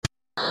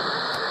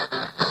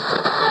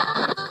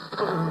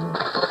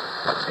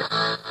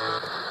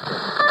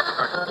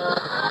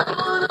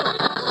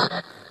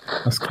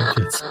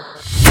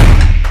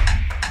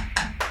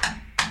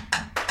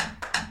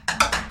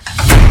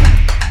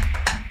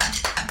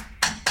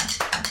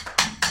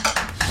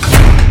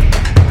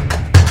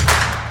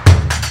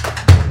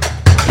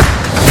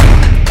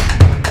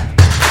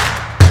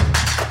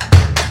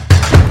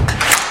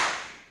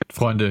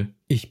Freunde,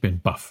 ich bin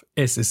baff.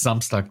 Es ist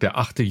Samstag, der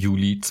 8.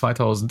 Juli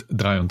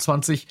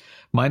 2023.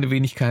 Meine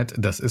Wenigkeit,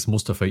 das ist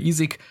Mustafa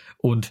Isik.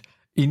 Und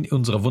in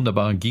unserer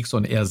wunderbaren Geeks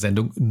on Air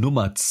Sendung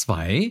Nummer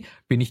 2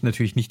 bin ich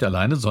natürlich nicht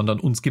alleine, sondern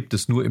uns gibt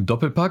es nur im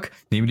Doppelpack,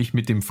 nämlich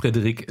mit dem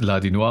Frédéric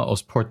Ladinois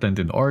aus Portland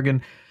in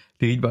Oregon.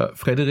 Lieber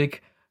Frédéric,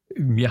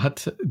 mir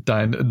hat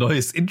dein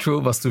neues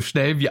Intro, was du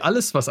schnell, wie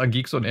alles, was an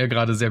Geeks on Air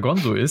gerade sehr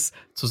gonzo ist,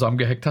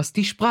 zusammengehackt hast,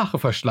 die Sprache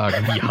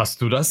verschlagen. Wie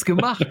hast du das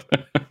gemacht?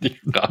 Die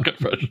Sprache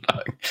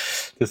verschlagen.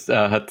 Das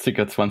hat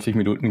circa 20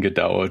 Minuten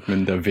gedauert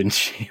mit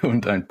DaVinci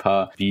und ein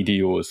paar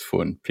Videos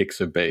von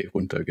Pixabay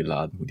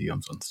runtergeladen, wo die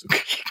umsonst zu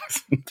kriegen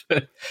sind.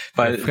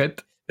 Weil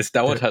Fred, es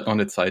dauert halt noch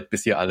eine Zeit,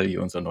 bis ihr alle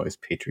hier unser neues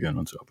Patreon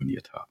und so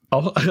abonniert haben.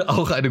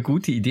 Auch eine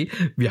gute Idee.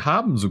 Wir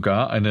haben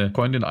sogar eine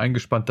Freundin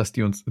eingespannt, dass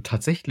die uns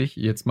tatsächlich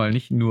jetzt mal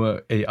nicht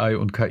nur AI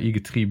und KI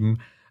getrieben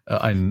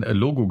ein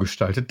Logo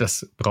gestaltet.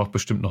 Das braucht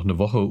bestimmt noch eine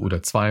Woche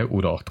oder 2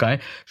 oder auch 3.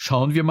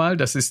 Schauen wir mal,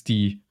 das ist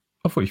die...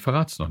 Obwohl, ich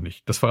verrate es noch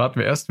nicht. Das verraten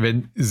wir erst,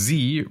 wenn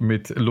sie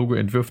mit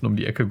Logoentwürfen um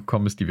die Ecke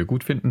gekommen ist, die wir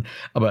gut finden.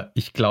 Aber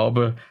ich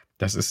glaube,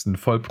 das ist ein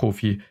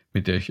Vollprofi,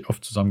 mit der ich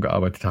oft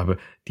zusammengearbeitet habe.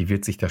 Die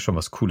wird sich da schon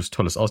was Cooles,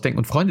 Tolles ausdenken.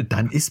 Und Freunde,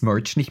 dann ist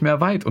Merch nicht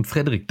mehr weit. Und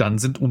Frédéric, dann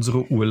sind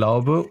unsere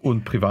Urlaube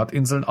und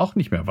Privatinseln auch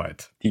nicht mehr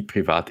weit. Die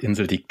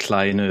Privatinsel, die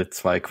kleine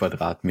 2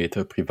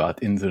 Quadratmeter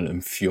Privatinsel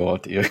im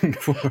Fjord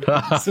irgendwo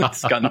in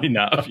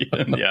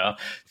Skandinavien. Ja,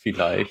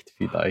 vielleicht,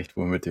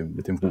 wo wir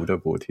mit dem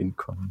Ruderboot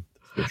hinkommen.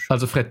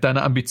 Also Fred,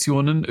 deine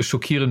Ambitionen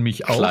schockieren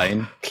mich auch.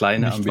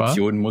 Kleine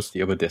Ambitionen musste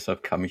ich, aber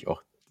deshalb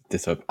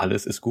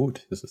alles ist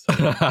gut. Das ist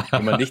halt,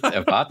 wenn man nichts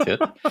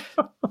erwartet,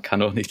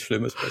 kann auch nichts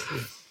Schlimmes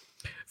passieren.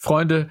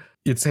 Freunde,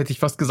 jetzt hätte ich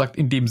fast gesagt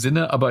in dem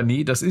Sinne, aber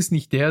nee, das ist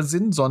nicht der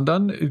Sinn,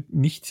 sondern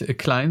nicht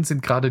klein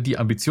sind gerade die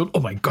Ambitionen, oh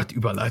mein Gott,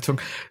 Überleitung,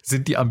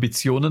 sind die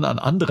Ambitionen an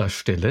anderer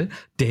Stelle,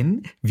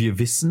 denn wir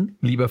wissen,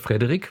 lieber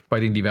Frédéric, bei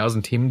den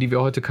diversen Themen, die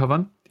wir heute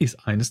covern,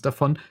 ist eines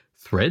davon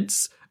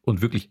Threads.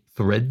 Und wirklich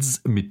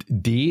Threads mit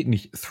D,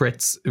 nicht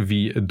Threats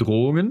wie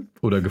Drohungen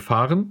oder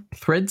Gefahren.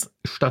 Threads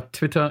statt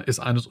Twitter ist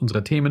eines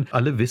unserer Themen.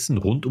 Alle wissen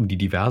rund um die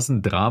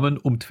diversen Dramen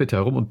um Twitter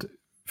herum. Und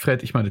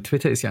Fred, ich meine,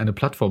 Twitter ist ja eine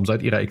Plattform.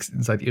 Seit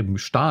ihrem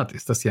Start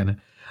ist das ja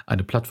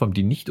eine Plattform,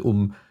 die nicht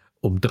um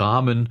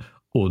Dramen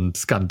und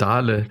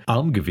Skandale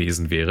arm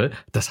gewesen wäre.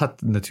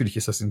 Natürlich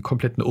ist das in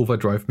kompletten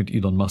Overdrive mit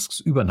Elon Musks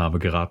Übernahme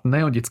geraten.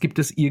 Naja, und jetzt gibt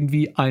es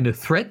irgendwie eine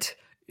Thread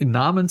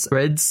namens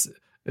Threads,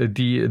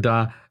 die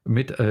da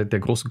mit der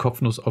großen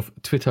Kopfnuss auf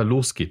Twitter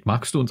losgeht.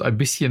 Magst du uns ein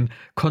bisschen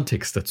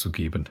Kontext dazu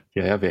geben?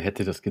 Ja, wer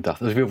hätte das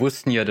gedacht? Also wir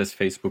wussten ja, dass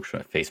wir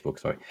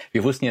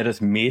wussten ja,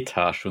 dass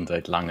Meta schon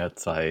seit langer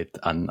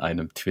Zeit an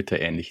einem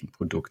Twitter-ähnlichen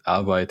Produkt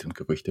arbeitet und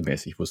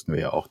gerüchtemäßig wussten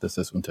wir ja auch, dass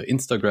das unter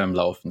Instagram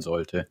laufen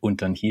sollte.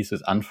 Und dann hieß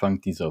es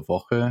Anfang dieser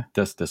Woche,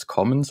 dass das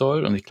kommen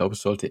soll und ich glaube,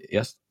 es sollte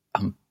erst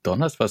am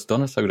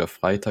Donnerstag oder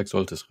Freitag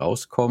sollte es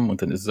rauskommen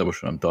und dann ist es aber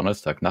schon am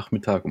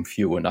Donnerstagnachmittag um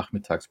 4 Uhr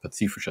nachmittags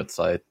pazifischer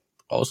Zeit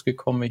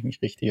rausgekommen, wenn ich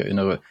mich richtig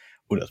erinnere.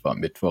 Oder es war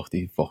Mittwoch,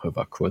 die Woche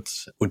war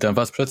kurz. Und dann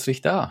war es plötzlich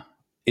da.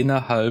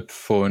 Innerhalb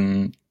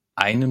von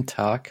einem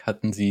Tag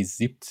hatten sie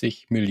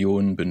 70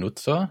 Millionen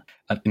Benutzer.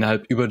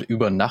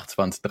 Über Nacht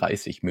waren es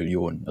 30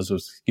 Millionen. Also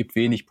es gibt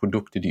wenig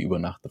Produkte, die über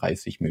Nacht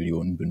 30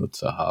 Millionen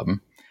Benutzer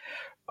haben.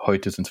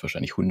 Heute sind es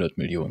wahrscheinlich 100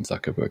 Millionen.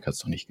 Zuckerberg hat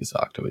es noch nicht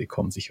gesagt, aber die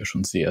kommen sicher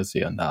schon sehr,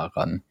 sehr nah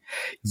ran.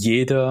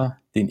 Jeder,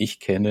 den ich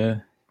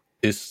kenne,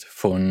 ist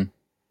von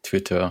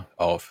Twitter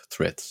auf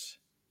Threads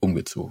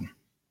umgezogen.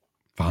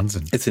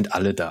 Wahnsinn. Es sind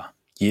alle da.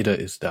 Jeder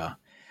ist da.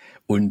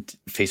 Und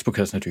Facebook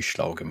hat es natürlich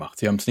schlau gemacht.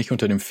 Sie haben es nicht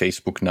unter dem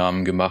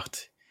Facebook-Namen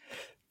gemacht,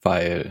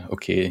 weil,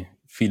 okay,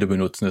 viele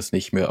benutzen es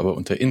nicht mehr, aber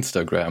unter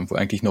Instagram, wo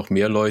eigentlich noch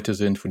mehr Leute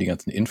sind, wo die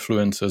ganzen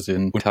Influencer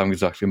sind und haben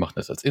gesagt, wir machen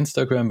das als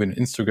Instagram. Wenn du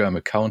einen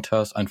Instagram-Account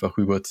hast, einfach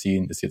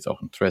rüberziehen, ist jetzt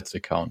auch ein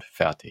Threads-Account,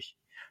 fertig.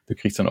 Du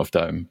kriegst dann auf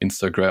deinem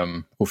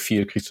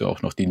Instagram-Profil, kriegst du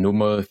auch noch die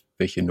Nummer,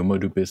 welche Nummer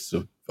du bist,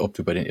 so, ob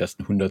du bei den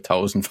ersten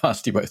 100.000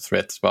 warst, die bei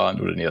Threads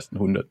waren oder den ersten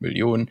 100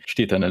 Millionen,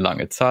 steht da eine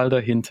lange Zahl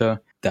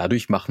dahinter.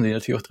 Dadurch machen sie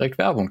natürlich auch direkt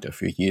Werbung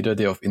dafür. Jeder,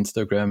 der auf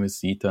Instagram ist,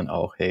 sieht dann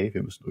auch, hey,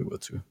 wir müssen rüber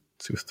zu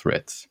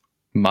Threads.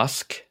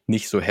 Musk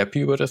nicht so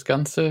happy über das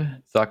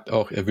Ganze, sagt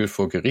auch, er will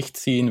vor Gericht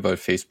ziehen, weil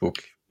Facebook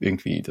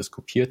irgendwie das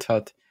kopiert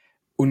hat.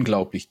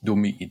 Unglaublich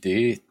dumme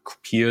Idee.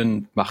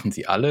 Kopieren machen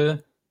sie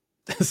alle.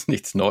 Das ist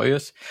nichts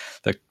Neues.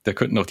 Da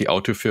könnten auch die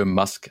Autofirmen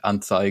Musk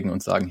anzeigen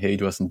und sagen, hey,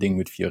 du hast ein Ding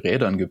mit 4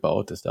 Rädern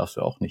gebaut, das darfst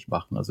du auch nicht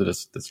machen. Also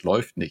das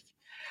läuft nicht.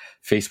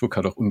 Facebook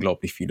hat auch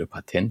unglaublich viele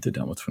Patente,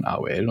 damals von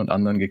AOL und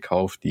anderen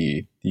gekauft,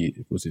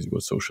 wo es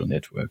über Social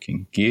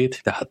Networking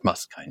geht. Da hat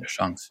Musk keine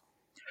Chance.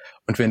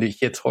 Und wenn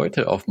ich jetzt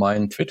heute auf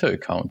meinen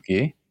Twitter-Account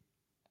gehe,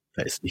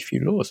 da ist nicht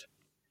viel los.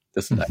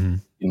 Das sind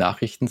die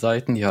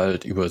Nachrichtenseiten, die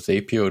halt über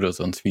Zapier oder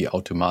sonst wie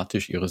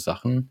automatisch ihre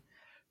Sachen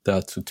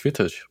da zu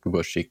Twitter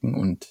rüberschicken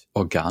und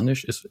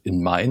organisch ist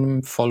in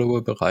meinem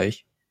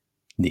Follower-Bereich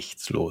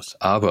nichts los.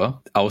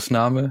 Aber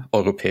Ausnahme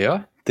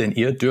Europäer, denn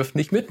ihr dürft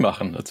nicht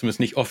mitmachen, zumindest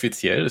nicht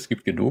offiziell. Es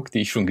gibt genug, die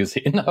ich schon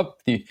gesehen habe,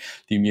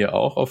 die mir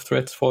auch auf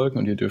Threads folgen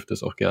und ihr dürft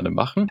das auch gerne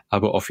machen.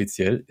 Aber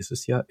offiziell ist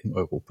es ja in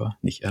Europa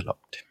nicht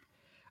erlaubt.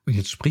 Und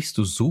jetzt sprichst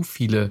du so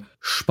viele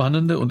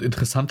spannende und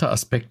interessante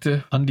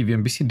Aspekte an, die wir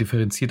ein bisschen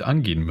differenziert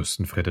angehen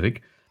müssen,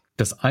 Frederik.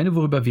 Das eine,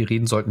 worüber wir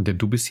reden sollten, denn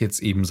du bist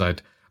jetzt eben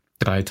seit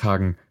 3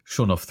 Tagen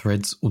schon auf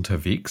Threads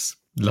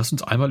unterwegs. Lass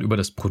uns einmal über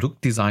das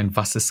Produktdesign,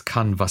 was es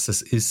kann, was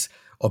es ist,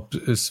 ob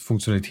es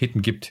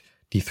Funktionalitäten gibt,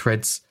 die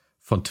Threads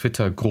von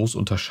Twitter groß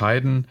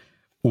unterscheiden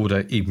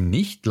oder eben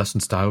nicht. Lass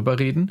uns darüber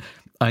reden.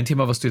 Ein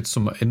Thema, was du jetzt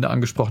zum Ende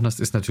angesprochen hast,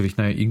 ist natürlich,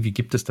 irgendwie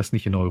gibt es das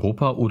nicht in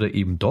Europa oder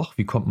eben doch.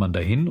 Wie kommt man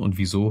dahin und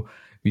wieso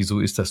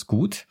ist das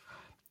gut?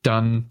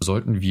 Dann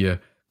sollten wir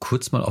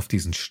kurz mal auf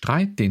diesen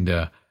Streit,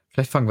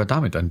 vielleicht fangen wir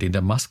damit an, den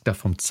der Musk da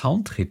vom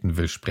Zaun treten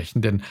will,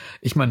 sprechen. Denn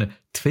ich meine,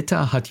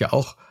 Twitter hat ja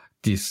auch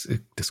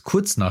das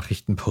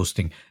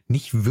Kurznachrichtenposting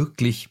nicht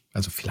wirklich,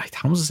 also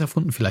vielleicht haben sie es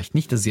erfunden, vielleicht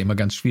nicht, das ist ja immer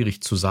ganz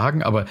schwierig zu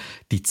sagen, aber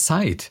die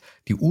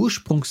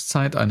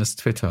Ursprungszeit eines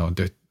Twitter und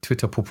der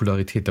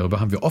Twitter-Popularität,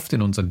 darüber haben wir oft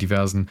in unseren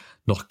diversen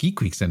noch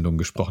Geek Week-Sendungen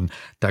gesprochen.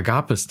 Da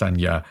gab es dann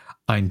ja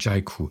ein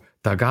Jaiku,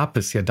 da gab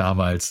es ja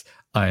damals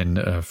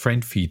ein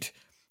Friendfeed,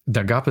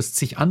 da gab es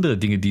zig andere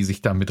Dinge, die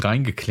sich da mit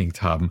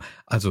reingeklinkt haben.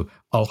 Also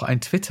auch ein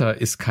Twitter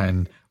ist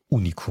kein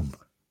Unikum.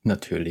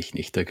 Natürlich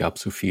nicht, da gab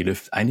es so viele.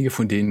 Einige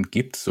von denen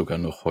gibt es sogar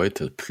noch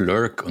heute.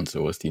 Plurk und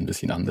sowas, die ein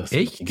bisschen anders sind.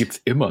 Echt? Die gibt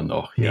es immer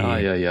noch. Nee.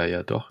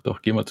 Ja, doch.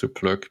 Geh mal zu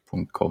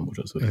plurk.com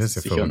oder so. Das ist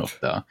ja sicher verrückt. noch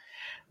da.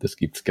 Das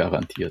gibt's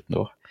garantiert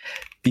noch.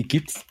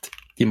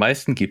 Die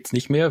meisten gibt's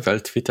nicht mehr, weil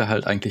Twitter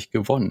halt eigentlich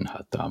gewonnen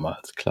hat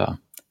damals, klar.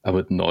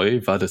 Aber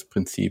neu war das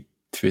Prinzip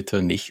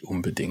Twitter nicht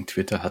unbedingt.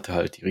 Twitter hatte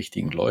halt die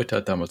richtigen Leute,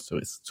 hat damals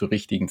zur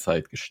richtigen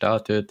Zeit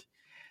gestartet.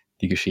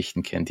 Die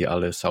Geschichten kennt ihr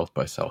alle, South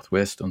by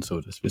Southwest und so,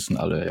 das wissen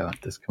alle, ja,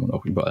 das kann man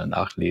auch überall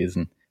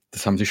nachlesen.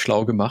 Das haben sie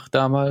schlau gemacht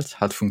damals,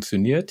 hat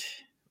funktioniert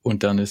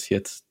und dann ist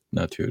jetzt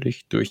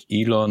natürlich durch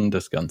Elon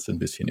das Ganze ein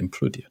bisschen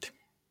implodiert.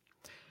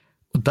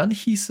 Und dann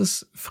hieß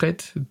es,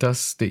 Fred,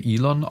 dass der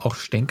Elon auch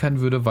stänkern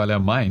würde, weil er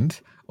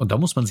meint, und da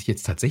muss man sich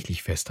jetzt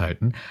tatsächlich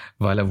festhalten,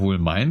 weil er wohl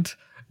meint,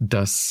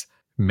 dass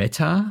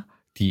Meta,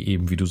 die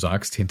eben, wie du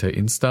sagst, hinter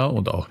Insta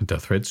und auch hinter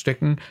Threads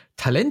stecken,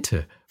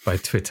 Talente bei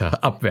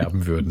Twitter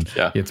abwerben würden.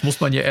 Ja. Jetzt muss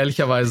man ja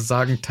ehrlicherweise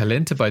sagen,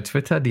 Talente bei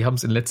Twitter, die haben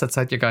es in letzter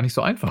Zeit ja gar nicht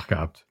so einfach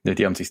gehabt. Ja,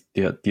 die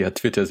hat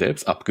Twitter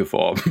selbst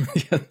abgeworben.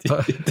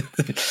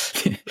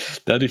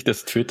 Dadurch,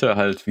 dass Twitter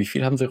halt, wie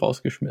viel haben sie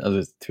rausgeschmissen?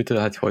 Also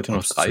Twitter hat heute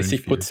noch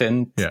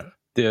 30%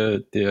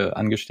 der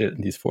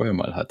Angestellten, die es vorher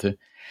mal hatte.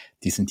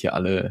 Die sind ja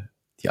alle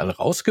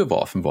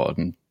rausgeworfen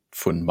worden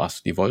von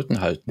Musk. Die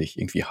wollten halt nicht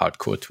irgendwie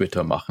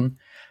Hardcore-Twitter machen.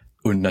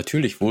 Und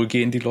natürlich, wo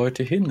gehen die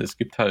Leute hin? Es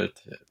gibt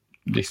halt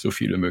nicht so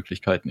viele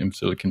Möglichkeiten im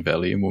Silicon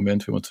Valley im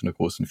Moment, wenn man zu einer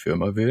großen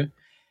Firma will.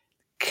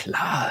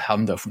 Klar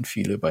haben davon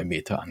viele bei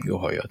Meta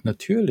angeheuert.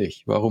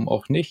 Natürlich, warum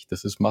auch nicht?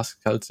 Das ist Musk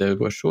halt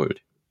selber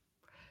schuld.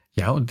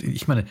 Ja, und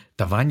ich meine,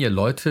 da waren ja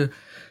Leute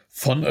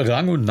von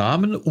Rang und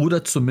Namen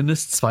oder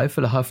zumindest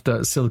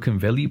zweifelhafter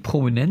Silicon Valley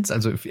Prominenz.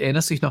 Also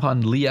erinnerst du dich noch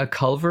an Leah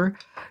Culver?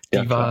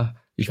 Mir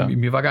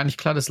war gar nicht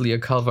klar, dass Leah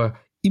Culver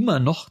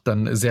immer noch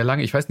dann sehr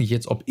lange, ich weiß nicht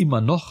jetzt, ob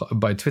immer noch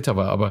bei Twitter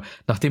war, aber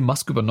nachdem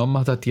Musk übernommen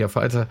hat die ja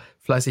weiter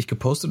fleißig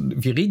gepostet.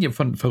 Und wir reden ja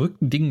von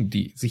verrückten Dingen,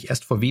 die sich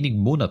erst vor wenigen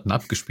Monaten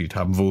abgespielt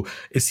haben, wo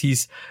es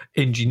hieß,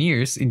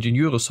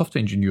 Ingenieure,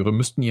 Softwareingenieure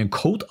müssten ihren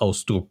Code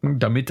ausdrucken,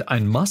 damit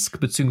ein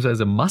Musk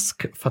bzw.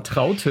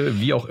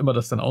 Musk-Vertraute, wie auch immer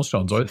das dann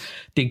ausschauen soll,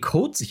 den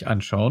Code sich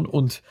anschauen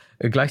und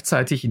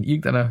gleichzeitig in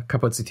irgendeiner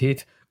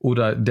Kapazität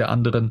oder der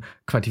anderen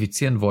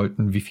quantifizieren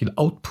wollten, wie viel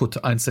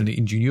Output einzelne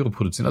Ingenieure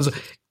produzieren. Also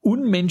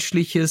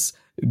unmenschliches,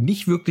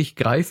 nicht wirklich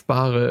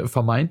greifbare,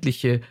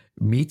 vermeintliche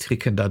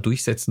Metriken da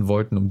durchsetzen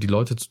wollten, um die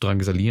Leute zu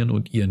drangsalieren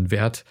und ihren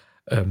Wert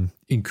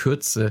in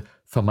Kürze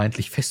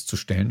vermeintlich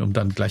festzustellen, um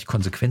dann gleich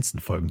Konsequenzen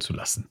folgen zu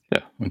lassen.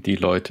 Ja, und die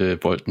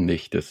Leute wollten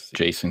nicht, dass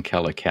Jason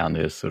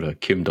Calacanis oder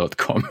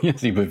Kim.com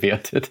sie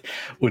bewertet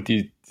und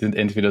die sind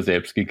entweder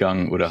selbst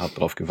gegangen oder haben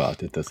darauf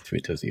gewartet, dass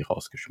Twitter sie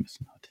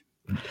rausgeschmissen hat.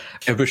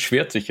 Er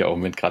beschwert sich ja im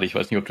Moment gerade, ich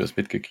weiß nicht, ob du das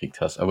mitgekriegt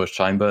hast, aber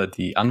scheinbar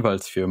die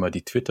Anwaltsfirma,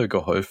 die Twitter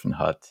geholfen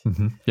hat,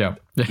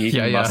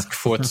 gegen Musk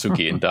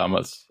vorzugehen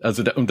damals,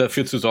 also um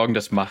dafür zu sorgen,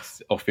 dass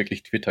Musk auch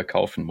wirklich Twitter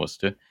kaufen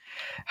musste,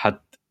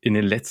 hat in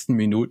den letzten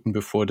Minuten,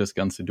 bevor das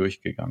Ganze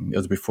durchgegangen,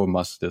 also bevor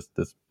Musk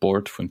das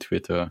Board von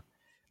Twitter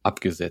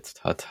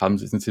abgesetzt hat,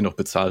 sind sie noch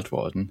bezahlt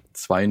worden,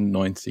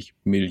 $92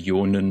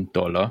 Millionen,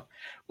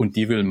 und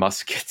die will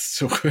Musk jetzt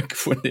zurück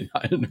von den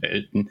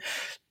Anwälten.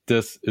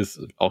 Das ist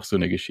auch so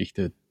eine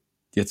Geschichte.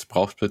 Jetzt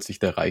braucht plötzlich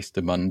der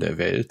reichste Mann der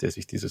Welt, der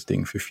sich dieses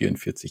Ding für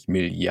 44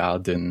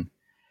 Milliarden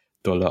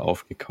Dollar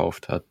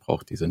aufgekauft hat,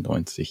 braucht diese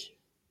 90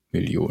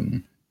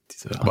 Millionen.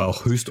 Aber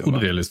auch höchst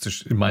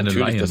unrealistisch, in meiner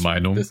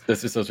Laienmeinung.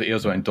 Das ist also eher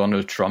so ein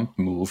Donald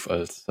Trump-Move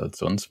als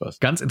sonst was.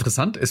 Ganz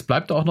interessant. Es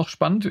bleibt auch noch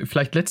spannend.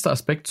 Vielleicht letzter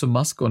Aspekt zu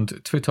Musk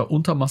und Twitter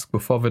unter Musk,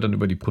 bevor wir dann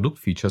über die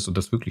Produktfeatures und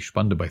das wirklich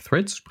Spannende bei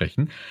Threads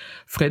sprechen.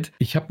 Fred,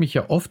 ich habe mich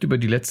ja oft über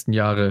die letzten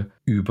Jahre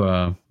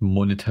über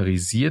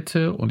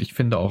monetarisierte und ich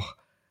finde auch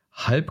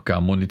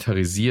halbgar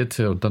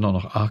monetarisierte und dann auch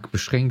noch arg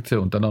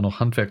beschränkte und dann auch noch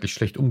handwerklich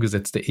schlecht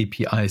umgesetzte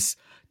APIs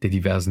der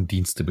diversen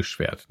Dienste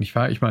beschwert. Nicht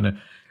wahr? Ich meine,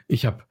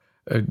 ich habe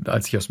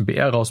als ich aus dem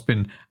BR raus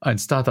bin, ein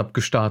Startup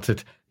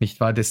gestartet, nicht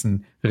wahr,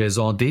 dessen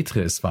Raison d'être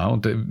es war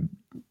und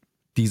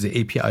diese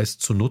APIs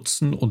zu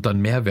nutzen und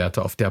dann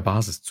Mehrwerte auf der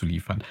Basis zu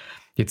liefern.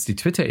 Jetzt die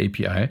Twitter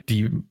API,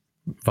 die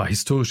war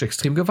historisch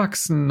extrem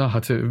gewachsen,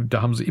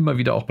 da haben sie immer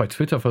wieder auch bei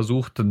Twitter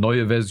versucht,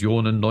 neue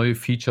Versionen, neue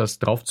Features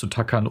drauf zu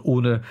tackern,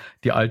 ohne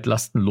die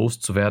Altlasten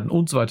loszuwerden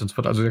und so weiter und so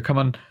fort. Also da kann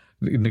man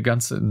eine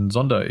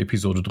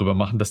Sonderepisode drüber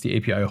machen, dass die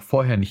API auch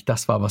vorher nicht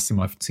das war, was sie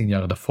mal 10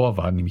 Jahre davor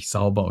war, nämlich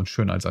sauber und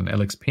schön, als ein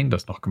Alex Payne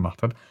das noch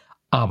gemacht hat.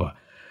 Aber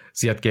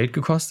sie hat Geld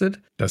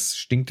gekostet, das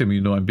stinkte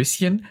mir nur ein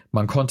bisschen.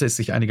 Man konnte es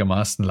sich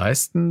einigermaßen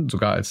leisten,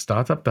 sogar als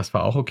Startup, das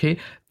war auch okay.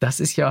 Das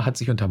hat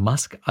sich unter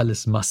Musk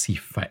alles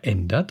massiv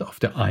verändert auf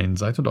der einen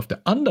Seite und auf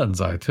der anderen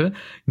Seite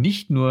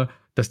nicht nur,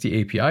 dass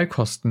die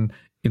API-Kosten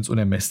ins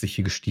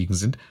Unermessliche gestiegen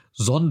sind,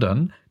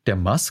 sondern der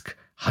Musk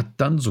hat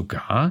dann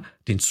sogar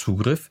den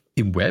Zugriff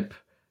im Web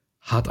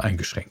hart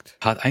eingeschränkt.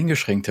 Hart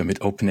eingeschränkt,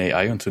 damit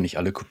OpenAI und so nicht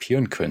alle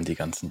kopieren können, die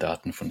ganzen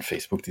Daten von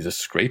Facebook. Dieses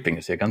Scraping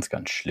ist ja ganz,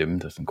 ganz schlimm.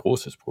 Das ist ein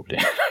großes Problem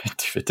mit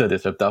Twitter.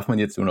 Deshalb darf man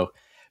jetzt nur noch,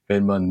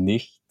 wenn man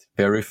nicht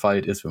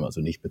verified ist, wenn man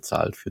also nicht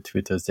bezahlt für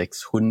Twitter,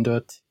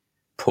 600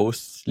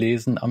 Posts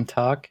lesen am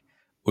Tag.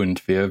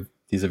 Und wer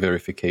diese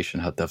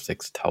Verification hat, darf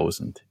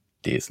 6000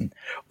 lesen.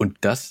 Und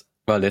das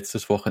war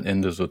letztes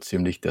Wochenende so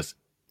ziemlich das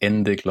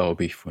Ende,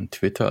 glaube ich, von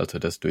Twitter, als er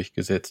das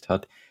durchgesetzt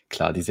hat.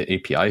 Klar, diese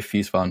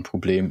API-Fees waren ein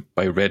Problem.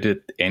 Bei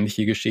Reddit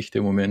ähnliche Geschichte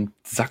im Moment.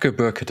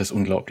 Zuckerberg hat das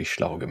unglaublich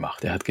schlau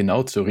gemacht. Er hat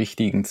genau zur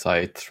richtigen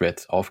Zeit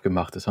Threads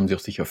aufgemacht. Das haben sie auch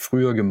sicher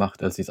früher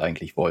gemacht, als sie es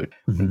eigentlich wollten.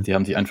 Und die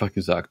haben sich einfach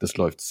gesagt, das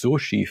läuft so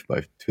schief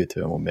bei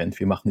Twitter im Moment.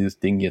 Wir machen dieses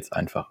Ding jetzt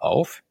einfach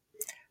auf.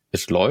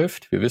 Es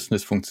läuft. Wir wissen,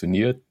 es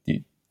funktioniert.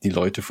 Die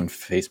Leute von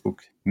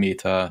Facebook,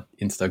 Meta,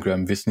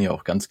 Instagram wissen ja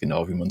auch ganz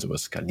genau, wie man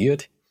sowas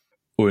skaliert.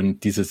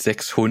 Und diese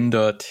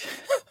 600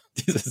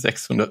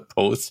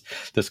 Posts,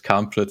 das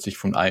kam plötzlich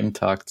von einem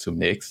Tag zum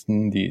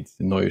nächsten. Die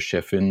neue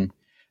Chefin,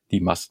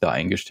 die Musk da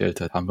eingestellt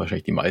hat, haben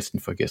wahrscheinlich die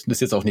meisten vergessen. Das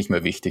ist jetzt auch nicht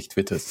mehr wichtig,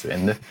 Twitter ist zu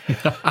Ende.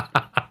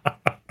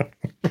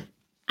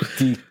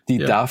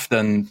 Die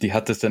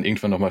hat das dann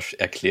irgendwann nochmal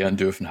erklären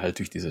dürfen, halt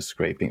durch dieses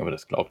Scraping, aber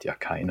das glaubt ja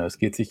keiner. Es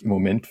geht sich im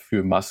Moment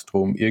für Musk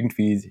darum,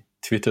 irgendwie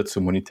Twitter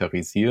zu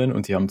monetarisieren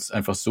und sie haben es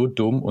einfach so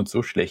dumm und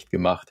so schlecht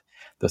gemacht,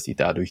 dass sie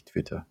dadurch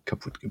Twitter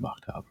kaputt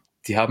gemacht haben.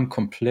 Die haben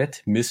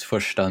komplett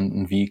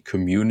missverstanden, wie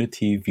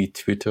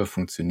Twitter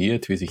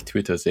funktioniert, wie sich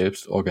Twitter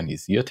selbst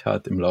organisiert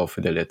hat im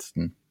Laufe der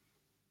letzten,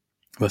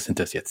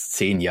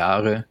 10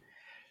 Jahre.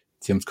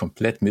 Sie haben es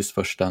komplett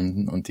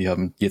missverstanden und die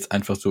haben jetzt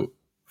einfach so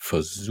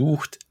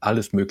versucht,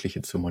 alles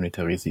Mögliche zu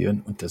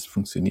monetarisieren und das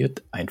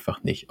funktioniert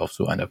einfach nicht auf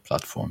so einer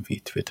Plattform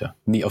wie Twitter.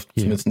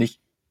 Zumindest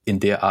nicht in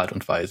der Art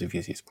und Weise,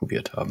 wie sie es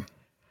probiert haben.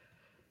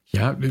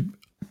 Ja,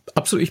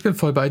 absolut. Ich bin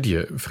voll bei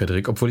dir,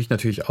 Frederik, obwohl ich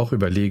natürlich auch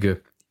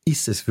überlege,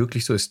 ist es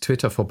wirklich so, ist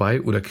Twitter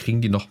vorbei oder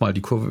kriegen die nochmal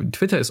die Kurve?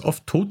 Twitter ist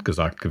oft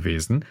totgesagt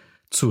gewesen,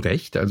 zu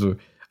Recht. Also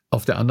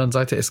auf der anderen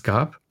Seite, es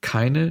gab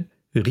keine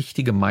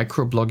richtige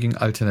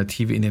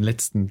Microblogging-Alternative in den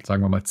letzten,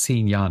 sagen wir mal,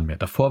 10 Jahren mehr.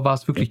 Davor war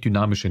es wirklich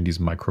dynamisch in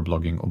diesem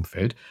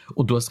Microblogging-Umfeld.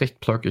 Und du hast recht,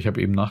 Plug, ich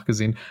habe eben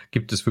nachgesehen,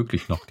 gibt es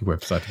wirklich noch die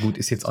Webseite. Gut,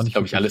 ist jetzt auch nicht...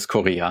 glaube ich, alles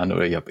Koreaner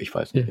oder ich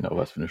weiß nicht genau,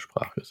 was für eine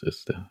Sprache es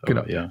ist. Aber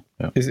genau. Ja.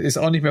 Es ist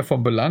auch nicht mehr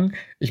vom Belang.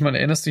 Ich meine,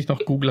 erinnerst du dich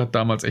noch, Google hat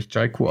damals echt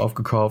Jaiku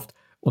aufgekauft.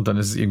 Und dann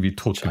ist es irgendwie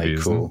tot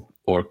gewesen.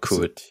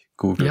 Orkut,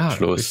 Google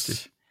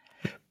Plus,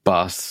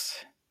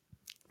 Buzz.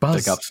 Da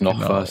gab es noch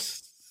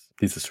was,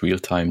 dieses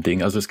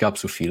Realtime-Ding. Also es gab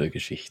so viele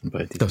Geschichten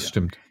bei dir. Das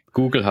stimmt.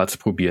 Google hat es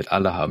probiert,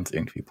 alle haben es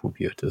irgendwie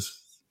probiert.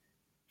 Das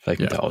vielleicht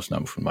mit der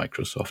Ausnahme von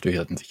Microsoft. Die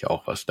hatten sicher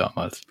auch was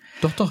damals.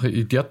 Doch,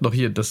 die hatten doch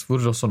hier, das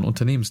wurde doch so ein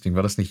Unternehmensding.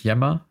 War das nicht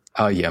Yammer?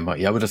 Yammer.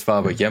 Ja,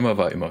 aber Yammer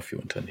war immer für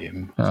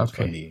Unternehmen. Also das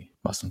war nie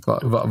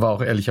War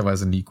auch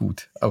ehrlicherweise nie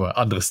gut. Aber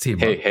anderes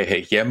Thema.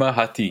 Hey, Yammer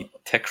hat die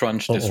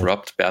TechCrunch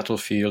Disrupt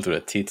Battlefield oder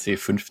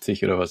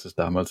TC50 oder was es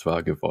damals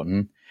war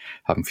gewonnen.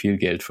 Haben viel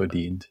Geld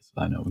verdient. Das ist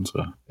eine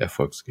unserer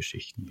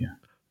Erfolgsgeschichten hier.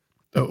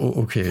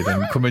 Okay,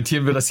 dann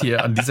kommentieren wir das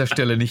hier an dieser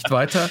Stelle nicht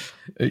weiter.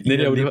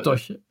 Ihr lebt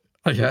euch...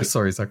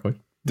 sag ruhig.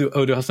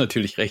 Aber du hast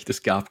natürlich recht,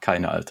 es gab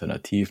keine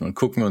Alternativen. Und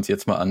gucken wir uns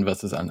jetzt mal an,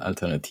 was es an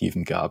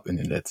Alternativen gab in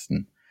den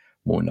letzten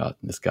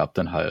Monaten. Es gab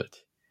dann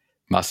halt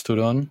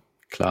Mastodon,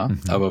 klar,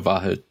 aber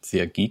war halt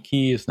sehr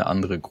geeky, ist eine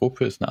andere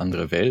Gruppe, ist eine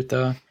andere Welt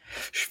da.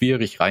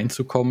 Schwierig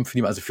reinzukommen.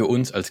 Also für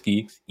uns als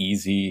Geeks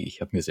easy.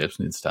 Ich habe mir selbst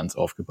eine Instanz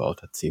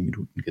aufgebaut, hat 10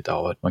 Minuten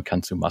gedauert. Man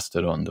kann zu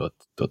Mastodon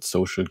dort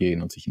social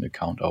gehen und sich einen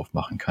Account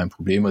aufmachen, kein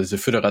Problem. Also diese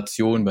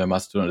Föderation bei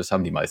Mastodon, das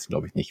haben die meisten,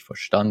 glaube ich, nicht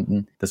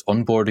verstanden. Das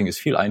Onboarding ist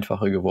viel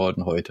einfacher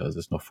geworden heute, als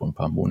es noch vor ein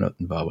paar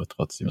Monaten war, aber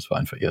trotzdem, es war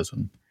einfach eher so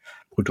ein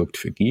Produkt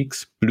für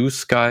Geeks. Blue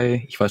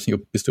Sky, ich weiß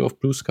nicht, bist du auf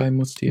Blue Sky,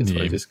 Musti? Jetzt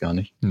weiß ich es gar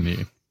nicht.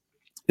 Nee.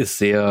 Ist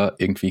sehr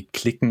irgendwie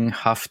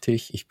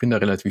klickenhaftig. Ich bin da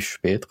relativ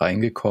spät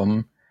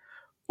reingekommen.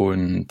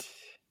 Und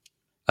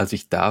als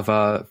ich da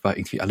war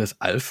irgendwie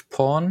alles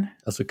Alf-Porn.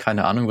 Also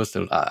keine Ahnung, was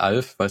der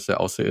Alf, weißt du, der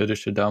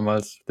Außerirdische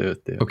damals.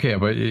 Okay,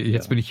 aber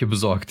jetzt bin ich hier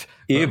besorgt.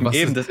 Eben,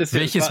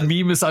 welches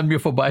Meme ist an mir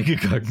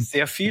vorbeigegangen?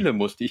 Sehr viele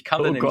musste. Ich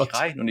kam da nämlich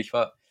rein und ich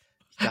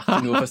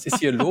dachte nur, was ist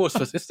hier los?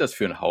 Was ist das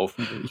für ein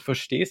Haufen? Ich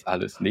verstehe es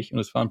alles nicht. Und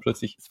es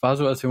war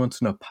so, als wenn man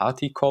zu einer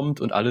Party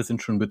kommt und alle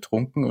sind schon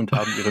betrunken und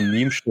haben ihre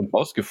Memes schon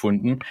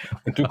rausgefunden.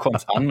 Und du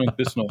kommst an und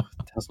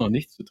hast noch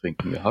nichts zu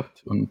trinken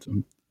gehabt. Und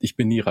ich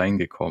bin nie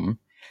reingekommen.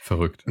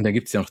 Verrückt. Und da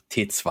gibt's ja noch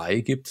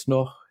T2 gibt's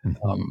noch,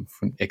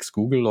 von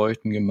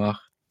Ex-Google-Leuten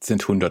gemacht. Es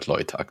sind 100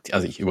 Leute aktiv.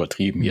 Also ich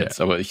übertrieben jetzt,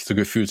 aber ich so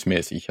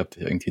gefühlsmäßig, ich habe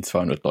irgendwie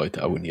 200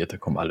 Leute abonniert, da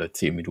kommen alle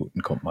 10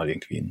 Minuten, kommt mal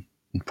irgendwie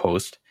ein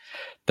Post.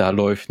 Da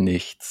läuft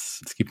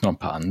nichts. Es gibt noch ein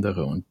paar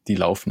andere und die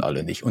laufen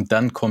alle nicht. Und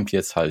dann kommt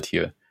jetzt halt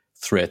hier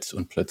Threads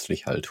und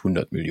plötzlich halt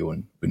 100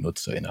 Millionen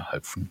Benutzer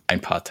innerhalb von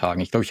ein paar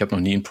Tagen. Ich glaube, ich habe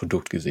noch nie ein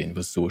Produkt gesehen,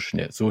 was so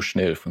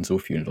schnell von so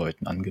vielen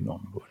Leuten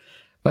angenommen wurde.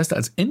 Weißt du,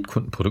 als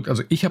Endkundenprodukt,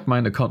 also ich habe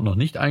meinen Account noch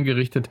nicht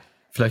eingerichtet,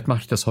 vielleicht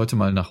mache ich das heute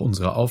mal nach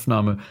unserer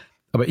Aufnahme,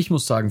 aber ich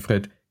muss sagen,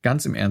 Fred,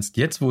 ganz im Ernst,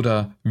 jetzt wo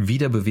da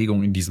wieder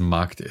Bewegung in diesem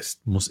Markt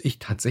ist, muss ich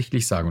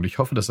tatsächlich sagen, und ich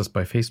hoffe, dass das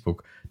bei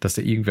Facebook, dass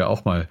da irgendwer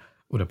auch mal,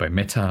 oder bei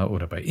Meta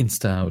oder bei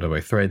Insta oder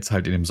bei Threads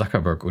halt in dem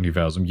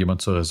Zuckerberg-Universum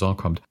jemand zur Raison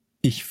kommt.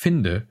 Ich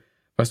finde,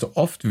 weißt du,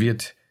 oft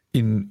wird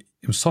im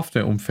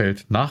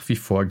Softwareumfeld nach wie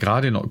vor,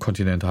 gerade in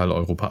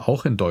Kontinentaleuropa,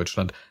 auch in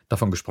Deutschland,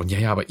 davon gesprochen,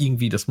 ja, aber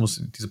irgendwie,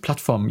 diese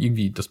Plattform,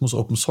 irgendwie, das muss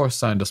Open Source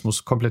sein, das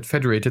muss komplett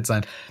federated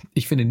sein.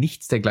 Ich finde,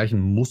 nichts dergleichen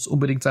muss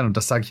unbedingt sein, und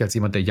das sage ich als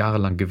jemand, der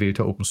jahrelang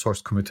gewählter Open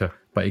Source Committer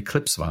bei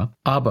Eclipse war.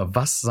 Aber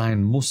was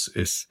sein muss,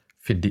 ist,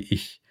 finde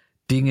ich,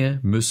 Dinge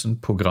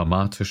müssen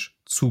programmatisch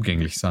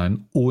zugänglich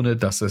sein, ohne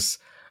dass es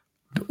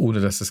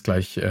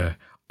gleich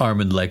Arm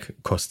and Leg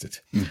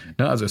kostet.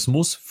 Also es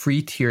muss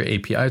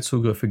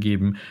Free-Tier-API-Zugriffe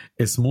geben.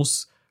 Es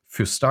muss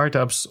für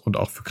Startups und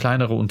auch für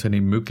kleinere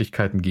Unternehmen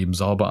Möglichkeiten geben,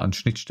 sauber an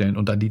Schnittstellen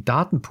und an die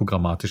Daten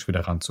programmatisch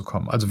wieder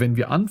ranzukommen. Also wenn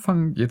wir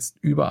anfangen, jetzt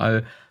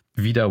überall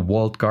wieder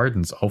Walled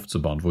Gardens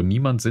aufzubauen, wo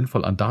niemand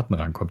sinnvoll an Daten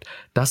rankommt,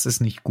 das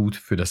ist nicht gut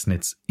für das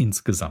Netz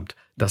insgesamt.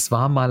 Das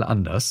war mal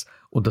anders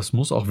und das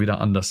muss auch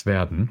wieder anders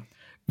werden.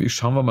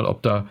 Schauen wir mal,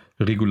 ob da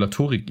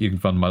Regulatorik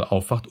irgendwann mal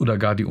aufwacht oder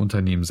gar die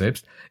Unternehmen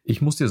selbst.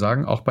 Ich muss dir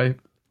sagen, auch bei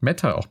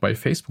Meta, auch bei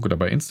Facebook oder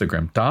bei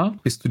Instagram,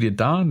 bis du dir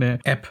da eine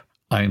App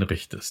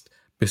einrichtest,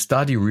 bis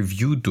da die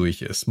Review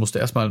durch ist, musst du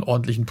erstmal einen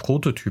ordentlichen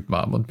Prototypen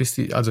haben und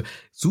also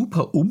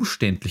super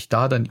umständlich,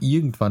 da dann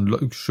irgendwann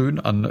schön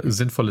an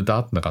sinnvolle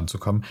Daten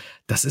ranzukommen.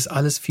 Das ist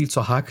alles viel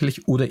zu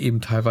hakelig oder eben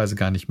teilweise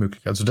gar nicht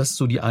möglich. Also das ist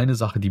so die eine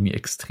Sache, die mir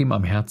extrem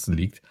am Herzen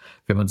liegt,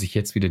 wenn man sich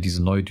jetzt wieder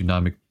diese neue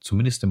Dynamik,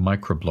 zumindest im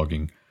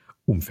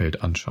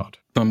Microblogging-Umfeld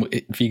anschaut.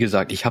 Wie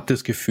gesagt, ich habe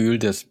das Gefühl,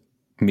 dass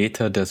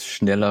Meta das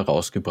schneller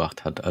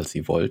rausgebracht hat, als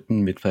sie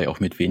wollten, vielleicht auch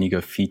mit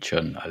weniger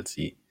Featuren, als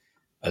sie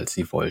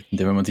wollten.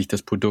 Denn wenn man sich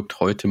das Produkt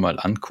heute mal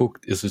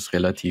anguckt, ist es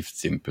relativ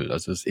simpel.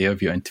 Also es ist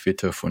eher wie ein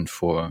Twitter von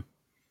vor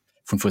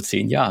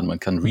 10 Jahren. Man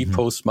kann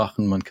Reposts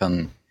machen, man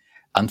kann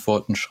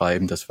Antworten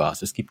schreiben, das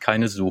war's. Es gibt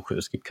keine Suche,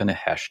 es gibt keine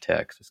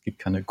Hashtags, es gibt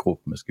keine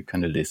Gruppen, es gibt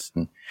keine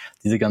Listen.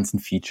 Diese ganzen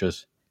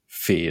Features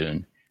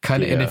fehlen.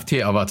 Keine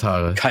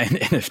NFT-Avatare. Keine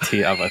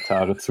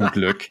NFT-Avatare, zum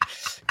Glück.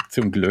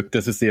 Zum Glück,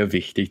 das ist sehr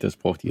wichtig, das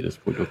braucht jedes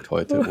Produkt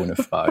heute, ohne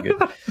Frage.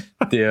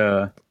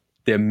 Der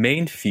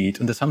Main-Feed,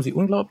 und das haben sie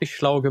unglaublich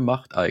schlau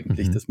gemacht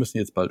eigentlich, das müssen sie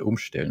jetzt bald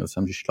umstellen, das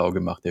haben sie schlau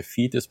gemacht. Der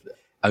Feed ist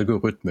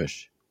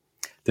algorithmisch.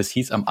 Das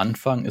hieß am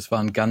Anfang, es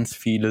waren ganz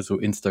viele so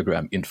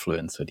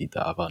Instagram-Influencer, die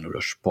da waren,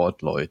 oder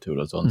Sportleute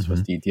oder sonst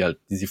was,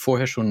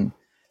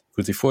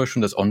 wo sie vorher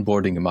schon das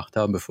Onboarding gemacht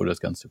haben, bevor das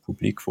Ganze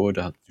publik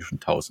wurde, hatten sie schon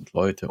 1000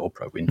 Leute,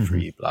 Oprah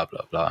Winfrey, bla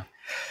bla bla,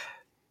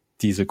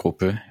 diese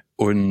Gruppe.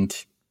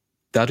 Und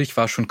dadurch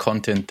war schon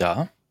Content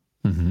da.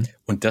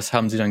 Und das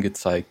haben sie dann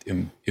gezeigt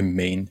im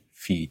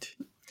Main-Feed.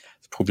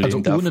 Das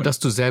Problem ohne dass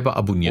du selber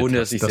abonniert hast. Ohne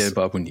dass ich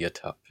selber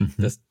abonniert habe.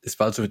 Es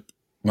war so,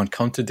 man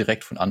konnte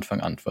direkt von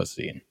Anfang an was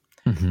sehen.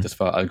 Das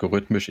war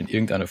algorithmisch in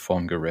irgendeiner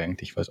Form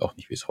gerankt. Ich weiß auch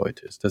nicht, wie es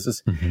heute ist. Das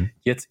ist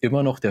jetzt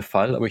immer noch der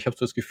Fall, aber ich habe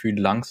so das Gefühl,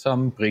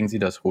 langsam bringen sie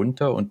das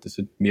runter und es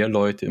sind mehr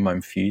Leute in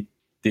meinem Feed,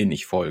 denen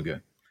ich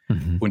folge.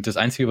 Und das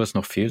Einzige, was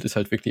noch fehlt, ist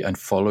halt wirklich ein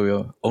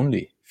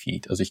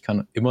Follower-Only-Feed. Also ich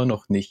kann immer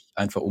noch nicht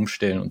einfach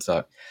umstellen und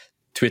sagen,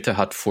 Twitter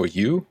hat For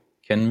You,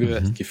 kennen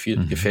wir,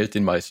 gefällt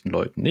den meisten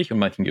Leuten nicht und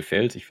manchen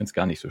gefällt, ich finde es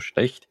gar nicht so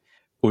schlecht.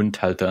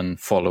 Und halt dann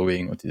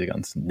Following und diese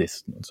ganzen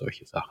Listen und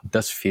solche Sachen.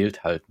 Das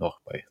fehlt halt noch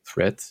bei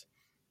Threads.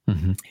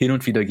 Hin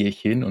und wieder gehe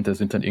ich hin und da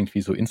sind dann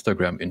irgendwie so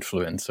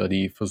Instagram-Influencer,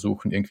 die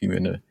versuchen irgendwie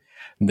mir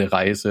eine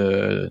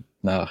Reise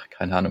nach,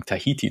 keine Ahnung,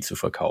 Tahiti zu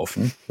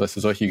verkaufen. Weißt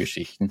du, solche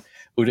Geschichten.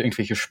 Oder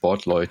irgendwelche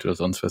Sportleute oder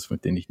sonst was,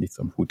 mit denen ich nichts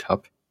am Hut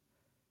habe.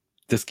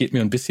 Das geht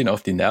mir ein bisschen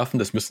auf die Nerven,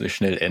 das müssen wir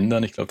schnell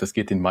ändern. Ich glaube, das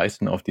geht den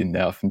meisten auf die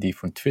Nerven, die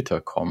von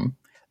Twitter kommen.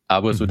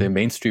 Aber so der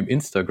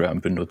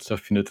Mainstream-Instagram-Benutzer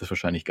findet das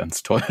wahrscheinlich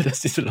ganz toll, dass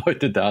diese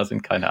Leute da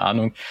sind. Keine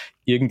Ahnung.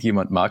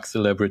 Irgendjemand mag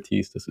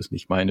Celebrities, das ist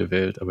nicht meine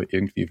Welt, aber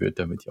irgendwie wird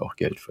damit ja auch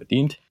Geld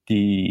verdient.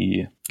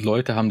 Die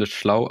Leute haben das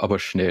schlau, aber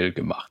schnell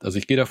gemacht. Also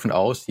ich gehe davon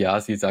aus, ja,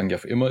 sie sagen ja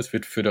immer, es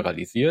wird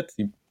föderalisiert.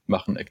 Sie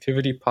machen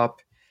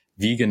ActivityPub.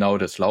 Wie genau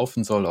das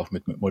laufen soll, auch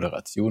mit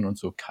Moderation und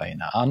so,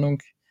 keine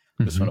Ahnung.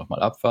 Müssen wir noch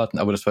mal abwarten.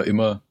 Aber das war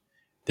immer,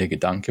 der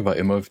Gedanke war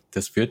immer,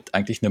 das wird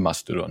eigentlich eine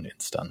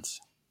Mastodon-Instanz.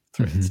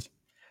 Threads.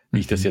 Wie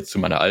ich das jetzt zu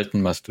meiner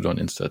alten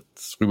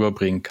Mastodon-Instanz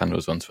rüberbringen kann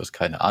oder sonst was,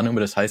 keine Ahnung.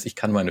 Aber das heißt, ich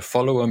kann meine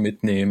Follower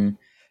mitnehmen,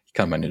 ich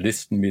kann meine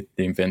Listen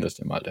mitnehmen, wenn das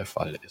denn mal der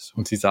Fall ist.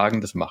 Und sie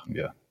sagen, das machen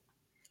wir.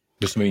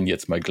 Müssen wir ihnen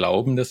jetzt mal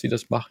glauben, dass sie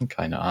das machen?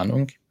 Keine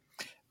Ahnung.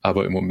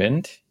 Aber im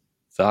Moment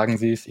sagen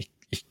sie es. Ich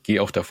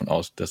gehe auch davon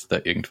aus, dass da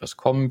irgendwas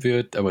kommen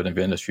wird. Aber dann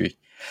wäre natürlich,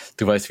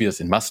 du weißt, wie das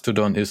in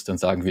Mastodon ist, dann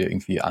sagen wir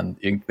irgendwie an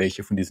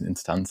irgendwelche von diesen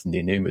Instanzen,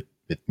 nee, mit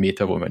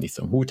Meta wollen wir nichts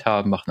am Hut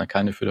haben, machen dann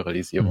keine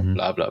Föderalisierung,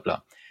 bla bla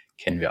bla.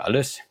 Kennen wir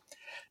alles.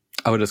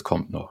 Aber das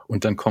kommt noch.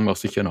 Und dann kommen auch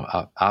sicher noch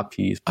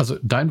APIs. Also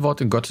dein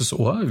Wort in Gottes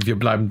Ohr. Wir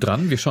bleiben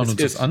dran. Wir schauen uns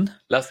das an.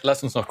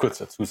 Lass uns noch kurz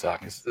dazu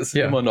sagen. Es ist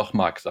immer noch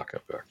Mark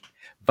Zuckerberg.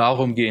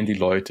 Warum gehen die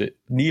Leute?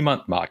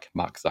 Niemand mag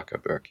Mark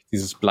Zuckerberg.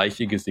 Dieses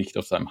bleiche Gesicht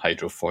auf seinem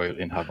Hydrofoil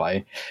in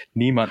Hawaii.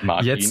 Niemand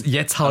mag ihn.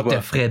 Jetzt haut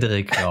der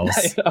Frederik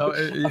raus.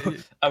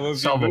 Nein, aber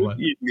wir mögen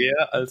ihn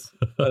mehr als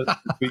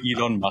wir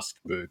Elon Musk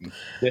mögen.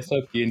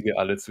 Deshalb gehen wir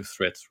alle zu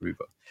Threads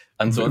rüber.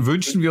 Ansonsten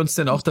wünschen wir uns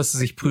denn auch, dass sie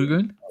sich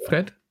prügeln,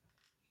 Fred?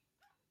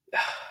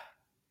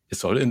 Es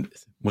soll in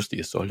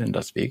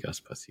Las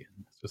Vegas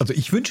passieren. Also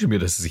ich wünsche mir,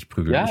 dass sie sich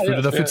prügeln. Ja, ich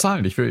würde dafür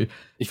zahlen. Ich vielleicht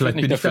bin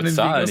ich dafür in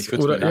zahlen. Vegas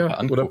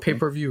oder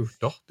Pay-per-View.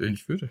 Doch,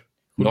 ich würde.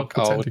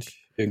 Knockout,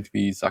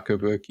 irgendwie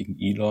Zuckerberg gegen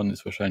Elon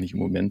ist wahrscheinlich im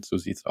Moment, so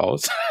sieht's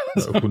aus.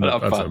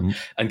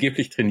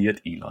 Angeblich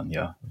trainiert Elon,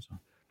 ja. Also.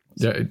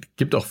 Ja,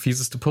 gibt auch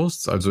fieseste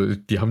Posts. Also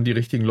die haben die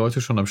richtigen Leute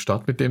schon am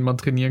Start, mit denen man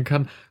trainieren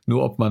kann.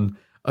 Nur ob man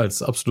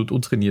als absolut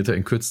Untrainierter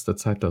in kürzester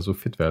Zeit da so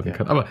fit werden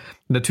kann. Aber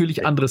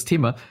natürlich anderes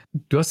Thema.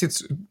 Du hast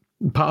jetzt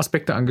ein paar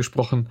Aspekte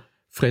angesprochen,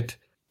 Fred,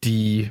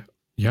 die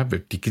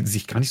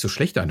sich gar nicht so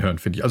schlecht anhören,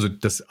 finde ich. Also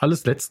das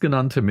alles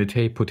Letztgenannte mit,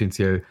 hey,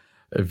 potenziell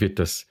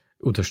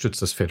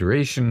unterstützt das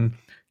Federation,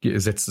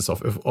 setzt es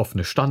auf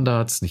offene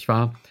Standards, nicht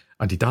wahr?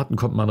 An die Daten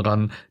kommt man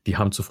ran, die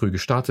haben zu früh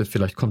gestartet,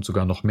 vielleicht kommt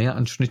sogar noch mehr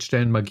an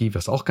Schnittstellenmagie,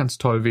 was auch ganz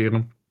toll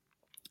wäre.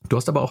 Du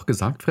hast aber auch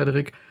gesagt,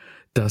 Frederik,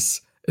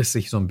 dass es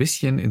sich so ein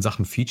bisschen in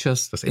Sachen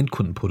Features, das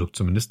Endkundenprodukt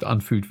zumindest,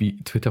 anfühlt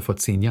wie Twitter vor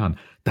 10 Jahren.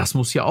 Das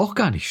muss ja auch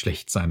gar nicht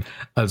schlecht sein.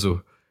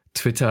 Also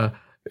Twitter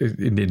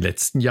in den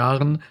letzten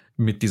Jahren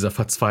mit diesem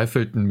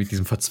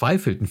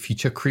verzweifelten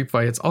Feature Creep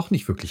war jetzt auch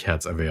nicht wirklich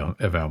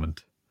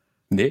herzerwärmend.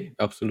 Nee,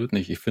 absolut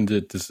nicht. Ich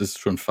finde, das ist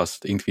schon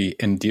fast irgendwie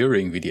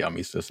endearing, wie die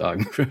Amis das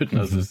sagen würden.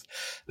 Also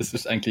es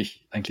ist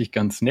eigentlich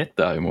ganz nett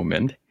da im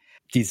Moment.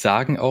 Die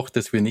sagen auch,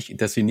 dass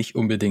sie nicht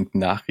unbedingt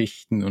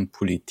Nachrichten und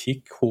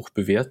Politik hoch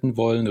bewerten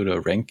wollen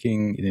oder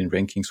in den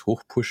Rankings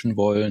hochpushen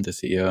wollen, dass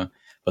sie eher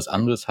was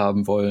anderes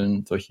haben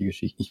wollen, solche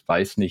Geschichten. Ich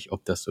weiß nicht,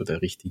 ob das so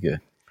der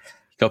richtige.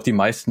 Ich glaube, die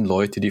meisten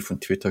Leute, die von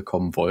Twitter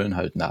kommen, wollen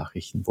halt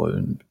Nachrichten,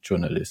 wollen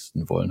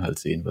Journalisten, wollen halt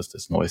sehen, was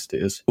das Neueste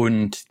ist.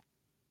 Und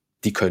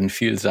die können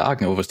viel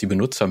sagen, aber was die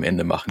Benutzer am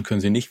Ende machen, können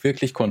sie nicht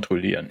wirklich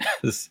kontrollieren.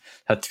 Das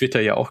hat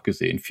Twitter ja auch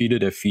gesehen. Viele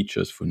der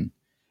Features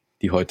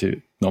die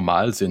heute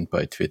normal sind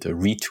bei Twitter,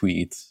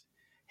 Retweets,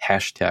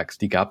 Hashtags,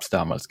 die gab es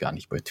damals gar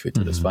nicht bei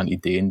Twitter. Das waren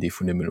Ideen, die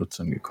von den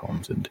Benutzern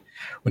gekommen sind.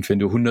 Und wenn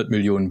du 100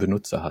 Millionen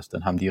Benutzer hast,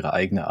 dann haben die ihre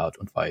eigene Art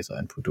und Weise,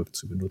 ein Produkt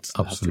zu benutzen.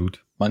 Absolut.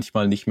 Hast du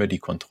manchmal nicht mehr die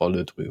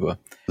Kontrolle drüber.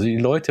 Also die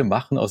Leute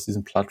machen aus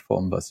diesen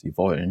Plattformen, was sie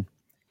wollen.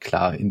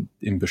 Klar,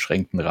 im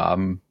beschränkten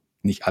Rahmen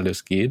nicht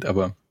alles geht,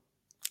 aber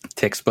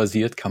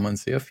textbasiert kann man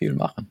sehr viel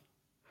machen.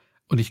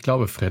 Und ich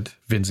glaube, Fred,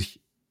 wenn sich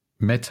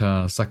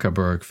Meta,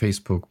 Zuckerberg,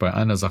 Facebook bei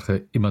einer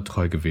Sache immer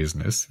treu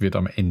gewesen ist, wird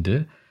am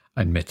Ende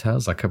ein Meta,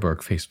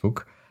 Zuckerberg,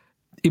 Facebook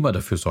immer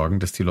dafür sorgen,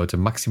 dass die Leute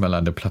maximal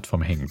an der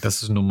Plattform hängen.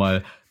 Das ist nun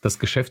mal das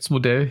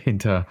Geschäftsmodell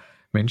hinter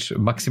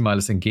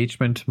maximales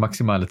Engagement,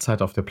 maximale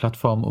Zeit auf der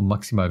Plattform, um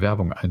maximal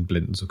Werbung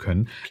einblenden zu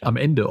können. Am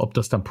Ende, ob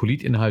das dann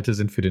Politinhalte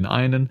sind für den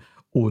einen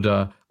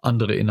oder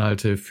andere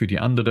Inhalte für die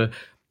andere,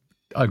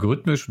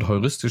 algorithmisch und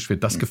heuristisch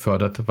wird das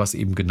gefördert, was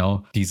eben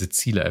genau diese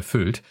Ziele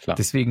erfüllt. Klar.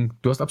 Deswegen,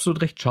 du hast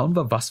absolut recht, schauen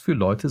wir, was für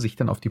Leute sich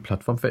dann auf die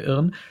Plattform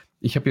verirren.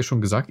 Ich habe ja schon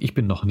gesagt, ich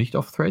bin noch nicht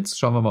auf Threads.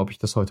 Schauen wir mal, ob ich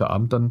das heute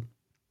Abend dann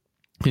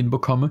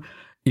hinbekomme.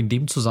 In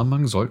dem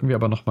Zusammenhang sollten wir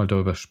aber nochmal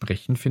darüber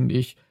sprechen, finde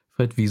ich,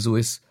 Fred, wieso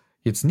es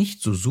jetzt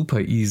nicht so super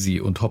easy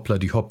und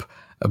hoppla-die-hopp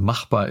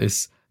machbar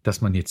ist,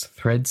 dass man jetzt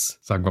Threads,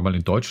 sagen wir mal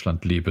in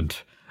Deutschland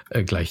lebend,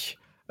 gleich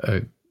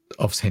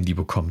aufs Handy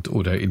bekommt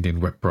oder in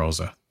den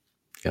Webbrowser.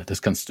 Ja,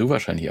 das kannst du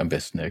wahrscheinlich am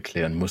besten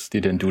erklären,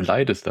 denn du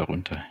leidest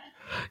darunter.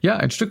 Ja,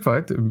 ein Stück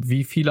weit,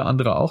 wie viele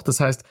andere auch.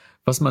 Das heißt,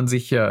 was man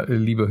sich ja,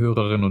 liebe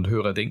Hörerinnen und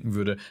Hörer, denken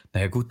würde,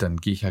 naja gut, dann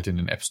gehe ich halt in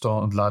den App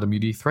Store und lade mir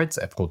die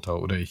Threads-App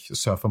runter oder ich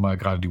surfe mal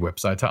gerade die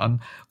Webseite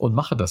an und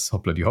mache das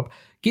hoppla-die-hopp.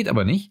 Geht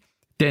aber nicht,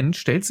 denn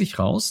stellt sich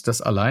raus,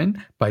 dass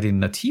allein bei den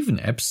nativen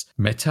Apps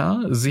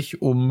Meta sich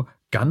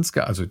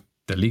also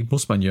da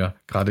muss man ja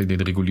gerade in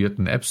den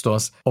regulierten App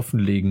Stores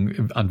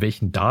offenlegen, an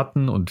welchen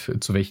Daten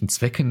und zu welchen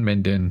Zwecken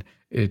man denn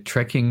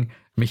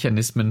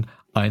Tracking-Mechanismen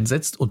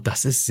einsetzt. Und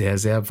das ist sehr,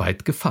 sehr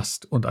weit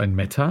gefasst. Und ein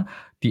Meta,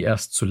 die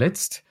erst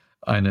zuletzt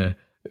eine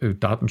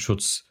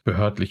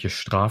datenschutzbehördliche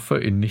Strafe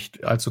in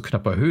nicht allzu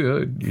knapper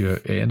Höhe,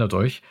 ihr erinnert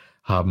euch,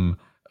 haben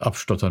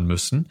abstottern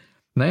müssen.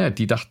 Naja,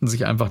 die dachten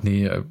sich einfach,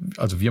 nee,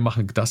 also wir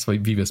machen das,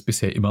 wie wir es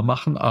bisher immer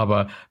machen,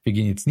 aber wir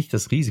gehen jetzt nicht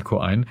das Risiko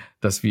ein,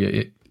 dass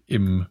wir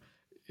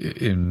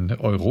in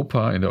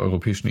Europa, in der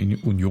Europäischen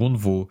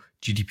Union, wo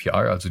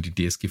GDPR, also die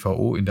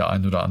DSGVO, in der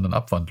einen oder anderen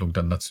Abwandlung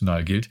dann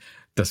national gilt,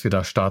 dass wir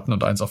da starten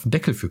und eins auf den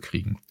Deckel für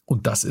kriegen.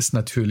 Und das ist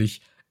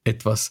natürlich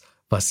etwas,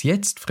 was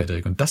jetzt,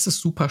 Frederik, und das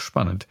ist super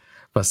spannend,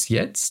 was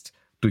jetzt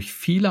durch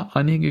viele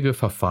anhängige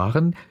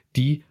Verfahren,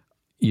 die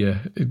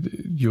ihr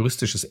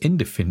juristisches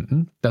Ende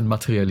finden, dann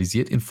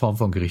materialisiert in Form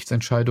von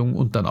Gerichtsentscheidungen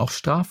und dann auch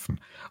Strafen.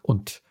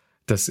 Und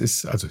das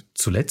ist, also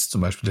zuletzt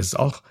zum Beispiel, das ist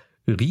auch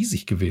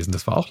riesig gewesen.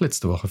 Das war auch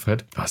letzte Woche,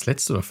 Fred. War es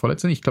letzte oder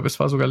vorletzte? Ich glaube, es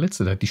war sogar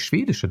letzte. Da hat die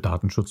schwedische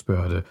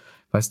Datenschutzbehörde,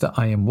 weißt du,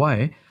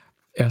 IMY,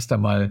 erst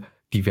einmal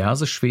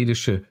diverse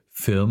schwedische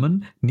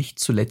Firmen, nicht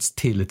zuletzt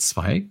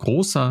Tele2,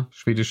 großer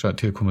schwedischer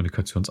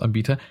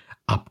Telekommunikationsanbieter,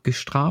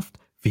 abgestraft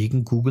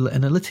wegen Google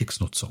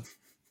Analytics-Nutzung.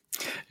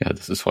 Ja,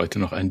 das ist heute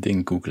noch ein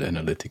Ding, Google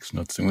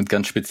Analytics-Nutzung. Und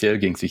ganz speziell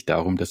ging es sich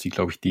darum, dass sie,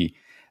 glaube ich, die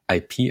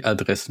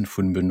IP-Adressen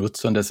von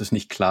Benutzern, dass es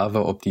nicht klar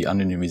war, ob die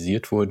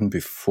anonymisiert wurden,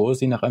 bevor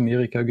sie nach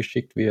Amerika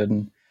geschickt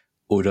werden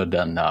oder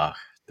danach.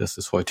 Das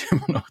ist heute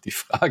immer noch die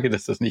Frage,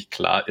 dass das nicht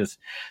klar ist,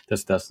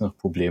 dass das noch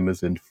Probleme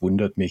sind.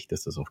 Wundert mich,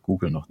 dass das auch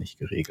Google noch nicht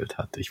geregelt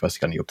hat. Ich weiß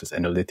gar nicht, ob das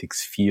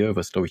Analytics 4,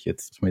 was man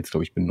jetzt,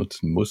 glaube ich,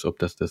 benutzen muss, ob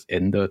das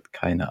ändert,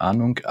 keine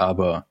Ahnung.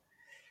 Aber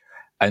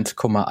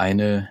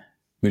 1,1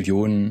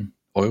 Millionen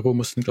Euro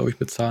mussten, glaube ich,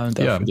 bezahlen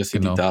dafür, dass sie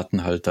die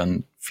Daten halt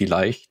dann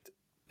vielleicht,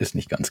 ist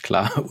nicht ganz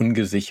klar,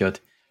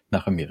 ungesichert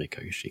nach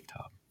Amerika geschickt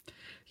haben.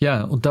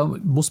 Ja, und da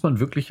muss man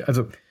wirklich,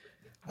 also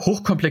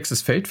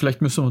hochkomplexes Feld,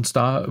 vielleicht müssen wir uns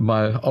da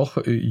mal auch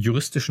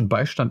juristischen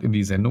Beistand in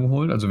die Sendung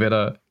holen. Also wer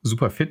da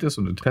super fit ist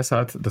und Interesse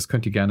hat, das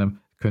könnt ihr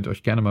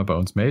euch gerne mal bei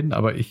uns melden,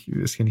 aber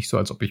ist hier nicht so,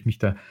 als ob ich mich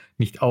da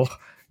nicht auch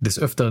des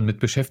Öfteren mit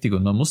beschäftige.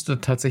 Und man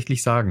musste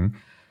tatsächlich sagen,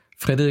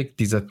 Frederik,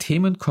 dieser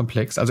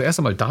Themenkomplex, also erst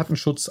einmal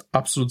Datenschutz,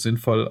 absolut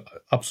sinnvoll,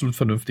 absolut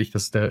vernünftig,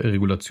 dass es da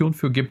Regulation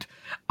für gibt.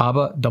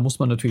 Aber da muss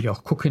man natürlich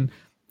auch gucken,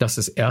 dass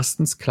es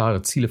erstens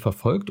klare Ziele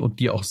verfolgt und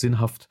die auch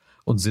sinnhaft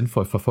und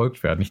sinnvoll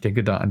verfolgt werden. Ich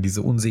denke da an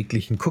diese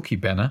unsäglichen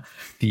Cookie-Banner,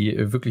 die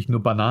wirklich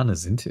nur Banane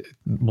sind.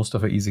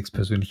 Mustafa Isiks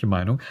persönliche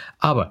Meinung.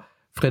 Aber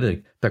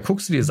Frederik, da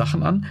guckst du dir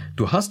Sachen an.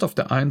 Du hast auf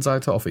der einen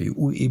Seite auf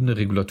EU-Ebene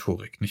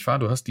Regulatorik, nicht wahr?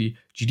 Du hast die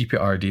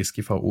GDPR,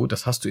 DSGVO,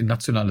 das hast du in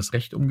nationales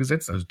Recht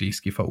umgesetzt, also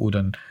DSGVO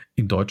dann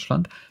in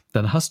Deutschland.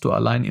 Dann hast du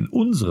allein in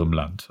unserem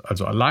Land,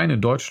 also allein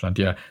in Deutschland,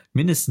 ja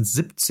mindestens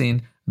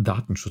 17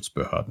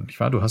 Datenschutzbehörden, nicht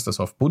wahr? Du hast das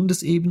auf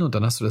Bundesebene und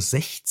dann hast du das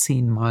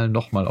 16 Mal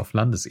nochmal auf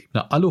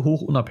Landesebene, alle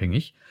hoch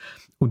unabhängig.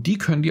 Und die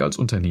können dir als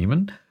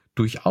Unternehmen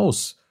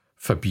durchaus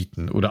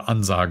verbieten oder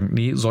ansagen,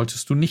 nee,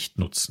 solltest du nicht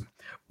nutzen.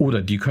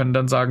 Oder die können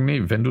dann sagen,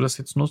 nee, wenn du das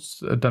jetzt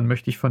nutzt, dann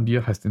möchte ich von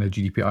dir, heißt in der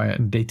GDPR,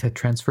 ein Data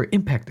Transfer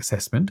Impact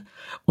Assessment.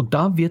 Und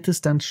da wird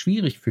es dann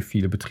schwierig für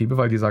viele Betriebe,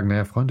 weil die sagen,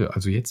 naja, Freunde,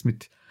 also jetzt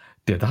mit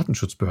der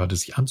Datenschutzbehörde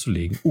sich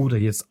anzulegen oder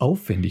jetzt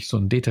aufwendig so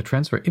ein Data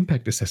Transfer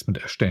Impact Assessment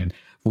erstellen,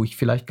 wo ich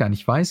vielleicht gar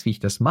nicht weiß, wie ich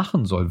das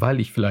machen soll,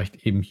 weil ich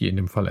vielleicht eben hier in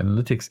dem Fall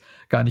Analytics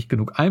gar nicht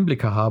genug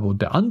Einblicke habe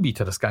und der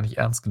Anbieter das gar nicht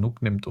ernst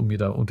genug nimmt, um mir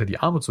da unter die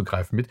Arme zu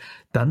greifen mit,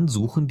 dann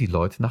suchen die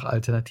Leute nach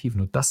Alternativen.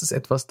 Und das ist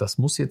etwas, das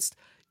muss jetzt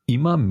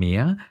immer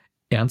mehr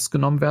ernst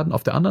genommen werden.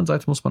 Auf der anderen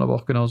Seite muss man aber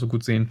auch genauso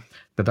gut sehen,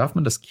 da darf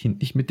man das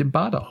Kind nicht mit dem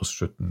Bade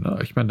ausschütten. Ne?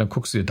 Ich meine, dann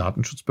guckst du dir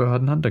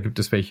Datenschutzbehörden an, da gibt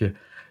es welche,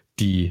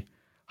 die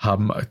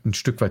haben ein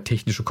Stück weit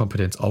technische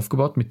Kompetenz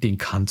aufgebaut, mit denen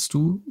kannst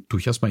du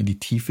durchaus mal in die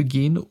Tiefe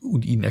gehen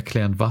und ihnen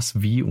erklären,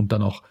 was, wie und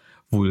dann auch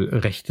wohl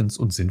rechtens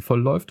und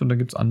sinnvoll läuft. Und dann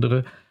gibt es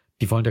andere,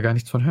 die wollen da gar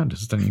nichts von hören.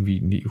 Das ist dann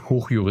irgendwie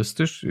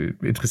hochjuristisch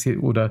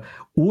interessiert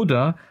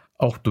oder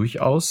auch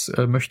durchaus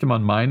möchte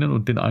man meinen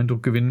und den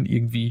Eindruck gewinnen,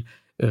 irgendwie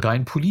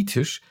rein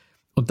politisch.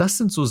 Und das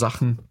sind so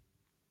Sachen,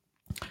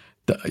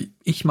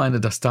 ich meine,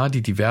 dass da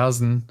die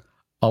diversen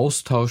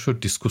Austausche,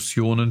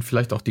 Diskussionen,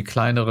 vielleicht auch die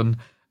kleineren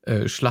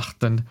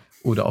Schlachten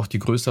oder auch die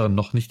größeren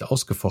noch nicht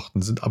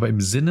ausgefochten sind, aber im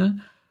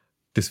Sinne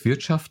des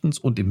Wirtschaftens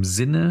und im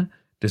Sinne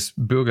des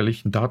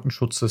bürgerlichen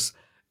Datenschutzes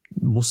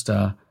muss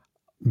da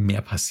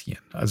mehr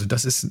passieren. Also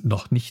das ist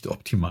noch nicht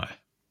optimal.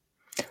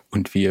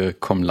 Und wir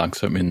kommen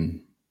langsam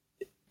in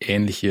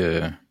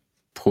ähnliche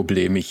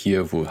Probleme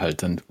hier, wo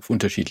halt dann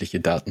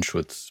unterschiedliche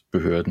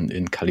Datenschutzbehörden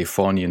in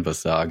Kalifornien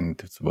was sagen,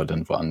 das aber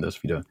dann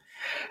woanders wieder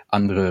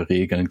andere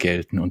Regeln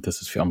gelten und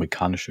das ist für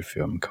amerikanische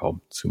Firmen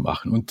kaum zu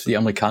machen. Und die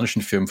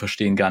amerikanischen Firmen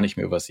verstehen gar nicht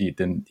mehr, was sie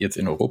denn jetzt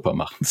in Europa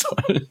machen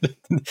sollen.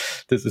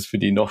 Das ist für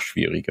die noch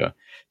schwieriger,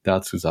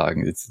 da zu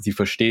sagen. Sie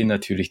verstehen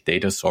natürlich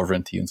Data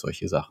Sovereignty und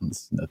solche Sachen,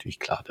 das ist natürlich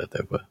klar,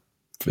 darüber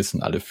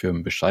wissen alle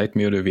Firmen Bescheid,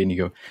 mehr oder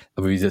weniger.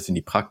 Aber wie sie das in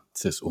die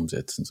Praxis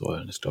umsetzen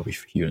sollen, ist, glaube ich,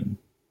 vielen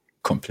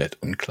komplett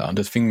unklar. Und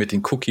das fing mit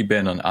den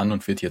Cookie-Bannern an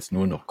und wird jetzt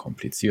nur noch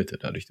komplizierter,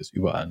 dadurch, dass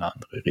überall eine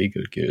andere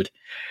Regel gilt.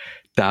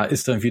 Da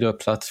ist dann wieder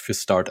Platz für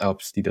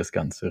Startups, die das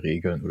Ganze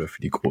regeln oder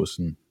für die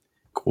großen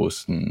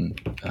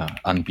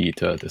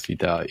Anbieter, dass sie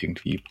da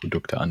irgendwie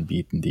Produkte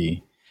anbieten,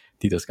 die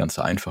das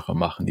Ganze einfacher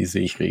machen. Die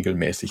sehe ich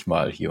regelmäßig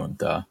mal hier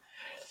und da.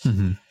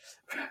 Mhm.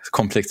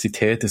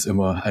 Komplexität ist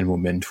immer ein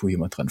Moment, wo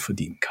jemand dran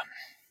verdienen kann.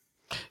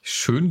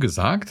 Schön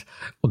gesagt.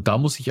 Und da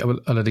muss ich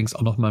aber allerdings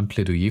auch noch mal ein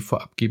Plädoyer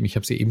vorab geben. Ich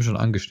habe es ja eben schon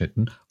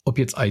angeschnitten. Ob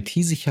jetzt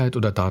IT-Sicherheit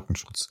oder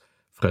Datenschutz.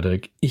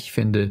 Frederik, ich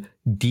finde,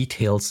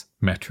 Details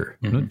matter.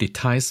 Ne?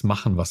 Details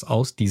machen was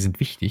aus, die sind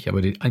wichtig,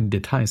 aber in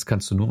Details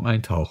kannst du nur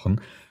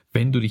eintauchen,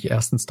 wenn du dich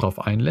erstens darauf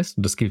einlässt,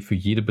 und das gilt für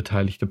jede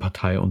beteiligte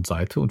Partei und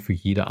Seite und für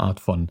jede Art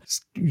von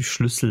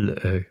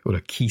Schlüssel-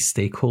 oder Key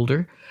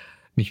Stakeholder,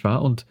 nicht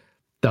wahr? Und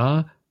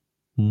da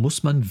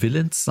muss man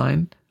willens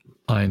sein,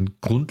 ein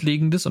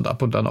grundlegendes und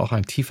ab und an auch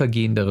ein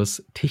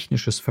tiefergehenderes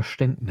technisches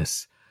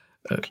Verständnis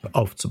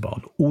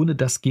aufzubauen. Ohne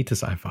das geht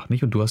es einfach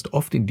nicht. Und du hast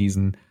oft in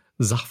diesen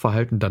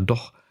Sachverhalten dann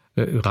doch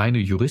reine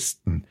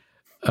Juristen,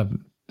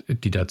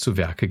 die da zu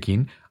Werke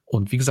gehen.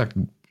 Und wie gesagt,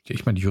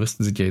 ich meine, die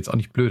Juristen sind ja jetzt auch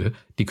nicht blöde,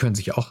 die können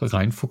sich auch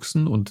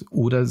reinfuchsen und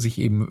oder sich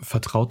eben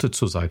Vertraute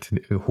zur Seite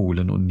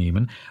holen und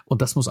nehmen.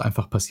 Und das muss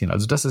einfach passieren.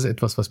 Also das ist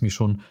etwas, was mir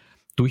schon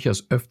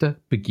durchaus öfter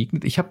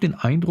begegnet. Ich habe den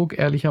Eindruck,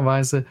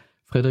 ehrlicherweise,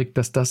 Frederik,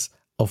 dass das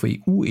auf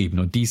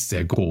EU-Ebene, und die ist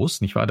sehr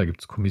groß, nicht wahr? Da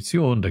gibt es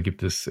Kommissionen, da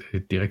gibt es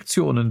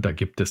Direktionen, da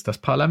gibt es das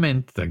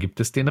Parlament, da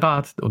gibt es den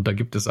Rat und da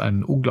gibt es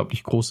ein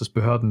unglaublich großes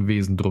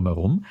Behördenwesen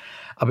drumherum.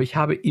 Aber ich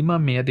habe immer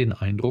mehr den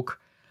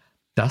Eindruck,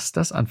 dass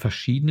das an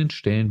verschiedenen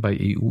Stellen bei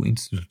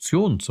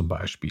EU-Institutionen zum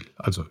Beispiel,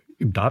 also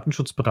im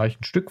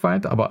Datenschutzbereich ein Stück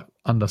weit, aber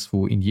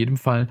anderswo in jedem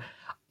Fall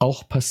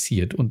auch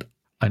passiert. Und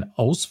ein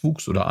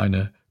Auswuchs oder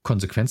eine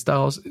Konsequenz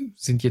daraus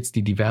sind jetzt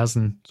die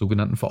diversen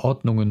sogenannten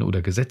Verordnungen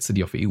oder Gesetze,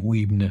 die auf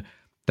EU-Ebene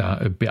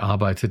da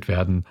bearbeitet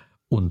werden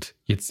und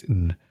jetzt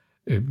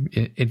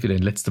entweder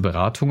in letzte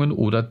Beratungen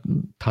oder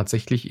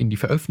tatsächlich in die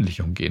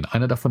Veröffentlichung gehen.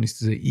 Einer davon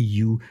ist dieser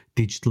EU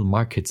Digital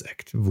Markets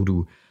Act, wo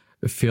du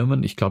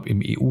Firmen, ich glaube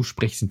im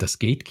EU-Sprech sind das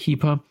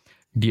Gatekeeper,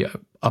 die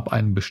ab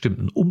einem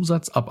bestimmten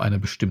Umsatz, ab einer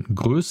bestimmten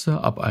Größe,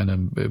 ab einer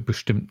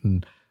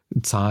bestimmten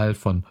Zahl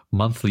von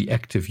Monthly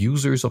Active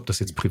Users, ob das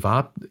jetzt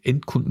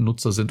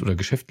Privat-Endkundennutzer sind oder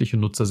geschäftliche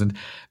Nutzer sind,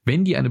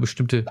 wenn die eine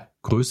bestimmte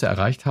Größe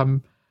erreicht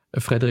haben,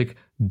 Frederik,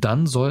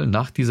 dann soll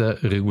nach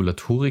dieser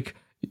Regulatorik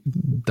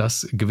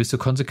das gewisse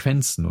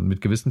Konsequenzen und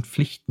mit gewissen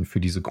Pflichten für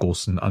diese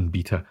großen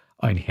Anbieter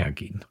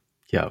einhergehen.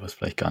 Ja, was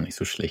vielleicht gar nicht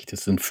so schlecht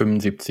ist, sind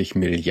 75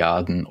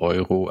 Milliarden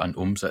Euro an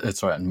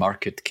Umsatz, an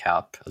Market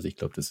Cap. Also ich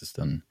glaube, das ist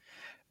dann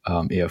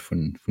eher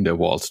von der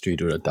Wall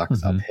Street oder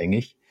DAX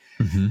abhängig.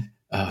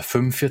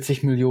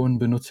 45 Millionen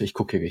Benutzer,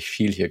 ich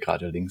schiel hier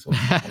gerade links um.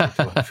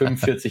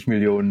 45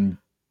 Millionen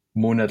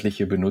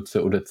monatliche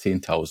Benutzer oder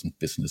 10.000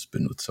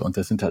 Business-Benutzer. Und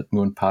das sind halt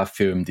nur ein paar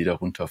Firmen, die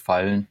darunter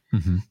fallen.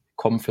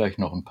 Kommen vielleicht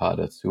noch ein paar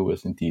dazu,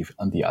 das sind die,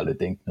 an die alle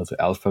denken. Also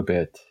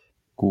Alphabet,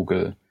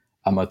 Google,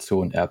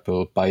 Amazon,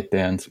 Apple,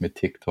 ByteDance mit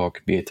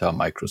TikTok, Meta,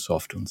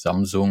 Microsoft und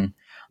Samsung. Und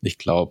ich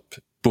glaube,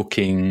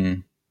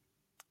 Booking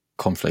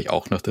kommt vielleicht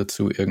auch noch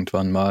dazu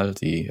irgendwann mal.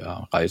 Die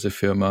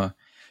Reisefirma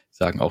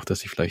sagen auch,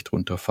 dass sie vielleicht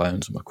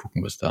runterfallen. So mal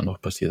gucken, was da noch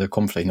passiert. Da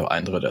kommen vielleicht noch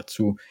andere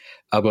dazu.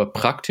 Aber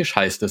praktisch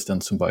heißt das dann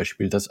zum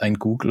Beispiel, dass ein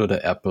Google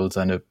oder Apple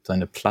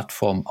seine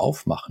Plattform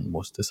aufmachen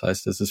muss. Das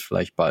heißt, dass es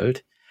vielleicht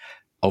bald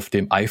auf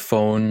dem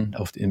iPhone,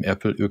 auf dem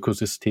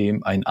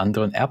Apple-Ökosystem einen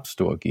anderen App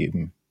Store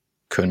geben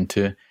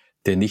könnte,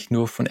 der nicht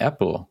nur von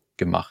Apple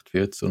gemacht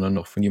wird, sondern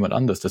noch von jemand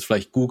anders. Das ist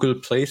vielleicht Google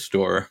Play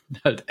Store,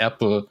 halt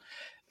Apple.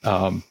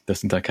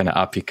 Das sind dann keine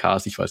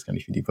APKs, ich weiß gar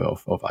nicht, wie die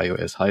auf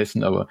iOS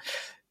heißen, aber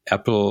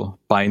Apple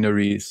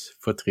Binaries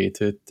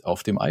vertreten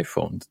auf dem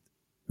iPhone.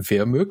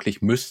 Wäre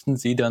möglich, müssten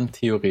sie dann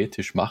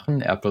theoretisch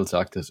machen. Apple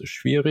sagt, das ist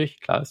schwierig.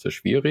 Klar, ist das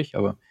schwierig,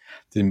 aber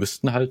sie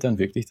müssten halt dann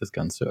wirklich das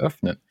Ganze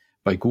öffnen.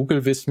 Bei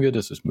Google wissen wir,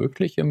 das ist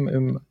möglich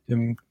im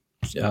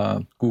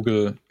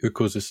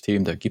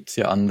Google-Ökosystem. Da gibt's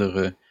ja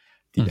andere,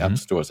 die App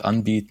Stores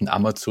anbieten.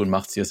 Amazon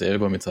macht's ja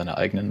selber mit seiner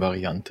eigenen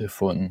Variante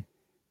von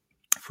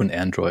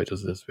Android.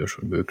 Also das wäre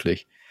schon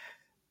möglich.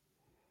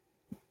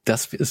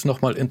 Das ist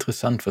nochmal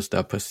interessant, was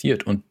da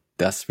passiert. Und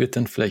das wird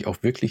dann vielleicht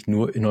auch wirklich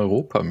nur in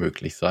Europa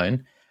möglich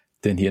sein.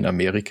 Denn hier in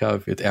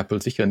Amerika wird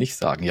Apple sicher nicht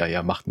sagen,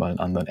 ja, macht mal einen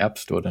anderen App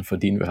Store, dann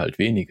verdienen wir halt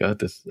weniger.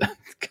 Das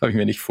kann ich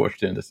mir nicht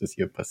vorstellen, dass das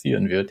hier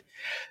passieren wird.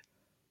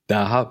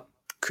 Da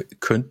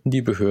könnten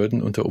die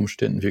Behörden unter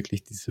Umständen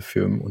wirklich diese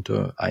Firmen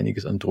unter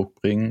einiges an Druck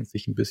bringen,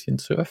 sich ein bisschen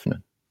zu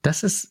öffnen.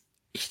 Das ist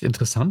echt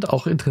interessant.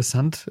 Auch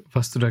interessant,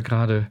 was du da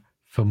gerade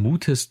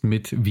vermutest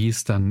mit, wie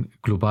es dann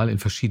global in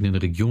verschiedenen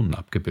Regionen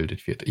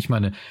abgebildet wird. Ich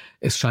meine,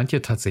 es scheint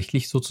ja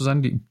tatsächlich so zu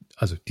sein,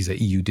 also dieser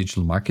EU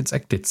Digital Markets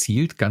Act, der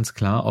zielt ganz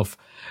klar auf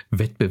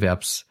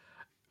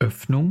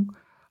Wettbewerbsöffnung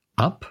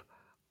ab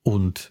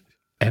und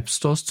App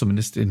Stores,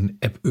 zumindest in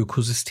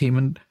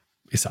App-Ökosystemen,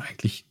 ist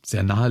eigentlich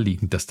sehr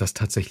naheliegend, dass das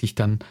tatsächlich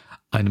dann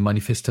eine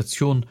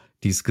Manifestation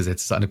dieses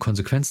Gesetzes, eine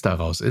Konsequenz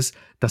daraus ist,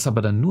 das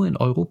aber dann nur in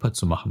Europa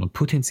zu machen und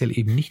potenziell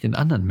eben nicht in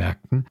anderen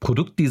Märkten,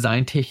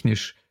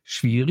 produktdesigntechnisch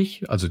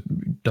schwierig, also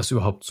das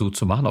überhaupt so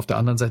zu machen. Auf der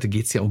anderen Seite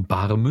geht es ja um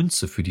bare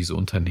Münze für diese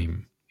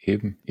Unternehmen.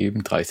 Eben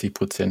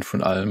 30%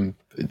 von allem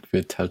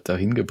wird halt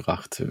dahin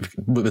gebracht.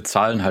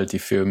 Bezahlen halt die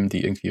Firmen,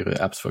 die irgendwie ihre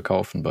Apps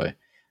verkaufen bei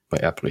bei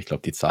Apple, ich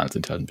glaube, die Zahlen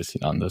sind halt ein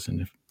bisschen anders in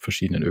den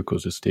verschiedenen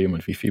Ökosystemen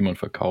und wie viel man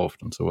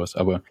verkauft und sowas.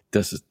 Aber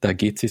da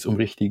geht es sich um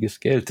richtiges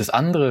Geld. Das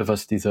andere,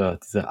 was dieser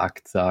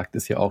Akt sagt,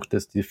 ist ja auch,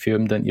 dass die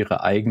Firmen dann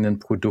ihre eigenen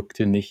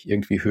Produkte nicht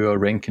irgendwie höher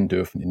ranken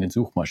dürfen in den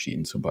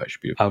Suchmaschinen zum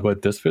Beispiel. Aber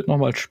das wird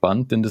nochmal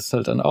spannend, denn das ist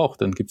halt dann auch,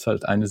 dann gibt's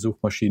halt eine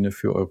Suchmaschine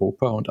für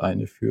Europa und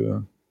eine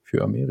für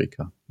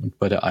Amerika. Und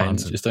bei der einen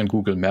ist dann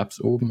Google Maps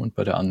oben und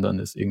bei der anderen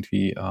ist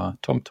irgendwie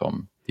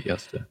TomTom die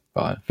erste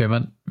Wahl.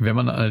 Wenn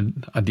man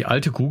an die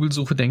alte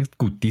Google-Suche denkt,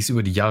 gut, die ist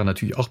über die Jahre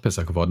natürlich auch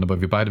besser geworden,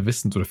 aber wir beide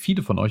wissen, oder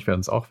viele von euch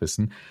werden es auch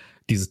wissen,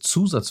 diese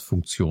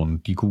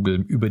Zusatzfunktionen, die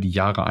Google über die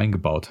Jahre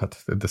eingebaut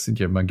hat, das sind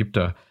ja, man gibt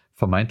da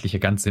vermeintlich ja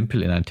ganz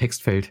simpel in ein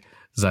Textfeld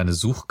seine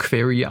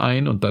Suchquery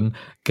ein und dann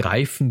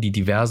greifen die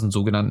diversen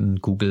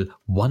sogenannten Google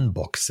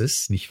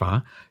One-Boxes, nicht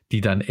wahr,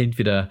 die dann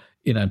entweder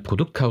in ein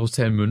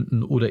Produktkarussell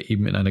münden oder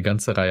eben in eine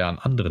ganze Reihe an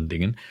anderen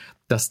Dingen,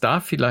 dass da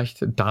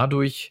vielleicht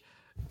dadurch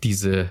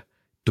diese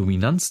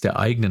Dominanz der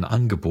eigenen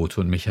Angebote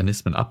und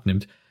Mechanismen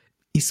abnimmt,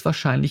 ist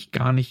wahrscheinlich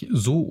gar nicht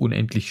so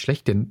unendlich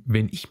schlecht. Denn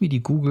wenn ich mir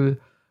die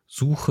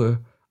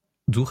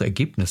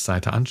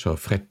Suchergebnisseite anschaue,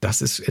 Fred,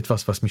 das ist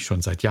etwas, was mich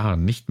schon seit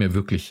Jahren nicht mehr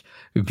wirklich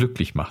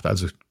glücklich macht.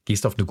 Also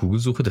gehst auf eine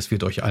Google-Suche, das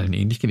wird euch allen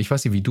ähnlich gehen. Ich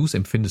weiß nicht, wie du es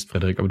empfindest,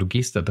 Frederik, aber du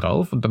gehst da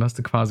drauf und dann hast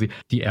du quasi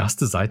die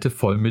erste Seite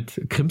voll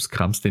mit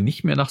Krimskrams, der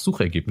nicht mehr nach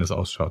Suchergebnis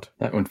ausschaut.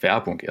 Ja, und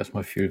Werbung,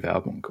 erstmal viel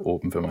Werbung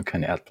oben, wenn man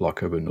keinen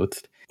Adblocker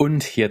benutzt.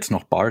 Und jetzt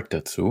noch BART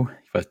dazu.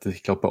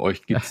 Ich glaube, bei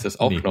euch gibt es das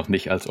auch noch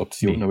nicht als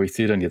Option, aber ich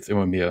sehe dann jetzt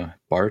immer mehr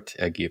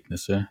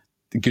BART-Ergebnisse.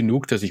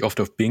 Genug, dass ich oft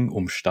auf Bing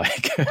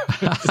umsteige.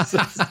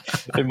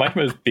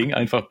 Manchmal ist Bing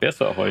einfach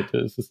besser heute.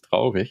 Es ist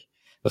traurig.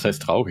 Was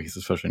heißt traurig? Es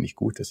ist wahrscheinlich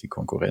gut, dass sie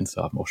Konkurrenz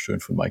haben. Auch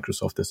schön von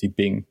Microsoft, dass sie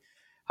Bing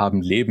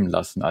haben leben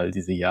lassen all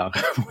diese Jahre,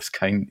 wo es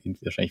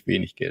wahrscheinlich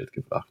wenig Geld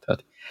gebracht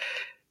hat.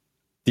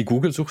 Die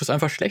Google-Suche ist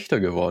einfach schlechter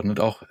geworden und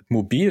auch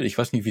mobil. Ich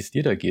weiß nicht, wie es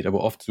dir da geht,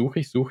 aber oft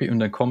suche ich und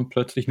dann kommen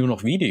plötzlich nur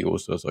noch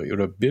Videos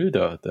oder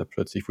Bilder da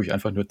plötzlich, wo ich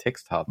einfach nur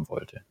Text haben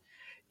wollte.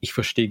 Ich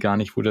verstehe gar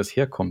nicht, wo das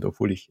herkommt,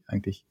 obwohl ich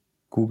eigentlich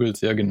Google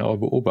sehr genau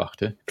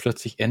beobachte.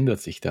 Plötzlich ändert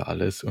sich da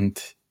alles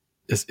und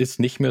es ist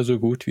nicht mehr so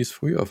gut, wie es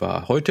früher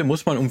war. Heute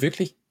muss man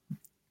das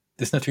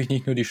ist natürlich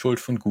nicht nur die Schuld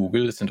von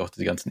Google, es sind auch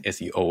die ganzen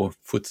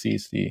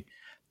SEO-Fuzis, die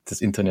das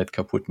Internet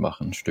kaputt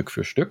machen, Stück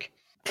für Stück.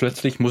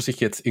 Plötzlich muss ich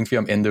jetzt irgendwie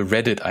am Ende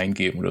Reddit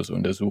eingeben oder so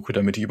in der Suche,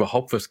 damit ich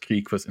überhaupt was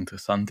kriege, was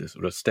interessant ist,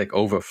 oder Stack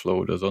Overflow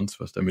oder sonst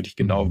was, damit ich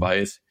genau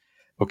weiß,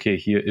 okay,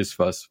 hier ist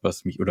was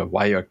mich, oder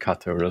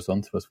Wirecutter oder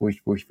sonst was, wo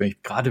ich,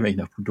 gerade wenn ich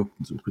nach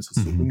Produkten suche, ist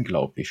es so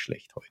unglaublich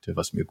schlecht heute,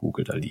 was mir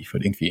Google da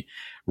liefert. Irgendwie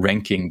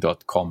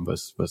Ranking.com,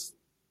 was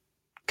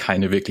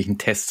keine wirklichen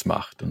Tests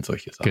macht und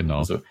solche Sachen. Genau.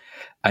 Also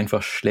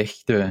einfach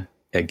schlechte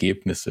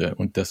Ergebnisse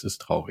und das ist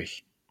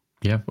traurig.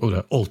 Ja,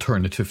 oder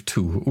Alternative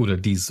to oder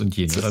dieses und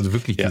jenes. Also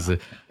wirklich diese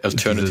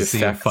Alternative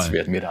Facts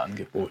werden mir da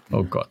angeboten.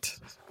 Oh Gott.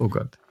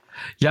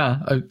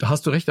 Ja,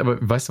 hast du recht, aber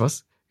weißt du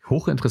was?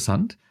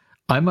 Hochinteressant.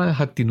 Einmal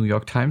hat die New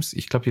York Times,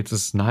 ich glaube, jetzt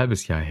ist es ein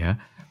halbes Jahr her,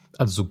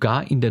 also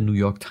sogar in der New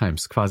York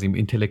Times, quasi im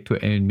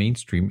intellektuellen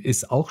Mainstream,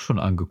 ist auch schon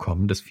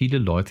angekommen, dass viele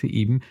Leute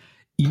eben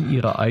in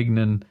ihrer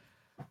eigenen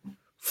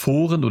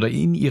Foren oder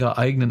in ihrer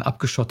eigenen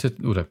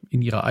abgeschotteten oder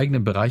in ihre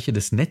eigenen Bereiche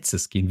des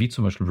Netzes gehen, wie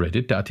zum Beispiel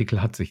Reddit. Der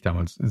Artikel hat sich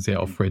damals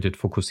sehr auf Reddit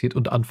fokussiert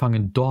und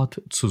anfangen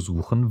dort zu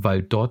suchen,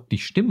 weil dort die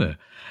Stimme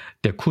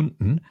der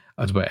Kunden,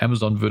 also bei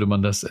Amazon würde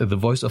man das The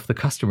Voice of the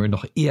Customer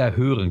noch eher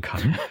hören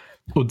kann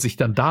und sich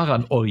dann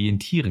daran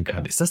orientieren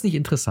kann. Ist das nicht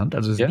interessant?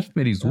 Also es ist nicht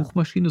mehr die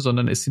Suchmaschine,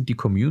 sondern es sind die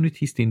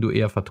Communities, denen du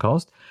eher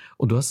vertraust.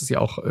 Und du hast es ja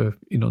auch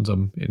in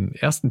unserem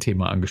ersten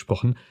Thema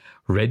angesprochen.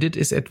 Reddit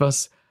ist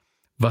etwas,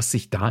 was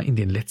sich da in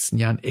den letzten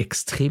Jahren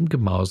extrem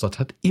gemausert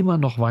hat, immer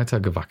noch weiter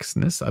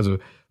gewachsen ist. Also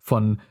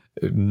von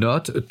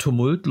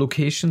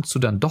Nerd-Tumult-Location zu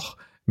dann doch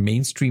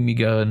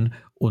mainstreamigeren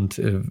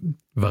und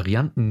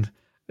Varianten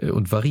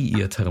und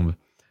variierterem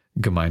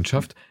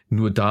Gemeinschaft.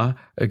 Nur da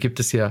gibt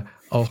es ja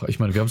auch, ich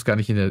meine, wir haben es gar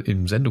nicht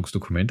im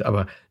Sendungsdokument,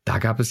 aber da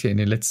gab es ja in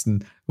den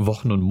letzten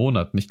Wochen und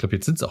Monaten, ich glaube,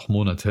 jetzt sind es auch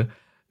Monate,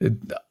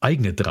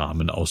 eigene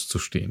Dramen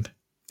auszustehen.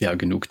 Ja,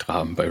 genug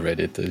Dramen bei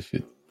Reddit. Da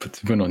sind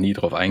wir noch nie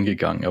drauf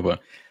eingegangen, aber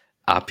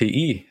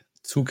API,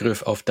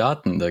 Zugriff auf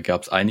Daten. Da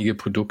gab es einige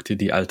Produkte,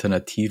 die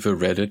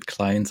alternative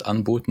Reddit-Clients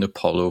anboten.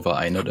 Apollo war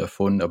einer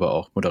davon, aber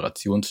auch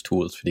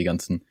Moderationstools für die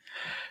ganzen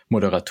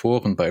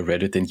Moderatoren bei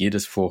Reddit, denn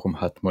jedes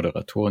Forum hat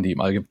Moderatoren, die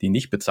im Allgemeinen die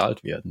nicht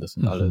bezahlt werden. Das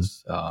sind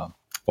alles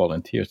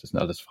Volunteers, das sind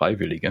alles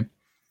Freiwillige.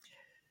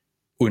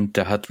 Und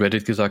da hat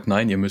Reddit gesagt,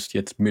 nein, ihr müsst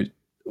jetzt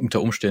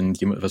unter Umständen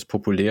jemand, was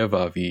populär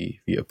war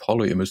wie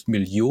Apollo, ihr müsst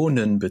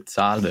Millionen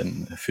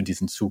bezahlen für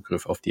diesen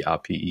Zugriff auf die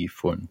API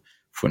von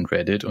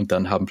Reddit und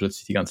dann haben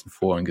plötzlich die ganzen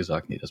Foren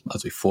gesagt,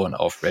 also die Foren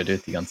auf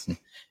Reddit, die ganzen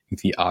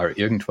irgendwie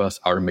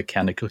R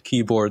Mechanical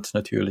Keyboards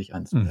natürlich,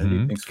 eines meiner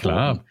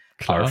Lieblingsforen.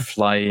 Klar.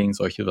 R-Flying,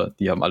 solche,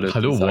 die haben alle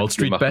Hallo, Wall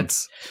Street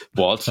Bets.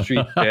 Wall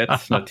Street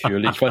Bets,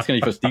 natürlich. Ich weiß gar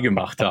nicht, was die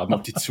gemacht haben,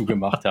 ob die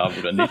zugemacht haben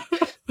oder nicht.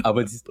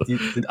 Aber die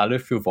sind alle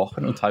für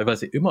Wochen und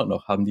teilweise immer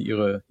noch haben die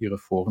ihre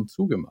Foren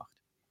zugemacht.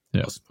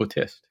 aus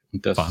Protest.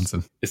 Und das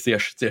Wahnsinn. ist sehr,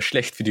 sehr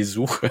schlecht für die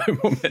Suche im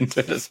Moment,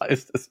 weil das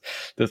heißt,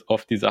 dass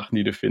oft die Sachen,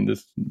 die du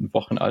findest,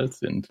 Wochen alt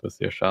sind, was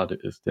sehr schade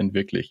ist. Denn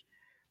wirklich,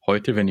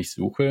 heute, wenn ich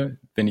suche,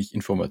 wenn ich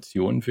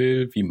Informationen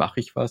will, wie mache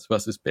ich was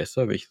ist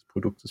besser, welches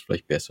Produkt ist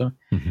vielleicht besser,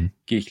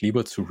 gehe ich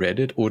lieber zu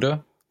Reddit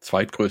oder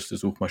zweitgrößte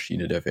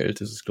Suchmaschine der Welt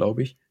ist es,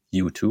 glaube ich,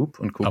 YouTube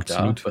und gucke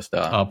da, was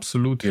da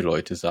die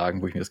Leute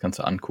sagen, wo ich mir das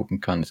Ganze angucken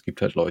kann. Es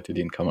gibt halt Leute,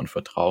 denen kann man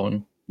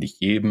vertrauen. Nicht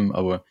jedem,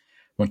 aber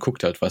man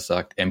guckt halt, was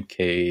sagt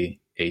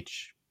MKBHD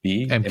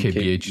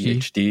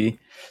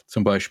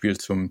zum Beispiel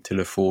zum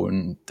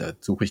Telefon. Da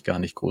suche ich gar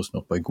nicht groß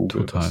noch bei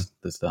Google. Total.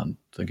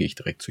 Da gehe ich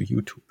direkt zu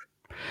YouTube.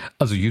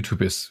 Also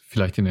YouTube ist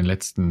vielleicht in den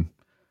letzten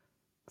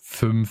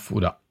 5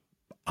 oder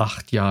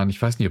 8 Jahren,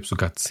 ich weiß nicht, ob es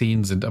sogar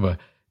 10 sind, aber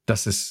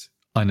das ist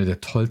eine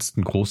der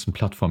tollsten großen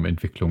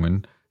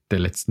Plattformentwicklungen der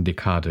letzten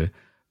Dekade.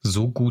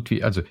 So gut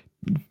wie, also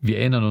wir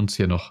erinnern uns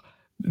ja noch,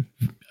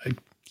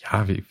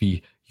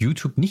 wie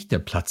YouTube nicht der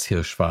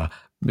Platzhirsch war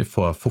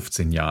vor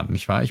 15 Jahren,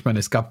 nicht wahr? Ich meine,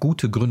 es gab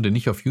gute Gründe,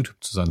 nicht auf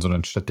YouTube zu sein,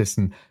 sondern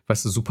stattdessen,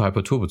 weißt du, Super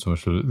Hyper Turbo zum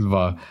Beispiel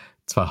war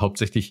zwar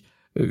hauptsächlich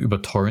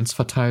über Torrents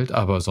verteilt,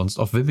 aber sonst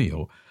auf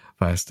Vimeo,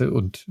 weißt du,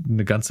 und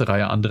eine ganze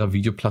Reihe anderer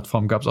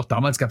Videoplattformen gab es auch.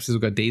 Damals gab es ja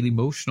sogar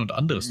Dailymotion und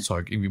anderes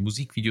Zeug, irgendwie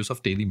Musikvideos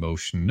auf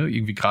Dailymotion, ne?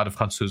 Irgendwie gerade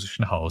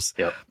französischen Haus.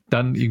 Ja.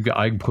 Dann irgendwie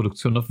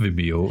Eigenproduktion auf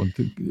Vimeo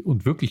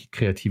und wirklich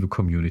kreative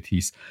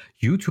Communities.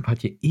 YouTube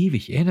hat ja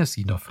ewig, erinnerst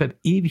du dich noch, Fred,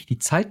 ewig die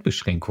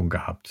Zeitbeschränkung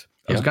gehabt.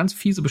 Also ganz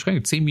fiese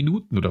Beschränkung, 10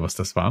 Minuten oder was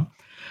das war.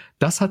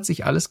 Das hat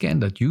sich alles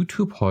geändert.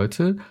 YouTube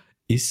heute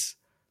ist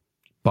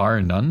bar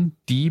none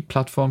die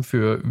Plattform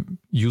für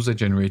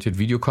User-Generated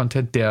Video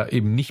Content, der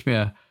eben nicht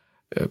mehr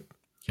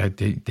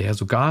der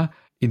sogar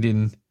in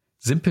den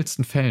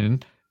simpelsten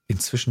Fällen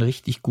inzwischen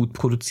richtig gut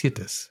produziert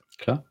ist.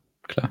 Klar.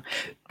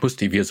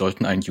 Musti, wir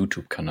sollten einen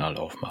YouTube-Kanal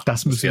aufmachen.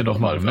 Das müssen wir doch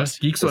mal machen. Ne?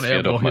 Geeks on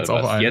Air braucht jetzt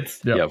auch einen.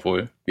 Jetzt,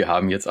 jawohl, wir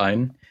haben jetzt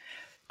einen.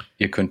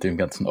 Ihr könnt dem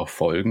Ganzen auch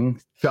folgen.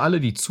 Für alle,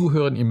 die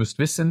zuhören, ihr müsst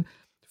wissen,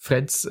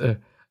 Freds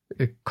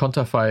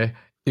Konterfei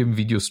im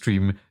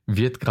Videostream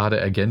wird gerade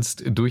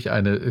ergänzt durch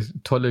eine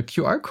tolle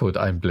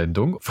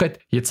QR-Code-Einblendung. Fred,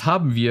 jetzt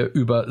haben wir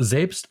über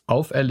selbst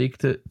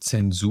auferlegte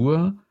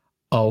Zensur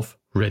auf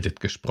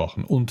Reddit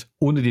gesprochen und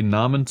ohne den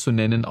Namen zu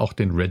nennen auch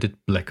den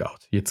Reddit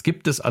Blackout. Jetzt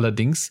gibt es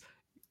allerdings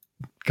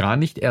gar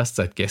nicht erst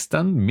seit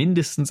gestern,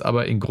 mindestens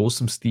aber in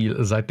großem Stil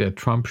seit der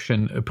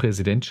Trumpschen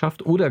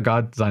Präsidentschaft oder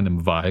gar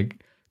seinem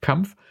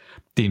Wahlkampf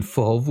den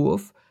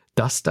Vorwurf,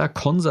 dass da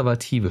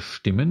konservative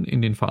Stimmen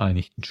in den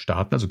Vereinigten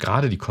Staaten, also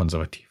gerade die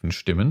konservativen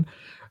Stimmen,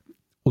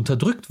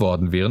 unterdrückt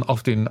worden wären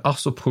auf den ach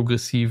so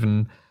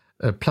progressiven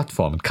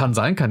Plattformen. Kann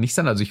sein, kann nicht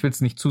sein. Also ich will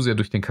es nicht zu sehr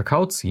durch den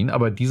Kakao ziehen,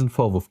 aber diesen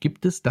Vorwurf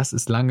gibt es. Das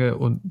ist lange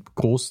und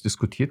groß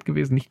diskutiert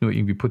gewesen. Nicht nur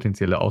irgendwie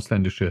potenzielle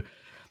ausländische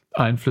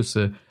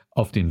Einflüsse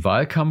auf den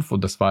Wahlkampf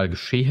und das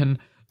Wahlgeschehen,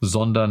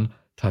 sondern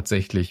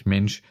tatsächlich,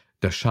 Mensch,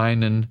 da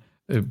scheinen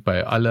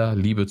bei aller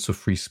Liebe zu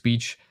Free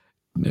Speech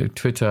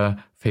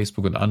Twitter,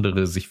 Facebook und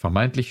andere sich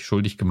vermeintlich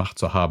schuldig gemacht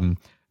zu haben,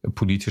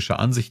 politische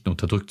Ansichten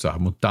unterdrückt zu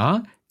haben. Und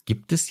da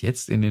gibt es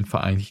jetzt in den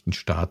Vereinigten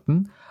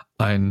Staaten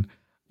ein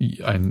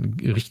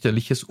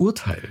richterliches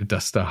Urteil,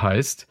 das da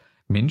heißt,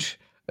 Mensch,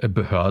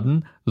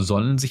 Behörden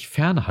sollen sich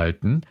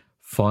fernhalten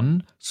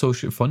von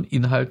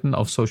Inhalten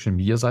auf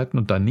Social-Media-Seiten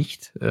und da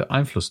nicht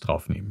Einfluss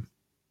drauf nehmen.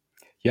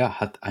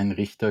 Ja, hat ein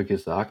Richter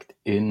gesagt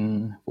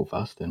wo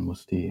war es denn? War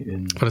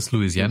das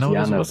Louisiana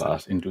oder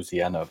sowas? In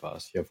Louisiana war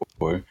es,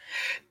 jawohl.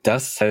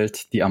 Dass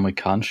halt die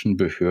amerikanischen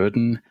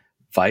Behörden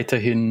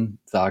weiterhin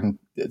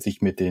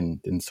sich mit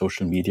den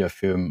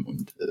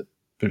Social-Media-Firmen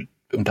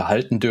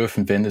unterhalten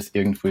dürfen, wenn es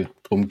irgendwo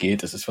darum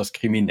geht, es ist was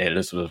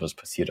Kriminelles oder was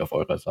passiert auf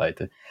eurer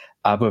Seite.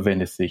 Aber wenn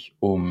es sich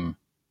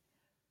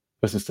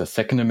was ist das?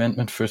 Second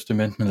Amendment, First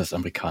Amendment? Das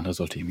Amerikaner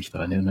sollte ich mich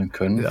daran erinnern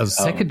können.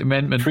 Also Second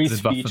Amendment Free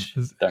Speech.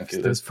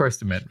 Danke. Das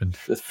First Amendment.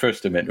 Das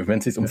First Amendment. Wenn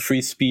es sich um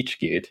Free Speech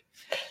geht,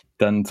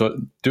 dann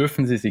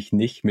dürfen sie sich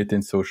nicht mit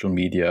den Social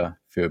Media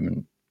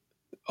Firmen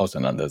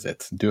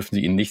auseinandersetzen. Dürfen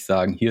sie ihnen nicht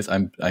sagen, hier ist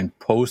ein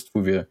Post,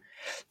 wo wir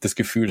das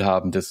Gefühl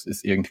haben, das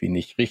ist irgendwie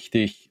nicht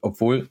richtig.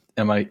 Obwohl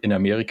in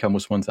Amerika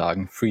muss man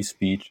sagen, Free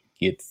Speech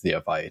geht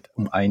sehr weit,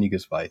 um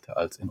einiges weiter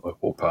als in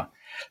Europa.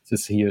 Es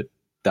ist hier,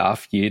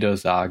 darf jeder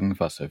sagen,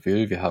 was er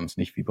will. Wir haben es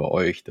nicht wie bei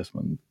euch, dass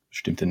man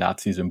bestimmte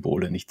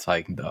Nazi-Symbole nicht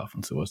zeigen darf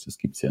und sowas. Das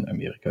gibt's ja in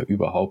Amerika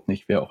überhaupt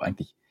nicht. Wäre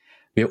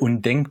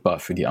undenkbar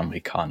für die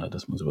Amerikaner,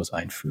 dass man sowas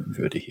einführen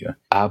würde hier.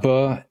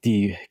 Aber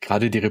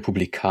gerade die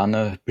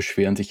Republikaner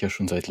beschweren sich ja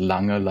schon seit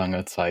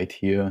langer Zeit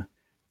hier,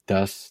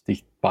 dass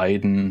die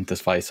beiden,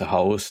 das Weiße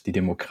Haus, die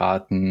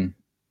Demokraten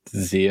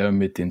sehr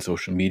mit den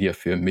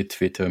Social-Media-Firmen, mit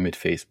Twitter, mit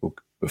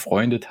Facebook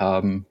befreundet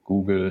haben,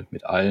 Google,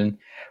 mit allen,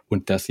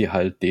 und dass sie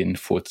halt denen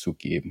Vorzug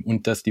geben.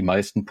 Und dass die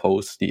meisten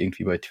Posts, die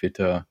irgendwie bei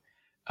Twitter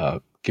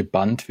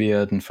verbannt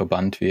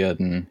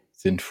werden,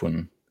 sind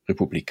von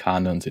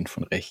Republikanern, sind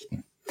von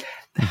Rechten.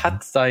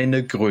 Hat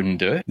seine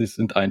Gründe. Es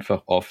sind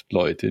einfach oft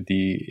Leute,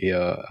 die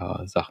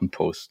eher Sachen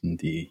posten,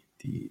 die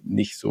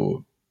nicht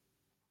so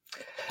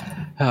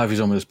wie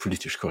soll man das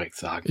politisch korrekt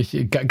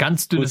sagen?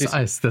 Ganz dünnes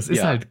Eis. Das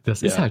ist halt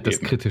das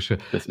Kritische.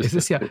 Das ist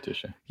das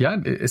Kritische. Ja,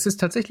 es ist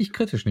tatsächlich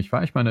kritisch, nicht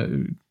wahr? Ich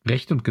meine,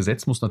 Recht und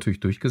Gesetz muss natürlich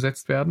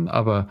durchgesetzt werden,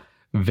 aber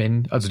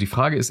also die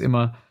Frage ist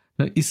immer,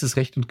 ne, ist es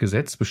Recht und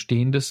Gesetz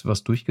Bestehendes,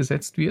 was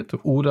durchgesetzt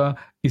wird, oder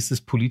ist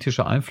es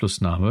politische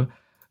Einflussnahme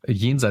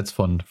jenseits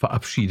von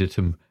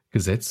verabschiedetem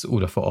Gesetz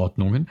oder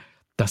Verordnungen?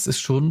 Das ist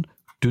schon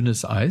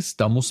dünnes Eis.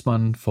 Da muss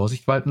man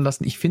Vorsicht walten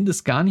lassen. Ich finde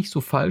es gar nicht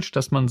so falsch,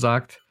 dass man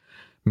sagt,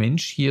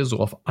 Mensch, hier so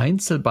auf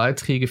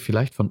Einzelbeiträge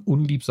vielleicht von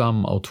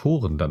unliebsamen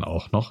Autoren dann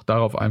auch noch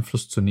darauf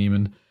Einfluss zu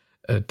nehmen,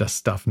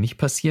 das darf nicht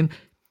passieren.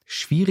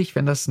 Schwierig,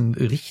 wenn das ein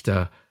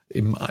Richter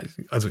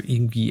also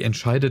irgendwie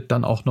entscheidet,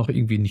 dann auch noch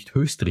irgendwie nicht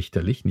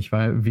höchstrichterlich, nicht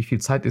wahr? Wie viel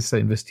Zeit ist da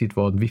investiert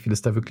worden? Wie viel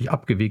ist da wirklich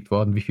abgewegt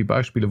worden? Wie viele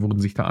Beispiele wurden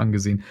sich da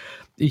angesehen?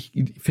 Ich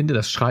finde,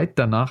 das schreit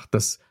danach,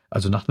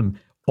 also nach einem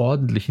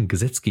ordentlichen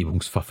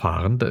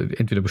Gesetzgebungsverfahren,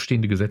 entweder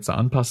bestehende Gesetze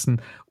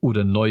anpassen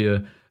oder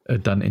neue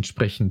dann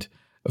entsprechend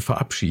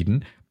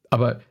verabschieden.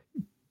 Aber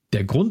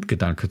der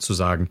Grundgedanke zu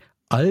sagen,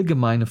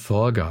 allgemeine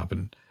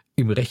Vorgaben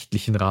im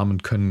rechtlichen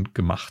Rahmen können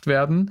gemacht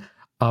werden,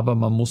 aber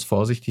man muss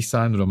vorsichtig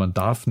sein oder man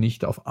darf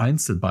nicht auf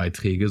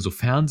Einzelbeiträge,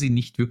 sofern sie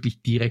nicht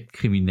wirklich direkt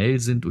kriminell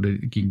sind oder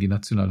gegen die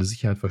nationale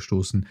Sicherheit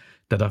verstoßen,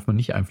 da darf man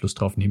nicht Einfluss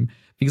drauf nehmen.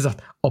 Wie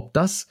gesagt, ob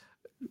das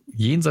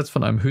jenseits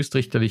von einem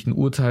höchstrichterlichen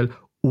Urteil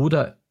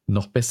oder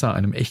noch besser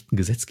einem echten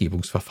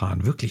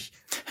Gesetzgebungsverfahren wirklich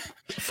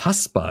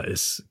fassbar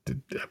ist,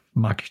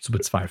 mag ich zu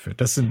bezweifeln.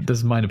 Das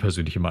ist meine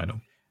persönliche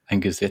Meinung. Ein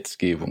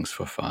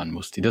Gesetzgebungsverfahren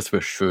das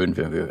wäre schön,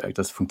 wenn wir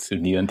das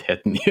funktionierend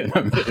hätten hier in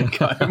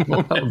Amerika im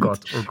Moment. Oh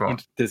Gott.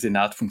 Und der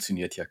Senat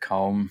funktioniert ja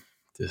kaum,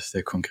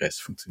 der Kongress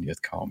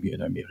funktioniert kaum hier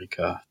in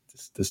Amerika.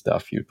 Dass da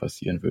viel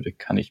passieren würde,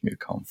 kann ich mir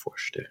kaum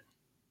vorstellen.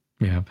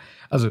 Ja,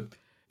 also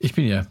ich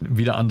bin ja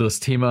wieder anderes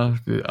Thema.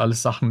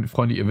 Alles Sachen,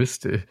 Freunde, ihr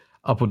wisst,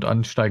 ab und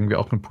an steigen wir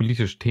auch in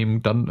politische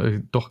Themen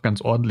dann doch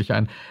ganz ordentlich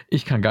ein.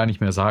 Ich kann gar nicht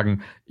mehr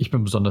sagen, ich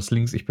bin besonders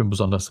links, ich bin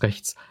besonders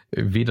rechts,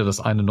 weder das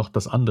eine noch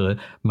das andere.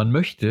 Man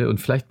möchte, und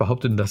vielleicht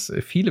behaupten das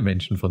viele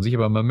Menschen von sich,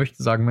 aber man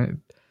möchte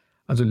sagen,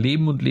 also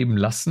leben und leben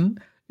lassen.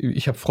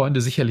 Ich habe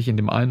Freunde sicherlich in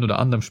dem einen oder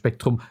anderen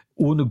Spektrum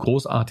ohne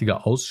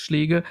großartige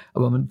Ausschläge,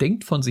 aber man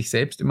denkt von sich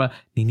selbst immer,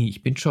 nee,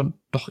 ich bin schon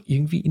doch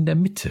irgendwie in der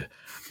Mitte,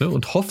 ne,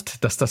 und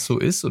hofft, dass das so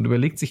ist und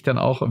überlegt sich dann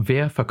auch,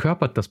 wer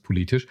verkörpert das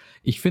politisch.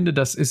 Ich finde,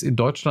 das ist in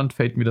Deutschland,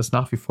 fällt mir das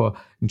nach wie vor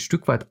ein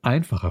Stück weit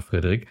einfacher,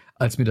 Frederik,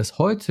 als mir das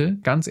heute,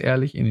 ganz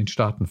ehrlich, in den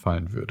Staaten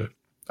fallen würde.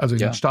 Also in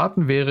den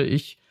Staaten würde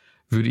ich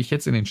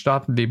jetzt in den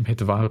Staaten leben,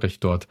 hätte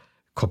Wahlrecht dort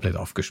komplett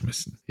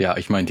aufgeschmissen. Ja,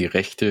 ich meine, die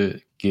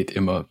Rechte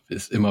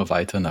ist immer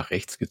weiter nach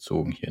rechts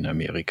gezogen hier in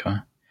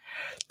Amerika.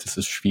 Das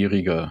ist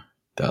schwieriger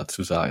da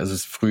zu sagen. Also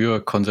es ist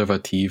früher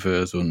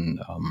Konservative, so ein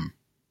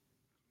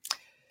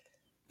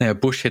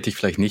Bush hätte ich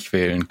vielleicht nicht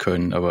wählen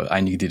können, aber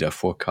einige, die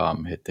davor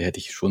kamen, hätte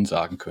ich schon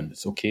sagen können,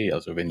 ist okay.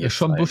 Also wenn jetzt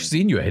schon Bush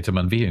Senior hätte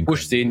man wählen können.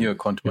 Bush Senior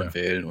konnte man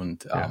wählen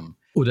und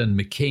oder ein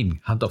McCain,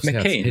 Hand aufs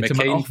Herz, hätte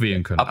man auch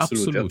wählen können.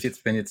 Absolut.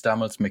 Wenn jetzt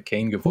damals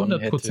McCain gewonnen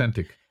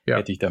hätte,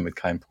 hätte ich damit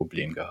kein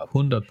Problem gehabt.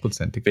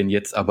 100%. Wenn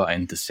jetzt aber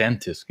ein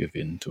DeSantis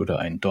gewinnt oder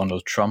ein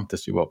Donald Trump,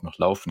 das überhaupt noch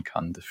laufen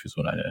kann, das für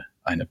so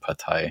eine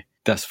Partei,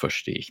 das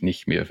verstehe ich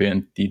nicht mehr.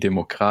 Während die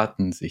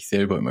Demokraten sich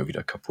selber immer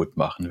wieder kaputt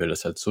machen, weil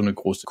das halt so eine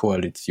große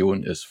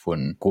Koalition ist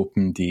von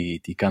Gruppen,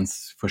 die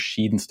ganz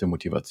verschiedenste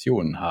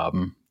Motivationen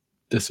haben.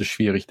 Das ist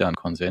schwierig, da einen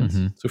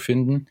Konsens zu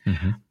finden.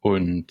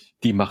 Und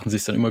die machen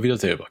sich dann immer wieder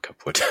selber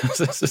kaputt.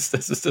 Das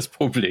ist das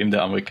Problem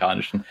der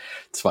amerikanischen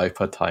zwei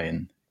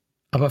Parteien.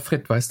 Aber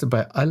Fred, weißt du,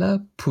 bei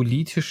aller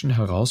politischen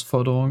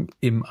Herausforderung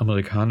im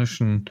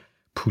amerikanischen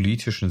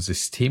politischen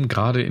System,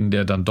 gerade in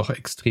der dann doch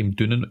extrem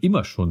dünnen,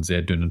 immer schon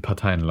sehr dünnen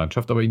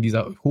Parteienlandschaft, aber in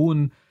dieser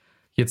hohen,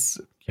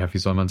 jetzt, wie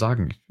soll man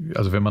sagen,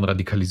 also wenn man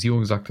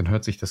Radikalisierung sagt, dann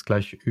hört sich das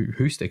gleich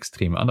höchst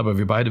extrem an, aber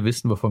wir beide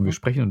wissen, wovon wir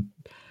sprechen, und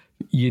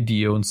ihr,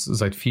 die ihr uns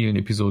seit vielen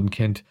Episoden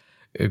kennt,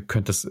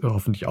 könnt das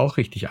hoffentlich auch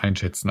richtig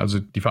einschätzen. Also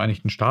die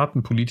Vereinigten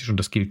Staaten politisch, und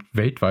das gilt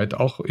weltweit,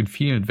 auch in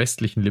vielen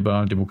westlichen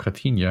liberalen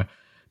Demokratien,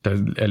 da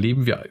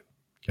erleben wir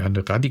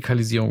eine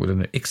Radikalisierung oder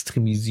eine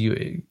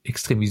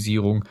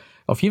Extremisierung,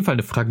 auf jeden Fall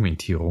eine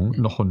Fragmentierung,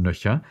 noch und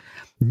nöcher.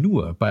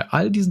 Nur bei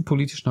all diesen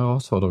politischen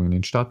Herausforderungen in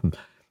den Staaten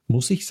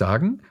muss ich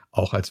sagen,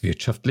 auch als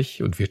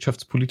wirtschaftlich und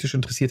wirtschaftspolitisch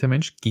interessierter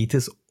Mensch, geht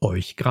es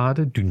euch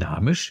gerade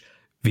dynamisch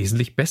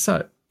wesentlich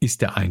besser,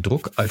 ist der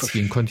Eindruck, als wie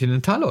in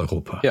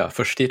Kontinentaleuropa. Ja,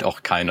 versteht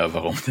auch keiner,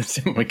 warum das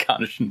im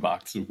amerikanischen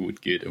Markt so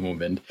gut geht im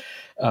Moment.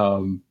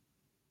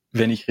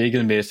 Wenn ich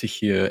regelmäßig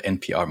hier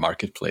NPR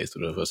Marketplace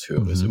oder was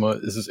höre,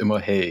 ist es immer,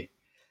 hey,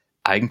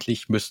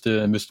 eigentlich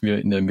müssten wir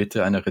in der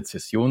Mitte einer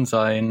Rezession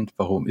sein.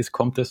 Warum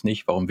kommt das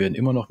nicht? Warum werden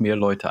immer noch mehr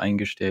Leute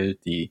eingestellt?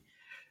 Die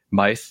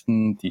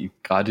meisten,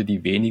 gerade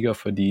die weniger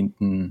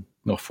verdienten,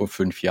 noch vor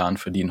 5 Jahren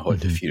verdienen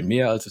heute viel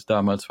mehr, als es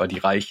damals war. Die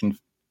Reichen,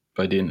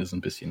 bei denen ist es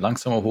ein bisschen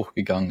langsamer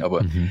hochgegangen,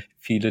 aber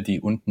viele,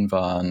 die unten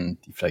waren,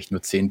 die vielleicht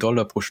nur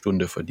 $10 pro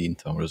Stunde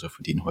verdient haben oder so,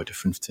 verdienen heute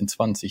 $15,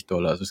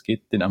 $20. Also es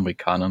geht den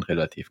Amerikanern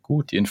relativ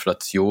gut. Die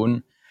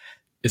Inflation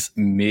ist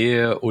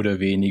mehr oder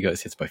weniger,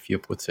 ist jetzt bei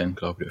 4%,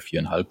 glaube ich,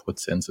 oder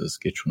 4,5%. Also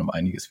es geht schon um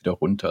einiges wieder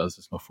runter, als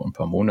es noch vor ein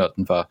paar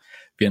Monaten war,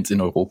 während es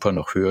in Europa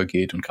noch höher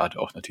geht und gerade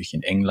auch natürlich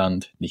in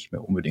England, nicht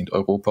mehr unbedingt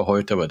Europa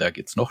heute, aber da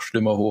geht's noch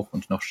schlimmer hoch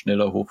und noch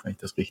schneller hoch, wenn ich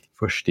das richtig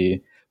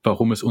verstehe.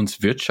 Warum es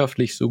uns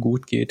wirtschaftlich so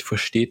gut geht,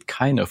 versteht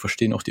keiner,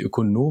 verstehen auch die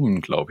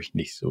Ökonomen, glaube ich,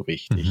 nicht so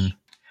richtig.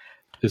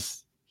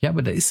 Ja,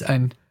 aber da ist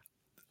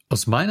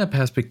aus meiner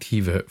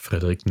Perspektive,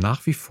 Frederik,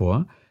 nach wie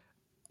vor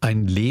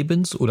ein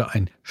Lebens- oder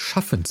ein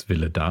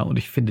Schaffenswille da. Und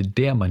ich finde,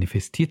 der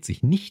manifestiert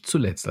sich nicht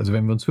zuletzt. Also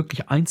wenn wir uns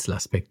wirklich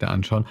Einzelaspekte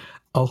anschauen,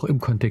 auch im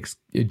Kontext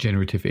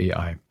Generative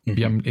AI.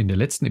 Wir haben in der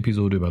letzten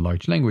Episode über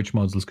Large Language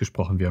Models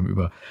gesprochen. Wir haben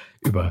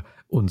über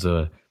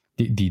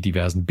die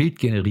diversen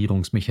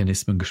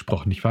Bildgenerierungsmechanismen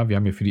gesprochen, nicht wahr? Wir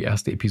haben ja für die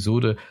erste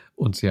Episode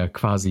uns ja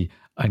quasi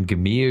ein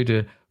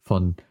Gemälde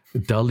von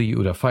DALL-E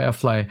oder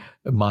Firefly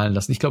malen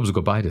lassen. Ich glaube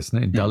sogar beides.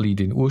 Ne? In DALL-E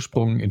den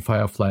Ursprung, in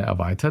Firefly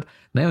erweitert.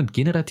 Naja, und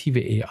generative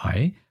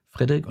AI,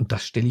 Frederik, und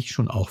das stelle ich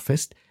schon auch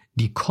fest,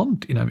 die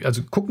kommt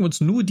also gucken wir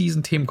uns nur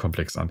diesen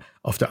Themenkomplex an.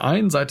 Auf der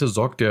einen Seite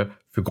sorgt er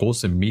für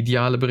große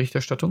mediale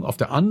Berichterstattung, auf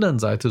der anderen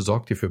Seite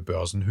sorgt er für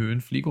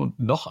Börsenhöhenflüge und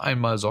noch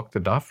einmal sorgt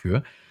er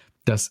dafür,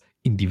 dass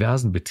in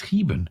diversen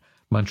Betrieben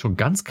man schon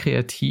ganz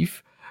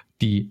kreativ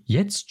die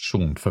jetzt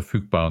schon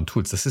verfügbaren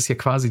Tools, das ist ja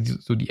quasi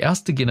so die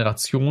erste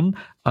Generation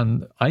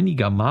an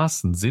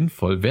einigermaßen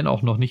sinnvoll, wenn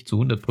auch noch nicht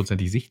zu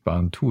 100%ig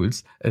sichtbaren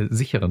Tools,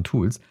 sicheren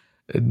Tools,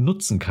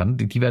 nutzen kann.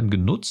 Die werden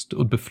genutzt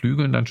und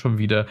beflügeln dann schon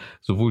wieder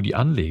sowohl die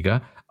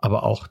Anleger,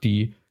 aber auch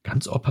die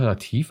ganz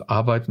operativ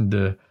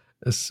arbeitende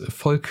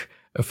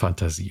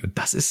Volkfantasie. Und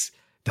das ist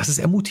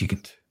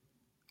ermutigend.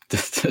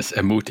 Das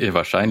ermutigt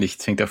wahrscheinlich.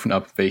 Es hängt davon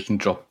ab, welchen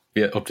Job,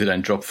 ob du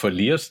deinen Job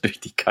verlierst durch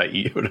die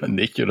KI oder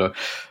nicht, oder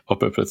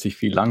ob er plötzlich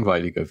viel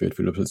langweiliger wird,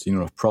 weil du plötzlich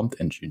nur noch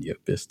Prompt-Engineer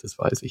bist. Das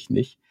weiß ich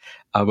nicht.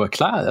 Aber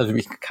klar, also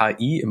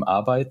KI im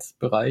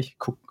Arbeitsbereich,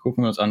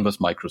 gucken wir uns an, was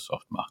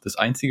Microsoft macht. Das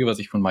Einzige, was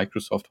ich von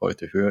Microsoft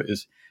heute höre,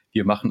 ist,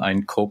 wir machen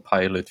einen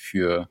Copilot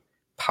für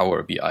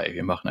Power BI.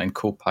 Wir machen einen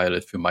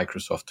Copilot für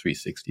Microsoft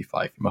 365.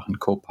 Wir machen einen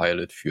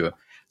Copilot für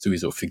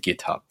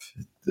GitHub.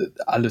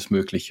 Alles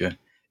Mögliche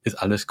ist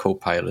alles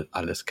Copilot,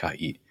 alles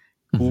KI.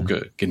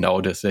 Google,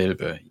 genau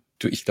dasselbe.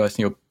 Ich weiß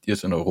nicht, ob ihr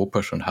es in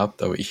Europa schon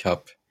habt, aber ich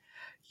habe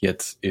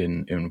jetzt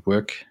in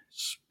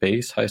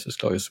Workspace, heißt es,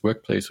 glaube ich, ist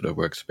Workplace oder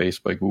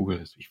Workspace bei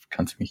Google. Ich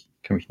kann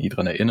mich nie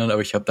dran erinnern,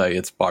 aber ich habe da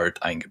jetzt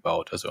BART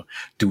eingebaut, also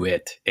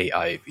Duet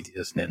AI, wie die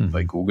das nennen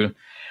bei Google.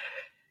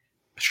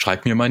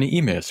 Schreibt mir meine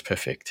E-Mails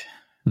perfekt.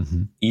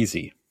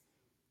 Easy.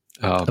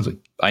 Also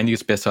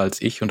einiges besser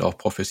als ich und auch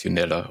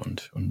professioneller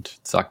und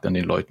sagt dann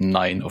den Leuten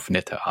Nein auf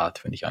nette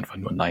Art, wenn ich einfach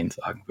nur Nein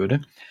sagen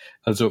würde.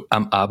 Also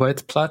am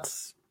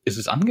Arbeitsplatz ist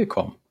es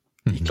angekommen.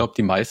 Ich glaube,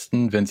 die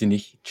meisten, wenn sie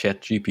nicht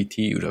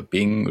ChatGPT oder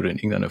Bing oder in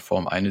irgendeiner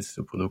Form eines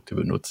dieser Produkte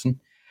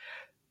benutzen,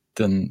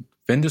 dann,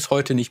 wenn du es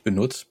heute nicht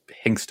benutzt,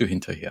 hängst du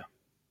hinterher.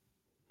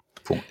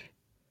 Punkt.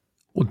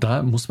 Und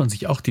da muss man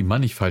sich auch die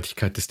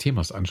Mannigfaltigkeit des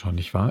Themas anschauen,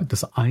 nicht wahr?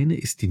 Das eine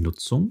ist die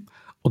Nutzung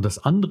und das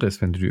andere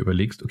ist, wenn du dir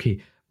überlegst,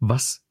 okay,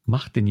 was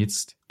macht denn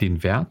jetzt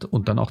den Wert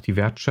und dann auch die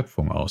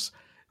Wertschöpfung aus?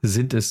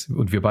 Sind es,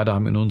 und wir beide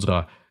haben in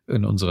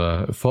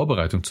unserer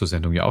Vorbereitung zur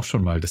Sendung ja auch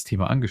schon mal das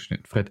Thema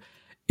angeschnitten, Fred,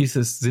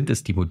 sind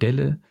es die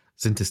Modelle,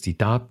 sind es die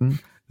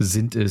Daten,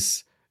 sind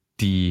es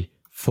die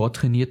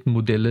vortrainierten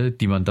Modelle,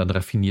 die man dann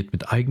raffiniert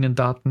mit eigenen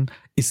Daten?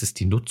 Ist es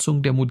die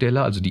Nutzung der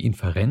Modelle, also die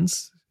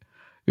Inferenz?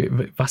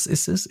 Was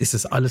ist es? Ist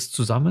es alles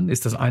zusammen?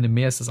 Ist das eine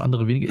mehr, ist das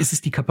andere weniger? Ist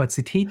es die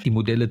Kapazität, die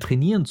Modelle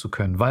trainieren zu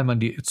können, weil man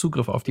die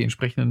Zugriff auf die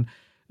entsprechenden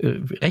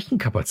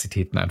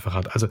Rechenkapazitäten einfach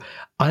hat? Also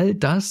all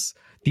das,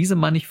 diese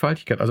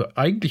Mannigfaltigkeit, also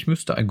eigentlich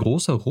müsste ein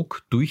großer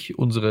Ruck durch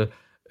unsere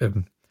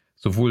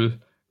sowohl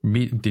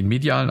den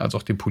medialen als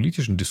auch den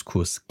politischen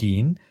Diskurs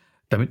gehen,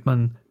 damit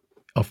man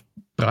auf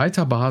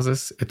breiter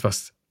Basis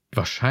etwas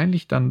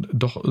wahrscheinlich dann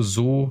doch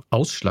so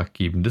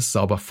Ausschlaggebendes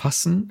sauber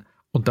fassen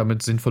und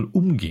damit sinnvoll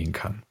umgehen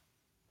kann.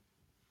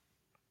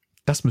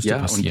 Das müsste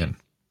passieren.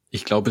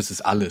 Ich glaube, es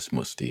ist alles,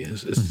 Musti.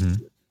 Es ist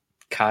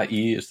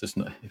KI ist das,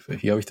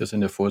 hier habe ich das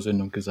in der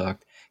Vorsendung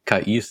gesagt,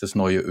 KI ist das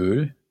neue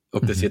Öl.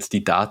 Ob das jetzt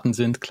die Daten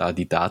sind, klar,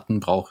 die Daten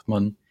braucht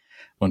man.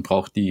 Man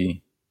braucht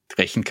die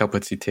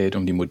Rechenkapazität,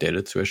 um die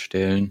Modelle zu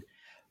erstellen.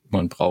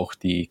 Man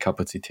braucht die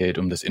Kapazität,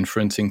 um das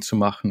Inferencing zu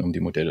machen, um die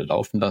Modelle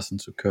laufen lassen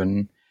zu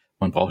können.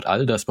 Man braucht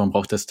all das, man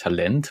braucht das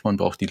Talent, man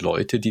braucht die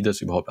Leute, die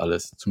das überhaupt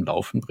alles zum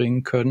Laufen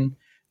bringen können,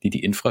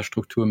 die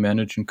Infrastruktur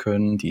managen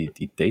können,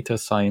 die Data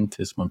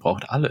Scientists, man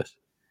braucht alles.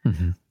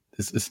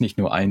 Das ist nicht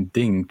nur ein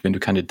Ding. Wenn du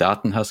keine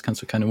Daten hast,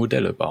 kannst du keine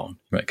Modelle bauen.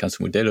 Ich meine, kannst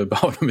du Modelle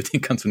bauen, mit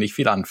denen kannst du nicht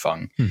viel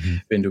anfangen.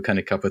 Wenn du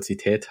keine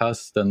Kapazität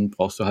hast, dann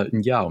brauchst du halt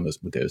ein Jahr, um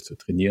das Modell zu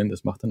trainieren.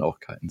 Das macht dann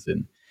auch keinen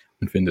Sinn.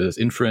 Und wenn du das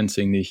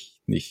Inferencing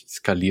nicht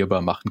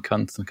skalierbar machen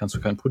kannst, dann kannst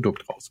du kein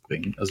Produkt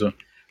rausbringen. Also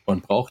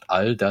man braucht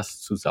all das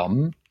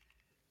zusammen.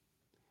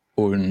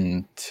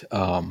 Und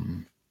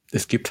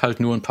es gibt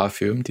halt nur ein paar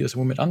Firmen, die das im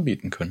Moment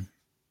anbieten können.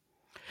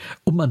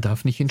 Und man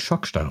darf nicht in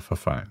Schockstarre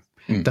verfallen.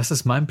 Das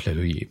ist mein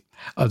Plädoyer.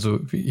 Also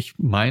ich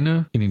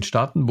meine, in den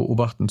Staaten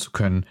beobachten zu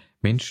können,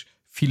 Mensch,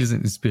 viele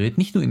sind inspiriert,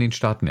 nicht nur in den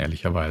Staaten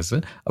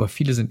ehrlicherweise, aber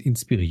viele sind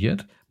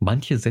inspiriert.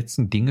 Manche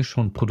setzen Dinge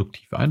schon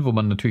produktiv ein, wo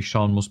man natürlich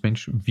schauen muss,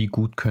 Mensch, wie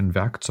gut können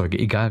Werkzeuge,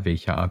 egal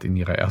welcher Art, in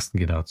ihrer ersten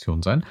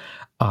Generation sein.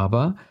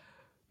 Aber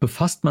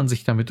befasst man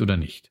sich damit oder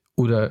nicht?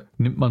 Oder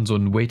nimmt man so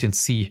einen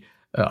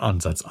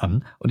Wait-and-See-Ansatz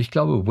an? Und ich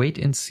glaube,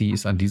 Wait-and-See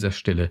ist an dieser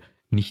Stelle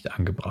nicht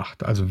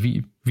angebracht. Also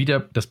wieder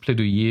das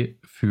Plädoyer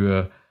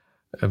für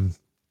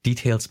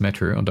Details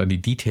matter, und an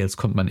die Details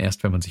kommt man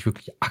erst, wenn man sich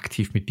wirklich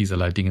aktiv mit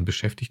dieserlei Dingen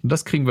beschäftigt. Und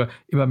das kriegen wir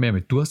immer mehr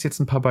mit. Du hast jetzt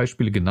ein paar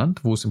Beispiele genannt,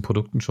 wo es in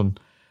Produkten schon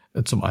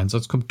zum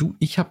Einsatz kommt.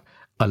 Ich habe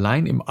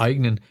allein im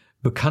eigenen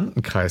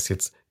Bekanntenkreis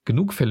jetzt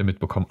genug Fälle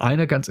mitbekommen.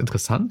 Eine ganz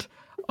interessant,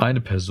 eine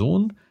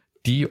Person,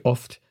 die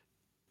oft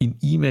in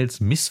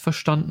E-Mails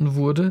missverstanden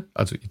wurde,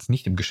 also jetzt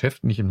nicht im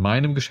Geschäft, nicht in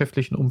meinem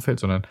geschäftlichen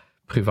Umfeld, sondern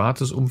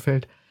privates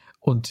Umfeld.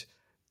 Und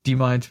die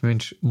meint,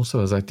 Mensch, muss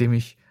aber seitdem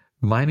ich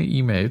meine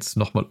E-Mails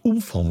nochmal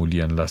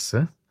umformulieren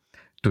lasse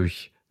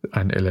durch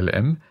ein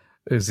LLM,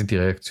 sind die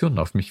Reaktionen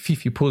auf mich viel,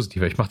 viel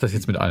positiver. Ich mache das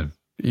jetzt mit allem.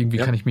 Irgendwie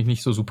kann ich mich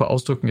nicht so super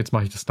ausdrücken, jetzt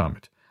mache ich das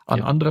damit.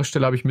 An anderer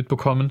Stelle habe ich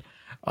mitbekommen,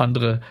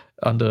 andere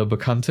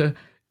Bekannte,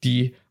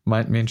 die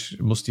meint, Mensch,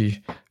 muss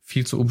die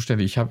viel zu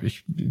umständlich.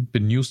 Ich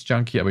bin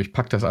News-Junkie, aber ich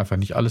packe das einfach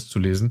nicht alles zu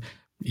lesen.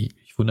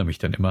 Ich wundere mich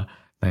dann immer,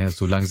 naja,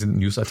 so lang sind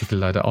Newsartikel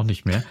leider auch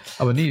nicht mehr.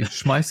 Aber nee,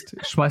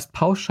 schmeißt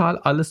pauschal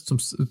alles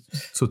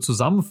zur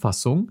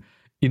Zusammenfassung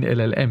in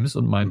LLMs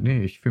und meint,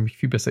 nee, ich fühle mich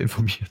viel besser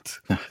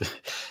informiert.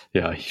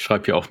 Ja, ich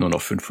schreibe ja auch nur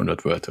noch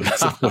 500 Wörter oder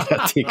so pro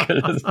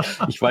Artikel.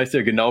 Ich weiß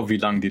ja genau, wie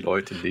lange die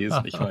Leute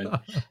lesen. Ich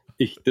meine,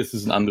 das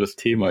ist ein anderes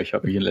Thema. Ich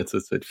habe mich in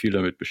letzter Zeit viel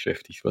damit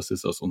beschäftigt, was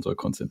ist aus unserer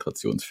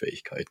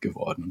Konzentrationsfähigkeit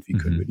geworden und wie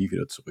können wir die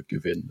wieder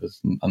zurückgewinnen. Das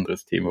ist ein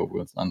anderes Thema, wo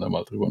wir uns ein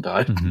andermal drüber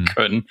unterhalten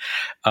können.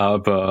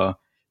 Aber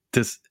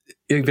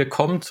wir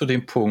kommen zu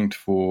dem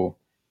Punkt, wo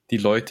die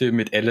Leute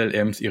mit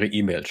LLMs ihre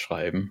E-Mails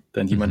schreiben,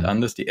 dann jemand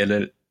anders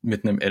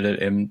mit einem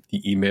LLM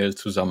die E-Mail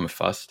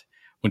zusammenfasst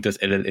und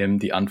das LLM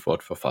die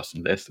Antwort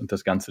verfassen lässt und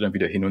das Ganze dann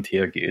wieder hin und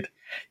her geht.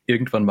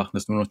 Irgendwann machen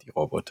das nur noch die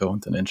Roboter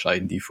und dann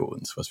entscheiden die für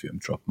uns, was wir im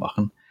Job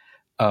machen.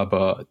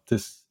 Aber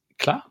das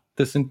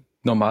sind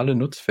normale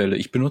Nutzfälle.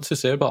 Ich benutze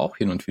es selber auch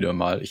hin und wieder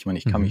mal. Ich meine,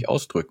 ich kann mich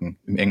ausdrücken,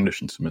 im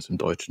Englischen zumindest, im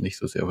Deutschen nicht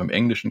so sehr, aber im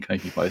Englischen kann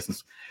ich mich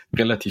meistens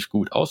relativ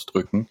gut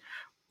ausdrücken.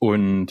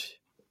 Und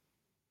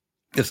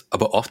das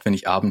aber oft, wenn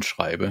ich abends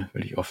schreibe,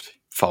 weil ich oft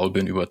faul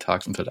bin über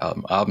Tags und halt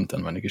Abend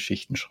dann meine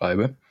Geschichten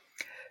schreibe,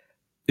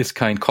 ist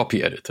kein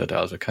Copy-Editor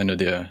da, also keiner,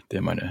 der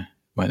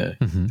meine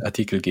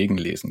Artikel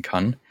gegenlesen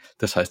kann.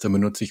 Das heißt, da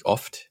benutze ich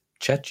oft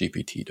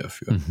ChatGPT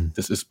dafür.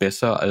 Das ist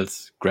besser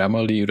als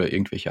Grammarly oder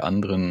irgendwelche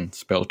anderen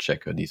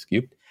Spellchecker, die es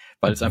gibt,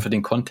 weil es einfach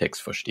den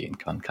Kontext verstehen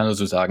kann. Kann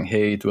also sagen,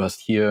 hey, du hast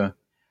hier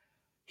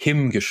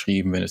him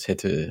geschrieben, wenn es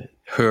hätte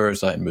her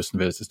sein müssen,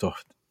 weil es ist doch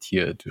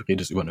hier, du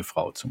redest über eine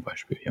Frau zum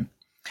Beispiel hier.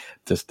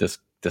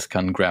 Das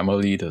kann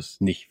Grammarly das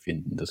nicht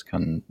finden. Das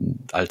kann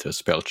ein alter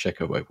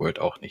Spellchecker bei Word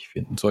auch nicht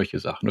finden. Solche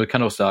Sachen. Oder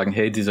kann auch sagen,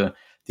 hey, dieser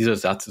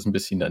Satz ist ein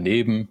bisschen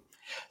daneben.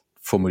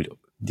 Formulier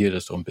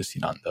das doch ein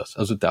bisschen anders.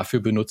 Also dafür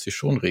benutze ich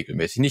schon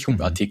regelmäßig. Nicht um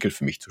Artikel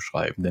für mich zu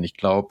schreiben, denn ich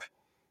glaube,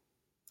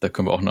 da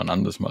können wir auch noch ein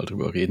anderes Mal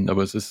drüber reden,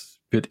 aber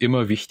wird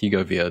immer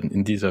wichtiger werden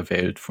in dieser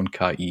Welt von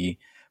KI,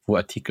 wo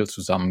Artikel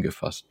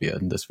zusammengefasst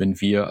werden, dass wenn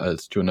wir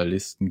als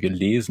Journalisten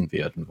gelesen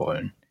werden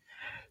wollen,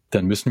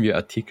 dann müssen wir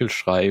Artikel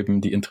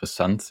schreiben, die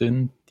interessant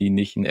sind, die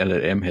nicht ein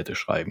LLM hätte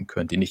schreiben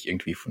können, die nicht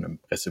irgendwie von einem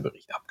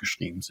Pressebericht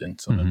abgeschrieben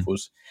sind, sondern wo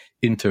es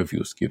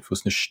Interviews gibt, wo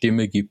es eine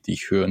Stimme gibt, die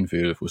ich hören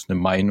will, wo es eine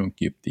Meinung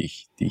gibt, die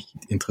ich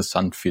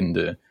interessant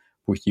finde,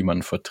 wo ich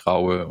jemandem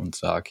vertraue und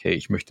sage, hey,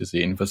 ich möchte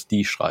sehen, was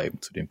die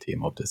schreiben zu dem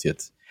Thema. Ob das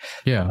jetzt,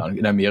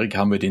 in Amerika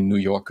haben wir den New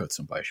Yorker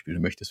zum Beispiel. Du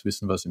möchtest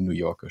wissen, was im New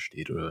Yorker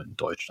steht oder in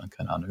Deutschland,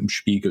 keine Ahnung, im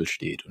Spiegel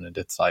steht oder in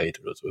der Zeit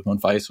oder so.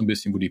 Man weiß so ein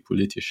bisschen, wo die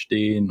politisch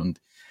stehen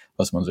und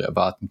was man so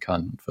erwarten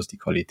kann und was die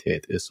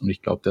Qualität ist. Und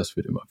ich glaube, das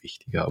wird immer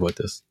wichtiger. Aber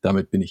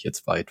damit bin ich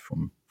jetzt weit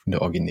von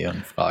der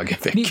originären Frage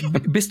weg. Nee,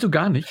 bist du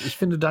gar nicht. Ich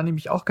finde da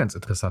nämlich auch ganz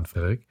interessant,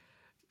 Frederik.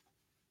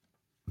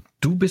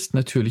 Du bist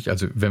natürlich,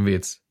 also wenn wir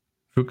jetzt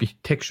wirklich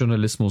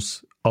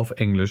Tech-Journalismus auf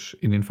Englisch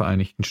in den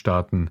Vereinigten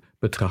Staaten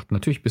betrachten,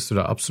 natürlich bist du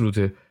da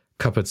absolute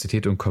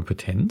Kapazität und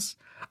Kompetenz.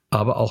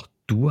 Aber auch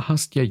du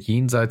hast ja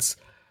jenseits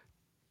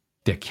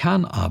der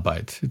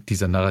Kernarbeit,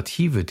 dieser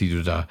Narrative, die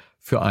du da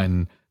für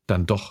einen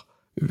dann doch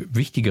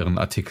wichtigeren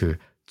Artikel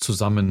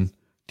zusammen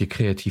dir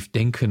kreativ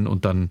denken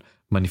und dann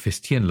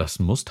manifestieren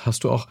lassen musst,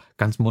 hast du auch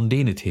ganz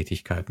mondäne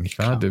Tätigkeiten, nicht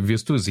wahr? Da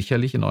wirst du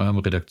sicherlich in eurem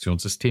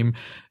Redaktionssystem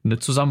eine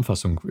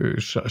Zusammenfassung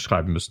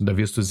schreiben müssen. Da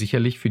wirst du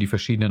sicherlich für die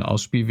verschiedenen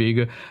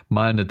Ausspielwege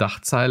mal eine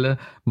Dachzeile,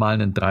 mal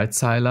einen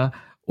Dreizeiler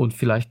und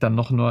vielleicht dann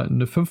noch nur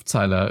eine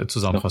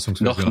 5-Zeiler-Zusammenfassung.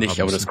 Noch nicht,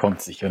 aber das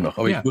kommt sicher noch.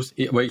 Aber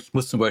ich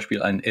muss zum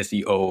Beispiel ein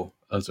SEO,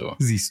 also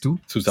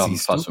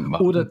Zusammenfassung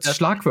machen. Oder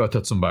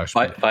Schlagwörter zum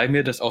Beispiel. Weil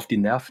mir das auf die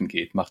Nerven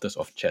geht, macht das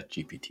auf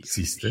ChatGPT.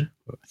 Siehst du?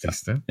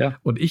 Ja.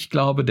 Und ich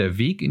glaube, der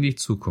Weg in die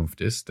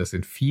Zukunft ist, dass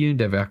in vielen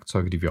der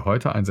Werkzeuge, die wir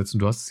heute einsetzen,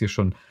 du hast es hier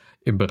schon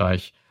im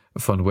Bereich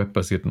von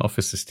webbasierten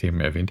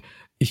Office-Systemen erwähnt,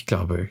 ich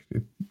glaube,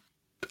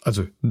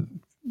 also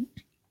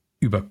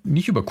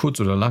nicht über kurz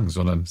oder lang,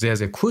 sondern sehr,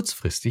 sehr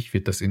kurzfristig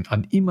wird das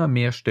an immer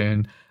mehr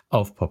Stellen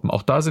aufpoppen.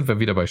 Auch da sind wir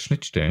wieder bei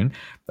Schnittstellen.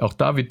 Auch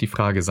da wird die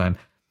Frage sein,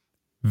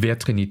 wer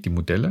trainiert die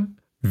Modelle?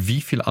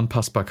 Wie viel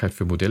Anpassbarkeit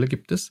für Modelle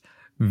gibt es?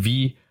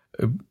 Wie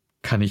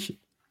kann ich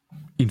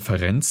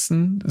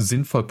Inferenzen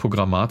sinnvoll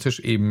programmatisch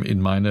eben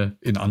in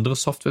andere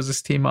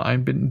Softwaresysteme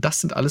einbinden? Das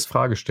sind alles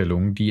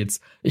Fragestellungen, die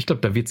jetzt, ich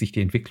glaube, da wird sich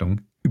die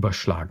Entwicklung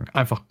überschlagen.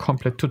 Einfach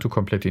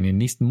komplett in den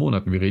nächsten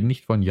Monaten, wir reden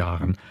nicht von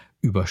Jahren,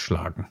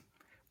 überschlagen.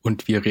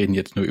 Und wir reden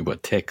jetzt nur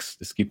über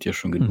Text. Es gibt ja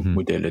schon genug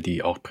Modelle,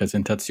 die auch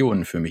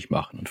Präsentationen für mich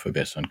machen und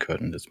verbessern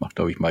können. Das macht,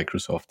 glaube ich,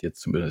 Microsoft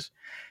jetzt zumindest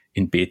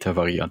in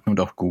Beta-Varianten und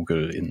auch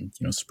Google in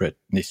wie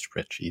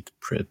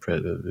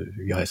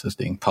heißt das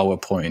Ding?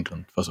 PowerPoint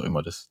und was auch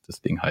immer das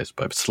Ding heißt,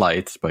 bei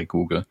Slides bei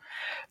Google.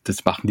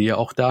 Das machen die ja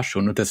auch da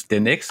schon. Und der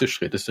nächste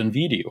Schritt ist ein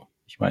Video.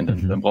 Ich meine,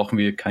 dann brauchen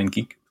wir kein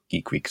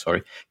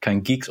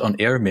Geeks on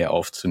Air mehr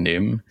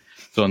aufzunehmen,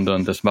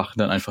 sondern das machen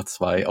dann einfach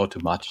 2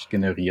 automatisch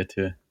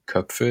generierte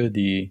Köpfe,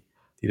 die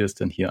das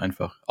dann hier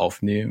einfach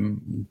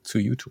aufnehmen, zu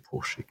YouTube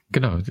hochschicken.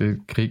 Genau, die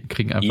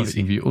kriegen einfach easy.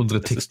 Irgendwie unsere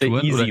Texturen.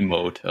 Das ist der Easy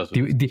Mode. Also.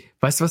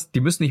 Weißt du was,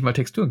 die müssen nicht mal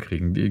Texturen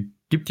kriegen. Die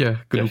gibt ja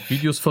genug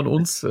Videos von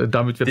uns,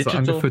 damit wird so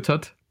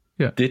angefüttert.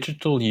 Ja.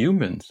 Digital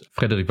Humans.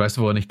 Frederik, weißt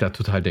du, woran ich da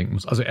total denken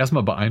muss? Also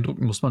erstmal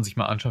beeindruckend, muss man sich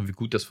mal anschauen, wie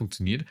gut das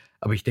funktioniert.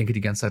 Aber ich denke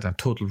die ganze Zeit an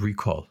Total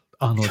Recall.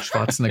 Arnold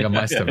Schwarzenegger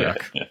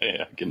Meisterwerk.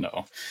 Ja,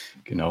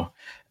 genau.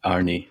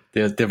 Arnie,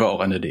 der war auch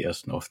einer der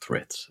ersten auf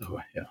Threads.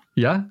 Aber ja.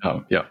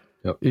 Ja? Ja.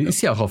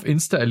 Ist ja auch auf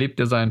Insta, erlebt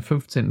er seinen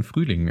 15.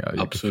 Frühling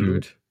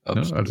gefühlt.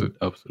 Absolut.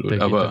 Der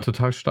geht da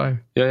total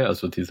steil. Ja,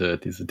 also diese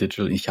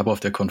Digital, ich habe auf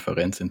der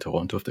Konferenz in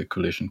Toronto, auf der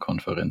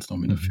Collision-Konferenz noch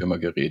mit einer Firma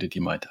geredet,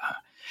 die meinte,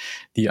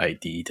 die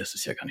ID, das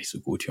ist ja gar nicht so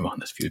gut, wir machen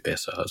das viel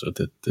besser. Also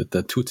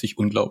da tut sich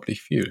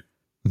unglaublich viel.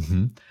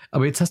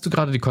 Aber jetzt hast du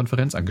gerade die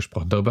Konferenz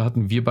angesprochen. Darüber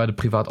hatten wir beide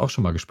privat auch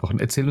schon mal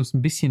gesprochen. Erzähl uns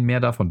ein bisschen mehr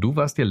davon. Du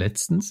warst ja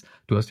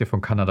du hast ja von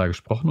Kanada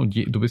gesprochen und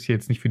du bist ja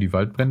jetzt nicht für die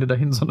Waldbrände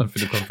dahin, sondern für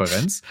die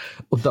Konferenz.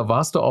 Und da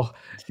warst du auch,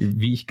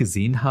 wie ich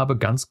gesehen habe,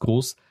 ganz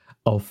groß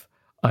auf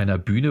einer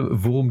Bühne.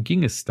 Worum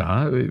ging es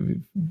da?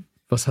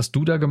 Was hast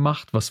du da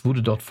gemacht? Was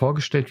wurde dort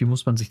vorgestellt? Wie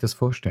muss man sich das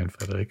vorstellen,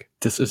 Frederik?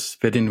 Das ist,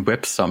 wer den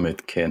Web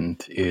Summit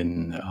kennt,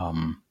 in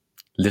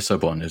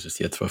Lissabon ist es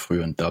jetzt, war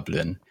früher in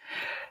Dublin.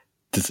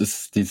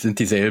 Die sind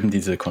dieselben, die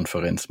diese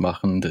Konferenz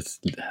machen. Das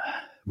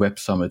Web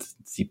Summit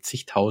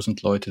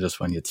 70.000 Leute,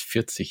 das waren jetzt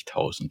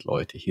 40.000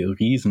 Leute hier.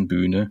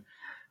 Riesenbühne,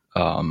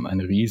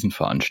 eine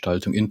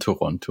Riesenveranstaltung in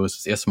Toronto. Es ist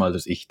das erste Mal,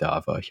 dass ich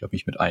da war. Ich habe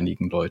mich mit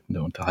einigen Leuten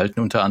da unterhalten,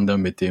 unter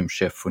anderem mit dem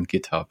Chef von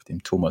GitHub,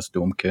 dem Thomas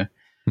Domke,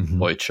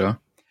 Deutscher,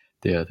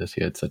 der das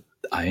jetzt seit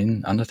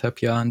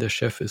 1,5 Jahren der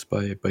Chef ist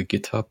bei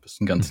GitHub. Ist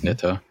ein ganz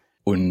netter.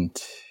 Und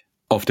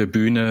auf der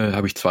Bühne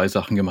habe ich 2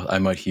 Sachen gemacht.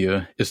 Einmal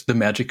hier, is the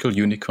magical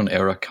unicorn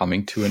era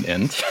coming to an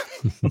end?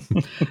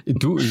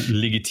 Du,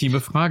 legitime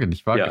Frage,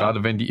 nicht wahr? Ja.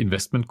 Gerade wenn die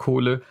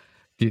Investmentkohle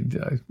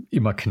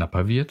immer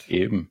knapper wird.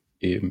 Eben.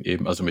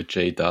 Also mit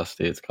Jay Dust,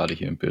 der jetzt gerade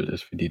hier im Bild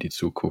ist, für die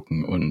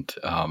zugucken.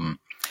 Und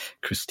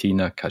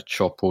Christina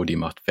Cacioppo, die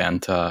macht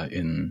Vanta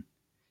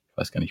ich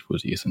weiß gar nicht, wo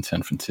sie ist, in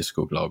San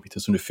Francisco, glaube ich.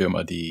 Das ist so eine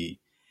Firma, die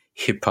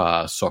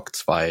HIPAA, SOC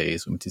 2,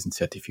 so mit diesen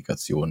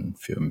Zertifikationen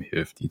Firmen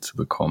hilft, die zu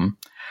bekommen.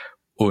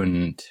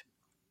 Und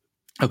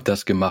habe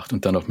das gemacht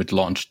und dann auch mit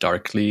Launch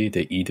Darkly,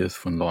 der Edith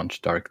von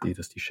Launch Darkly,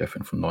 das ist die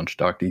Chefin von Launch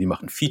Darkly, die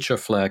machen Feature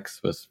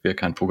Flags, wer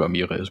kein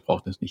Programmierer ist,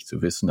 braucht es nicht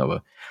zu wissen,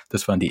 aber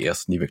das waren die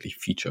ersten, die wirklich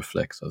Feature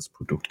Flags als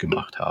Produkt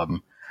gemacht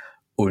haben.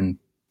 Und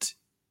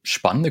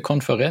spannende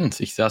Konferenz.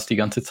 Ich saß die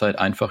ganze Zeit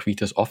einfach, wie ich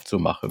das oft so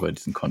mache bei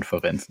diesen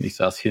Konferenzen. Ich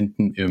saß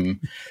hinten im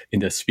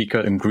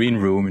Green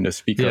Room, in der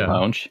Speaker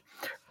Lounge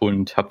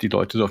und habe die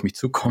Leute so auf mich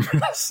zukommen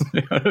lassen,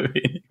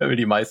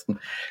 weil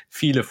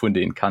viele von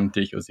denen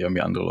kannte ich und sie haben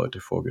mir andere Leute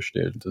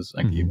vorgestellt. Und das ist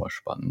eigentlich immer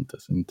spannend.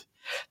 Das sind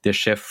der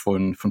Chef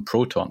von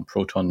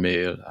Proton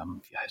Mail,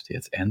 wie heißt der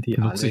jetzt? Andy?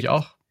 Nutze ich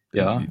auch.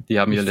 Ja, die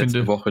haben ja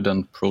letzte Woche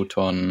dann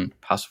Proton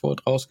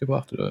Passwort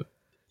rausgebracht.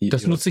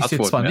 Das nutze ich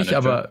jetzt zwar nicht,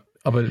 aber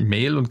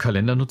Mail und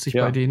Kalender nutze ich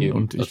bei denen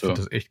und ich finde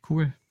das echt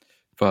cool.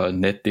 War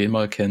nett, den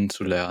mal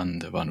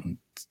kennenzulernen. Da waren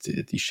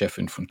die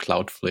Chefin von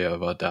Cloudflare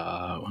war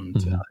da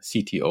und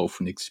CTO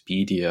von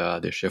Expedia,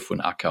 der Chef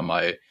von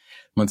Akamai.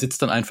 Man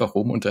sitzt dann einfach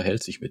rum,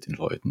 unterhält sich mit den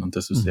Leuten und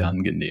das ist sehr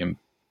angenehm.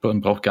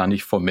 Man braucht gar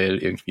nicht formell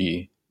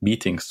irgendwie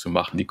Meetings zu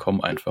machen. Die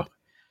kommen einfach,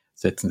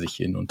 setzen sich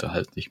hin,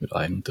 unterhalten sich mit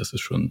einem. Das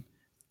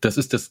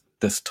ist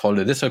das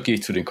Tolle. Deshalb gehe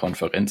ich zu den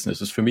Konferenzen.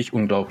 Es ist für mich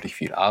unglaublich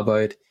viel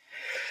Arbeit.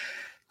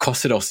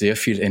 Kostet auch sehr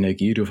viel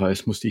Energie. Du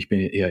weißt, ich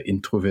bin eher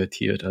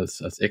introvertiert als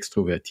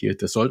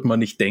extrovertiert. Das sollte man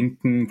nicht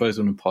denken bei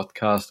so einem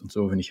Podcast und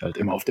so, wenn ich halt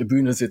immer auf der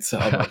Bühne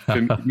sitze. Aber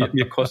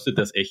mir kostet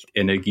das echt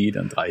Energie,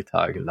 dann 3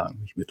 Tage lang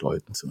mich mit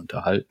Leuten zu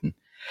unterhalten.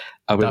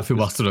 Aber dafür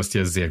machst du das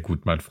ja sehr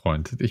gut, mein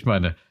Freund. Ich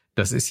meine,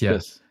 das ist ja,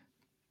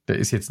 da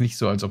ist jetzt nicht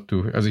so, als ob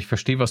also ich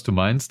verstehe, was du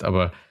meinst,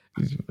 aber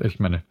ich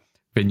meine,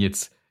 wenn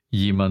jetzt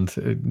jemand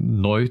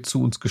neu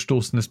zu uns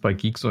gestoßen ist bei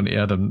Geeks on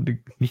Air, dann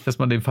nicht, dass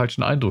man den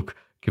falschen Eindruck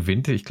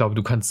gewinnt. Ich glaube,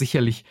 du kannst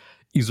sicherlich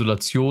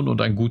Isolation und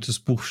ein gutes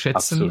Buch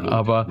schätzen, Absolut,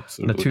 aber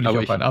absolut. natürlich Aber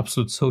auch ein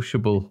absolut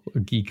sociable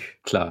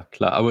Geek. Klar.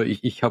 Aber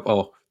ich habe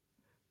auch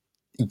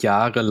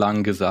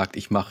jahrelang gesagt,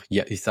 ich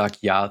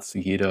sag ja zu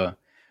jeder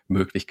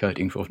Möglichkeit,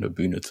 irgendwo auf einer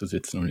Bühne zu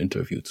sitzen und ein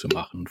Interview zu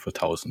machen, vor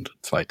 1000,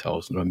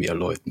 2000 oder mehr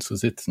Leuten zu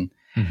sitzen.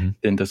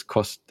 Denn das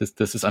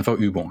ist einfach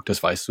Übung.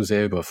 Das weißt du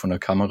selber. Vor der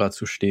Kamera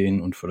zu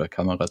stehen und vor der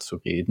Kamera zu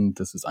reden,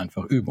 das ist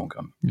einfach Übung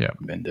am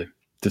Ende.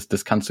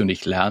 Das kannst du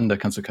nicht lernen, da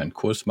kannst du keinen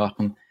Kurs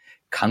machen.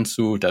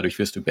 Dadurch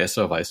wirst du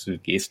besser, weißt du,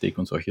 Gestik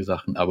und solche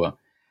Sachen, aber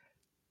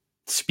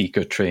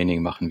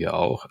Speaker-Training machen wir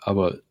auch,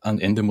 aber am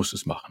Ende musst du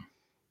es machen.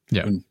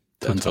 Ja, und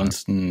total.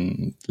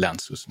 Ansonsten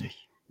lernst du es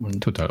nicht.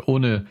 Und total.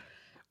 Ohne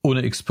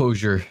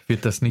Exposure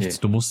wird das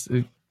nichts.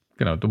 Nee.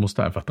 Du musst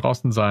da einfach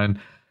draußen sein.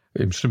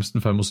 Im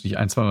schlimmsten Fall musst du dich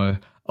 1-2 Mal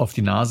auf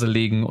die Nase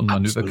legen und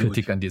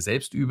Manöverkritik an dir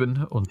selbst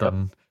üben und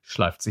dann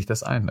schleift sich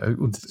das ein.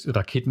 Und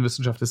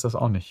Raketenwissenschaft ist das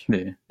auch nicht.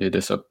 Nee,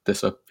 deshalb,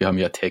 wir haben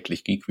ja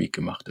täglich Geek Week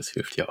gemacht, das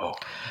hilft ja auch.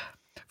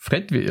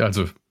 Fred,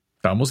 also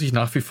da muss ich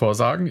nach wie vor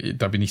sagen,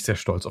 da bin ich sehr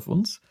stolz auf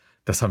uns.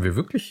 Das haben wir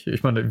wirklich,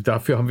 ich meine,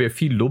 dafür haben wir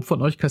viel Lob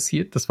von euch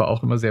kassiert. Das war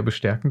auch immer sehr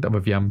bestärkend,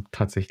 aber wir haben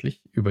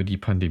tatsächlich über die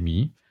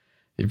Pandemie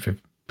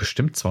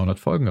bestimmt 200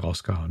 Folgen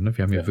rausgehauen. Ne?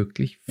 Wir haben ja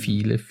wirklich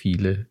viele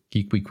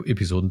Geek Week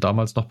Episoden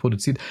damals noch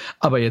produziert,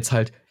 aber jetzt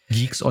halt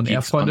Geeks on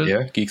Air,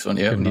 Freunde. Geeks on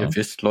Air. Genau. Und ihr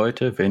wisst,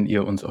 Leute, wenn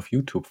ihr uns auf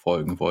YouTube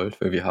folgen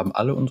wollt, weil wir haben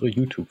alle unsere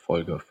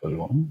YouTube-Folger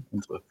verloren,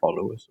 unsere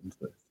Followers,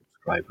 unsere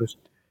Subscribers.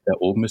 Da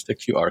oben ist der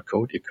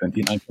QR-Code. Ihr könnt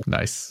ihn einfach...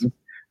 Nice.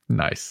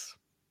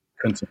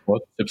 Könnt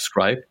sofort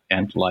subscribe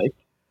and like.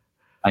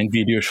 Ein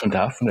Video ist schon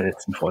da von der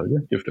letzten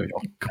Folge. Dürft ihr euch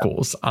auch...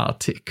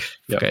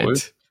 Großartig. Jawohl.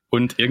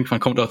 Und irgendwann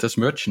kommt auch das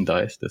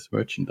Merchandise.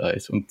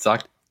 Und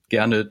sagt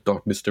gerne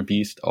doch Mr.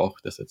 Beast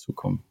auch, dass er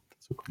zukommt.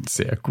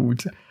 Sehr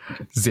gut.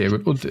 Sehr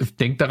gut. Und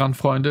denkt daran,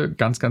 Freunde,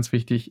 ganz, ganz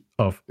wichtig,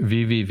 auf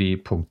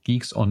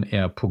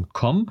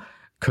www.geeksonair.com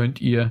könnt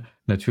ihr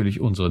natürlich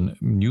unseren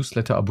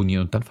Newsletter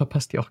abonnieren und dann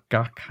verpasst ihr auch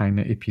gar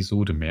keine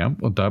Episode mehr.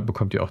 Und da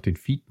bekommt ihr auch den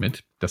Feed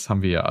mit. Das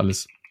haben wir ja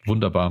alles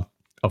wunderbar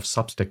auf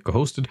Substack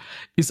gehostet.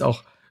 Ist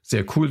auch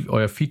sehr cool,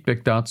 euer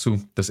Feedback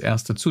dazu.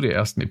 Zu der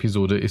ersten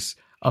Episode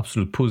ist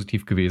absolut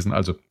positiv gewesen.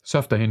 Also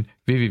surft dahin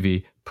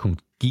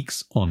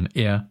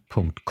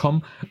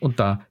www.geeksonair.com und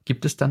da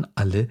gibt es dann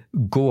alle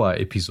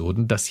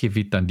Goa-Episoden. Das hier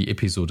wird dann die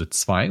Episode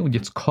 2 und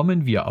jetzt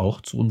kommen wir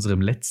auch zu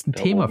unserem letzten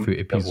Thema für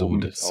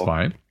Episode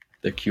 2.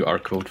 Der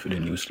QR-Code für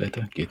den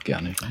Newsletter geht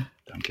gerne.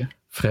 Danke.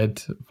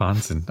 Fred,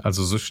 Wahnsinn.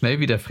 Also so schnell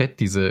wie der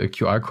Fred diese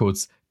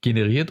QR-Codes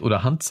generiert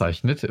oder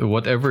handzeichnet,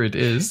 whatever it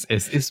is,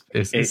 es ist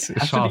scharf.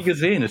 Hast du die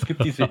gesehen? Es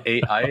gibt diese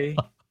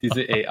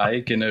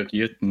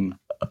AI-generierten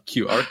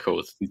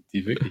QR-Codes,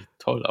 die wirklich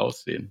toll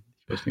aussehen.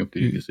 Ich weiß nicht, ob du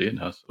die gesehen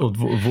hast. Und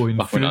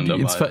wohin führen die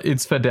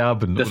ins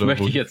Verderben? Das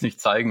möchte ich jetzt nicht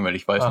zeigen, weil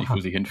ich weiß nicht, wo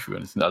sie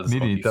hinführen. Das sind alles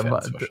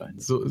Fans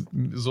wahrscheinlich.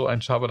 So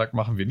ein Schabernack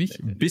machen wir nicht,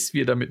 bis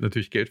wir damit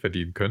natürlich Geld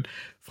verdienen können.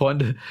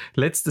 Freunde,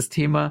 letztes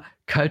Thema,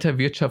 kalter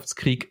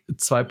Wirtschaftskrieg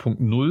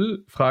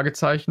 2.0,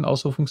 Fragezeichen,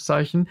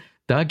 Ausrufungszeichen.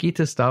 Da geht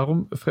es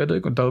darum,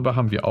 Frederik, und darüber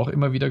haben wir auch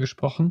immer wieder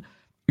gesprochen,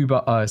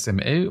 über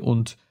ASML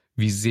und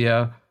wie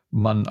sehr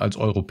man als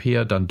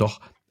Europäer dann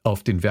doch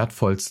auf den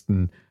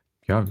wertvollsten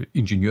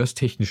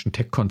ingenieurstechnischen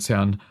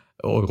Tech-Konzern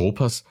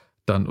Europas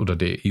dann oder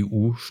der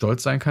EU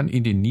stolz sein kann.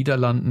 In den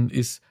Niederlanden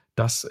ist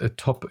das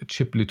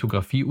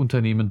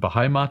Top-Chip-Lithografie-Unternehmen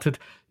beheimatet.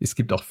 Es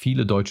gibt auch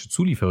viele deutsche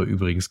Zulieferer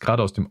übrigens,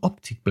 gerade aus dem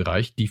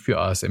Optikbereich, die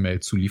für ASML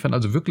zuliefern.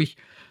 Also wirklich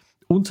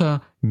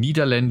unter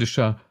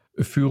niederländischer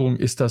Führung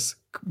ist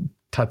das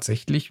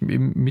tatsächlich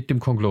mit dem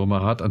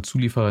Konglomerat an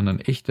Zulieferern ein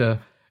echtes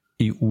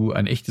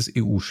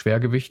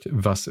EU-Schwergewicht,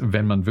 was,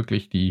 wenn man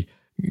wirklich die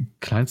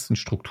kleinsten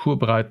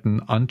Strukturbreiten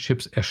an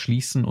Chips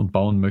erschließen und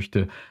bauen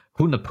möchte,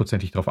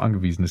 100%ig darauf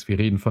angewiesen ist. Wir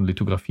reden von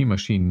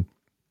Lithografiemaschinen,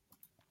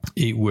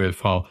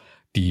 EULV,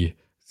 die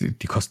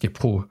kosten ja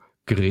pro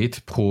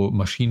Gerät, pro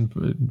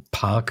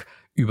Maschinenpark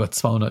über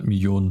 200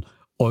 Millionen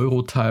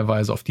Euro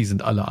teilweise. Auf die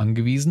sind alle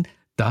angewiesen.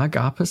 Da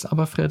gab es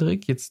aber,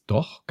 Frederik, jetzt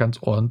doch ganz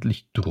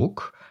ordentlich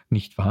Druck,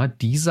 nicht wahr,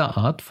 dieser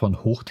Art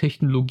von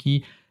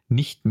Hochtechnologie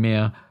nicht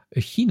mehr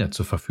China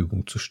zur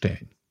Verfügung zu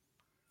stellen.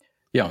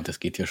 Ja, und das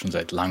geht ja schon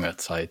seit langer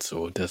Zeit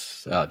so.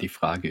 Die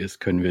Frage ist,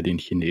 können wir den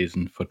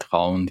Chinesen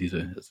vertrauen?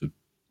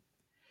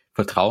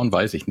 Vertrauen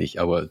weiß ich nicht,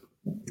 aber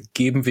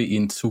geben wir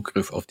ihnen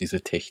Zugriff auf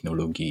diese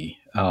Technologie?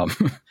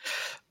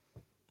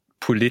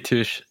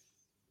 Politisch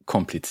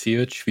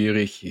kompliziert,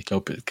 schwierig. Ich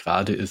glaube,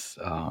 gerade ist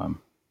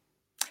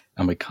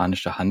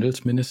amerikanischer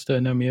Handelsminister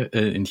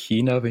in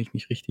China, wenn ich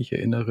mich richtig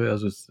erinnere.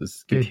 Also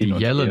es geht hin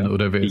und her. Yellen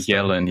oder wer die ist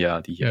Yellen,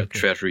 ja, die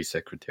Treasury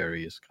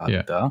Secretary ist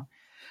gerade da.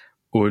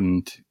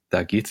 Und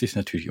da geht es sich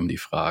natürlich um die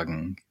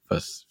Fragen,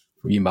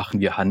 wie machen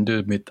wir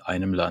Handel mit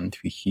einem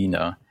Land wie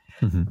China,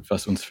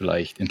 was uns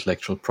vielleicht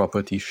Intellectual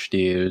Property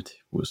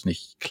stehlt, wo es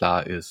nicht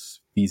klar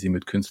ist, wie sie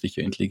mit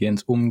künstlicher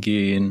Intelligenz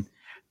umgehen,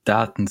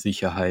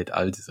 Datensicherheit,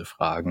 all diese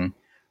Fragen.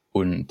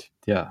 Und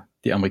ja,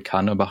 die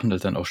Amerikaner machen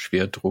dann auch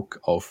schwer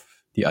Druck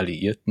auf die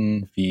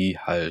Alliierten, wie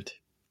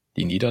halt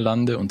die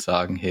Niederlande und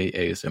sagen,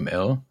 hey,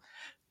 ASML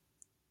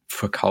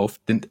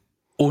verkauft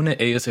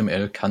ohne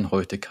ASML kann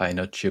heute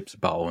keiner Chips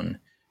bauen,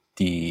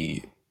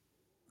 die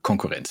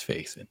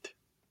konkurrenzfähig sind.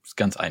 Das ist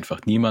ganz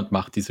einfach. Niemand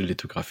macht diese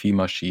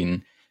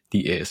Lithografiemaschinen,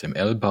 die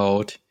ASML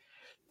baut.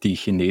 Die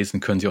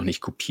Chinesen können sie auch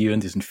nicht kopieren,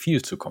 die sind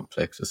viel zu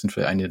komplex. Das sind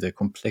eine der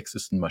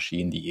komplexesten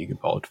Maschinen, die je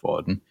gebaut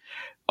wurden.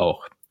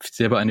 Auch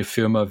selber eine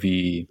Firma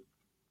wie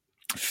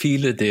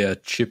viele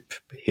der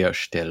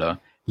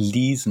Chip-Hersteller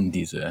leasen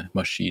diese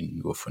Maschinen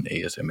nur von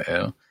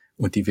ASML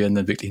und die werden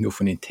dann wirklich nur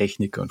von den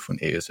Technikern von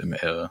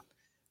ASML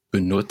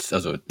benutzt.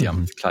 Also die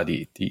haben klar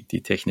die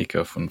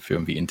Techniker von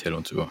Firmen wie Intel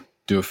und so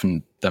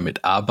dürfen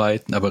damit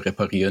arbeiten, aber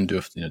reparieren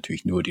dürfen sie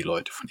natürlich nur die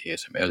Leute von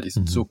ASML. Die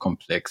sind so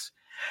komplex,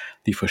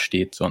 die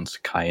versteht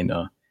sonst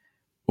keiner.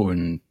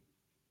 Und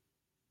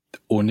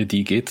ohne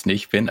die geht's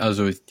nicht. Wenn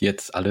also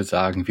jetzt alle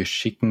sagen, wir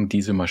schicken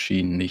diese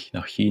Maschinen nicht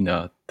nach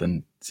China,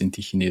 dann sind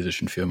die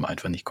chinesischen Firmen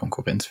einfach nicht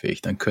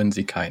konkurrenzfähig. Dann können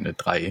sie keine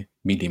 3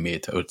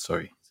 Millimeter,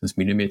 sind es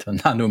Millimeter,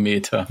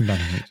 Nanometer.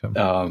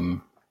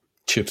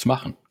 Chips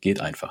machen. Geht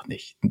einfach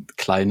nicht.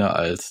 Kleiner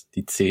als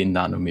die 10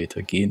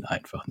 Nanometer gehen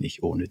einfach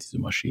nicht ohne diese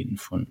Maschinen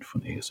von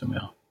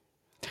ASML.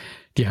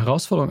 Die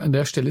Herausforderung an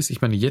der Stelle ist,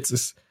 ich meine, jetzt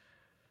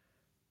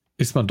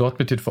ist man dort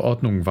mit den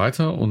Verordnungen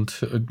weiter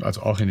und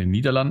also auch in den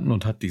Niederlanden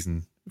und hat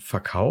diesen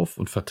Verkauf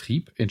und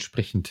Vertrieb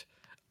entsprechend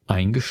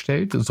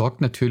eingestellt.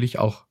 Sorgt natürlich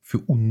auch für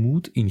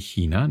Unmut in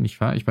China,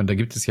 nicht wahr? Ich meine, da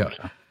gibt es ja,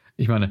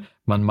 ich meine,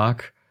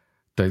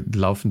 da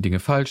laufen Dinge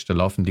falsch, da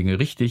laufen Dinge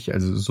richtig.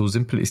 Also so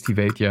simpel ist die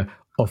Welt ja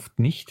oft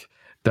nicht.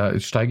 Da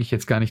steige ich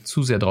jetzt gar nicht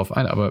zu sehr drauf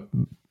ein, aber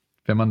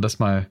wenn man das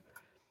mal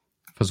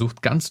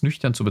versucht, ganz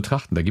nüchtern zu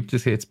betrachten, da gibt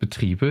es ja jetzt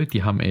Betriebe,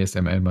 die haben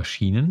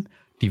ASML-Maschinen,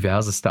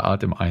 diversester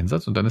Art im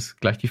Einsatz und dann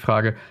ist gleich die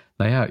Frage,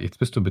 naja, jetzt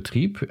bist du ein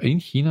Betrieb in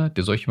China,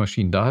 der solche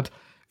Maschinen da hat,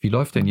 wie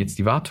läuft denn jetzt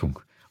die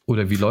Wartung?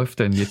 Oder wie läuft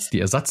denn jetzt die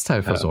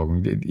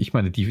Ersatzteilversorgung? Ja. Ich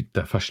meine,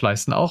 da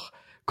verschleißen auch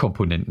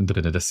Komponenten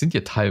drin. Das sind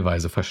ja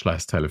teilweise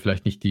Verschleißteile,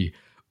 vielleicht nicht die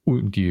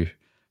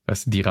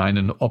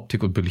reinen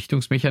Optik- und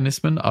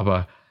Belichtungsmechanismen,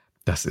 aber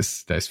da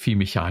ist viel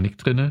Mechanik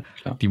drin,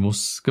 die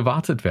muss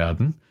gewartet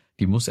werden,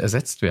 die muss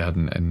ersetzt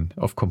werden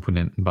auf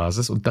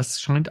Komponentenbasis und das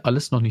scheint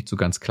alles noch nicht so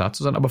ganz klar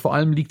zu sein, aber vor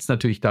allem liegt es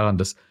natürlich daran,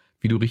 dass,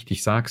 wie du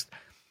richtig sagst,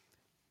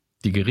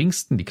 die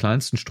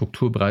kleinsten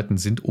Strukturbreiten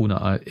sind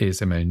ohne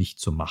ASML nicht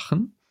zu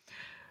machen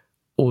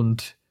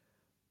und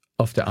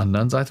auf der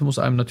anderen Seite muss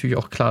einem natürlich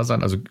auch klar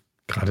sein, also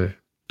gerade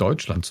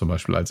Deutschland zum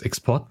Beispiel als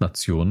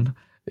Exportnation,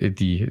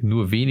 die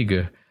nur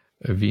wenige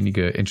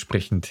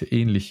entsprechend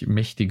ähnlich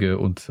mächtige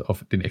und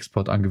auf den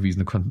Export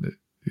angewiesene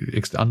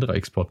andere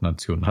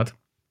Exportnationen hat.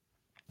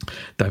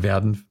 Da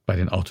werden bei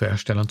den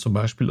Autoherstellern zum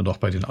Beispiel und auch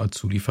bei den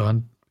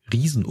Zulieferern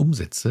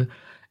Riesenumsätze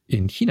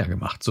in China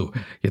gemacht. So,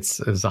 jetzt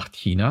sagt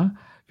China,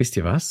 wisst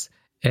ihr was?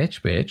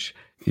 Edge,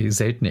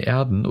 seltene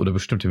Erden oder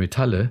bestimmte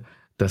Metalle,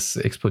 das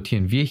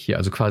exportieren wir hier,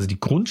 also quasi die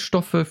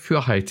Grundstoffe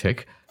für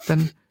Hightech,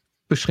 dann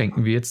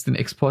beschränken wir jetzt den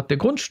Export der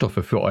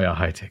Grundstoffe für euer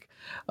Hightech.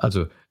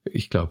 Also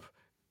ich glaube,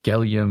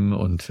 Gallium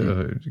und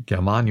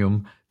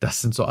Germanium,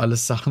 das sind so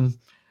alles Sachen,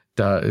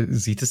 da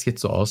sieht es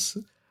jetzt so aus,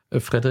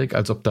 Frederik,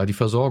 als ob da die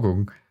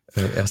Versorgung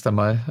erst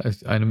einmal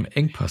einem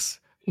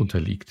Engpass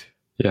unterliegt.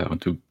 Ja,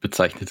 und du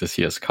bezeichnest es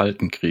hier als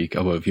Kalten Krieg,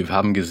 aber wir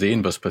haben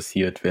gesehen, was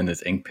passiert, wenn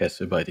es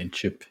Engpässe bei den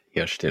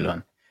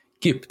Chip-Herstellern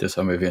gibt. Das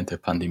haben wir während der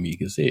Pandemie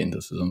gesehen.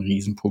 Das ist ein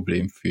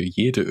Riesenproblem für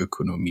jede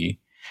Ökonomie,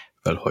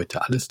 weil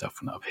heute alles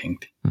davon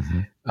abhängt.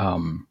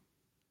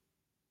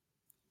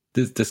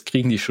 Das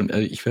kriegen die schon.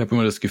 Ich habe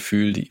immer das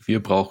Gefühl,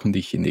 wir brauchen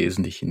die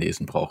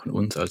Chinesen brauchen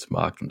uns als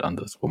Markt und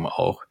andersrum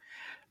auch.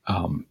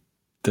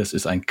 Das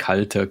ist ein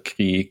kalter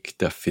Krieg,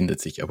 da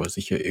findet sich aber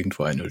sicher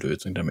irgendwo eine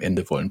Lösung. Und am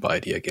Ende wollen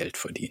beide ihr Geld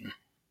verdienen.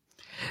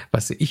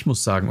 Ich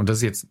muss sagen, und das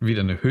ist jetzt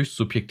wieder eine höchst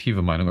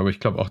subjektive Meinung, aber ich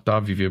glaube auch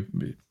da, wie wir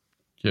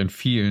ja in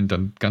vielen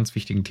dann ganz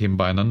wichtigen Themen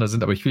beieinander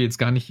sind, aber ich will jetzt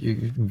gar nicht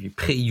irgendwie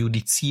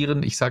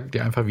präjudizieren. Ich sage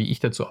dir einfach, wie ich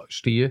dazu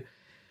stehe.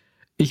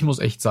 Ich muss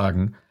echt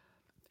sagen,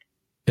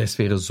 es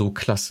wäre so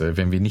klasse,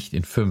 wenn wir nicht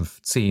in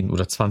 5, 10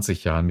 oder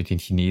 20 Jahren mit den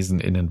Chinesen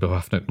in einen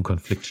bewaffneten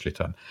Konflikt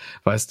schlittern.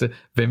 Weißt du,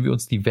 wenn wir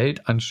uns die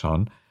Welt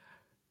anschauen,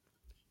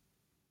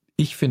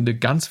 ich finde,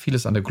 ganz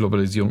vieles an der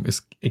Globalisierung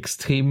ist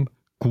extrem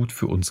gut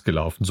für uns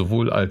gelaufen,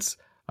 sowohl als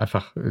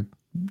einfach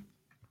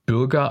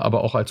Bürger,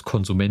 aber auch als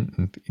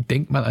Konsumenten.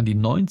 Denk mal an die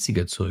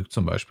 90er zurück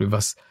zum Beispiel,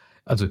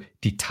 also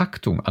die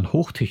Taktung an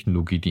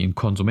Hochtechnologie, die in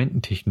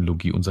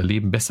Konsumententechnologie unser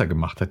Leben besser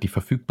gemacht hat, die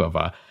verfügbar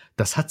war,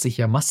 das hat sich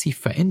ja massiv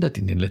verändert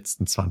in den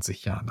letzten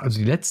 20 Jahren. Also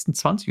die letzten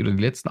 20 oder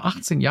die letzten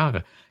 18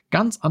 Jahre,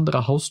 ganz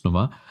andere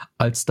Hausnummer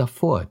als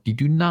davor. Die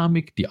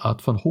Dynamik, die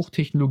Art von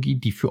Hochtechnologie,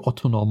 die für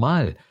Otto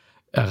normal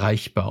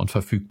erreichbar und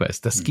verfügbar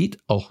ist. Das geht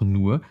auch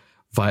nur,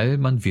 weil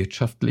man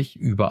wirtschaftlich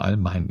überall,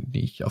 meine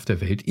ich, auf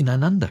der Welt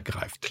ineinander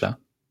greift. Klar.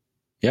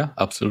 Ja,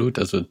 absolut.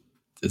 Also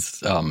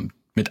es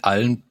mit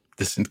allen,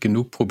 das sind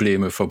genug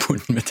Probleme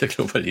verbunden mit der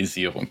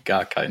Globalisierung,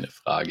 gar keine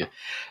Frage.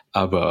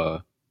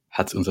 Aber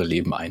hat es unser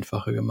Leben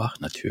einfacher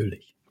gemacht?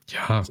 Natürlich.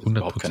 Ja, 100%. Das ist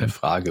überhaupt keine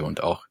Frage.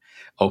 Und auch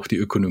die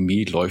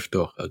Ökonomie läuft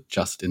doch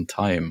just in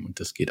time. Und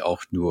das geht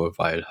auch nur,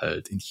 weil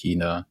halt in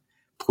China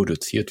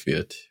produziert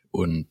wird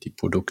und die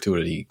Produkte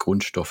oder die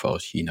Grundstoffe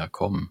aus China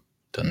kommen.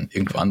 dann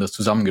irgendwo anders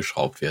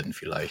zusammengeschraubt werden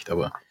vielleicht.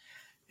 Aber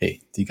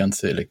hey, die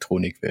ganze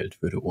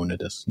Elektronikwelt würde ohne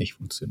das nicht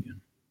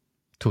funktionieren.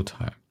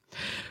 Total.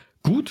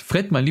 Gut,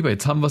 Fred, mein Lieber,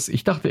 jetzt haben wir es.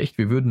 Ich dachte echt,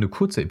 wir würden eine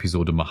kurze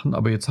Episode machen,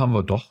 aber jetzt haben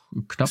wir doch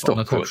knapp ist doch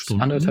 1,5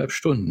 Stunden. 1,5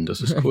 Stunden, das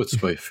ist kurz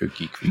für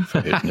Geek Week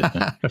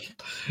Verhältnisse.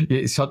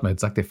 Ja, schaut mal,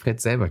 jetzt sagt der Fred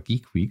selber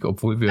Geek Week,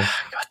 obwohl wir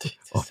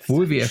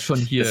ja schon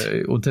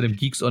hier unter dem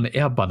Geeks on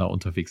Air Banner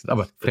unterwegs sind.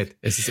 Aber Fred,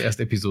 es ist erst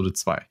Episode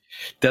 2.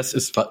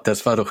 Das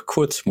war doch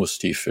kurz,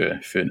 Musti, für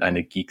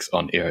eine Geeks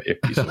on Air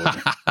Episode.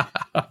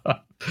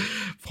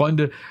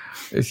 Freunde,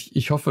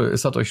 ich hoffe,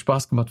 es hat euch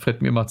Spaß gemacht.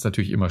 Fred, mir macht es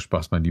natürlich immer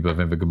Spaß, mein Lieber,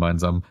 wenn wir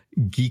gemeinsam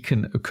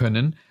geeken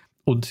können.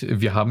 Und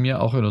wir haben ja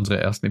auch in unserer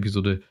ersten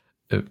Episode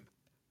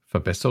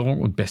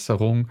Verbesserung und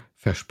Besserung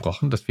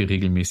versprochen, dass wir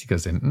regelmäßiger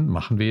senden.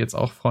 Machen wir jetzt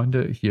auch,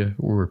 Freunde. Hier,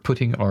 we're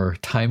putting our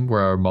time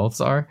where our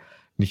mouths are.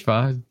 Nicht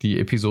wahr? Die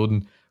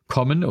Episoden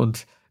kommen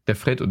und der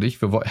Fred und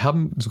ich, wir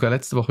haben sogar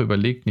letzte Woche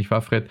überlegt, nicht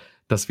wahr, Fred,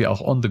 dass wir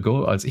auch on the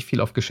go, als ich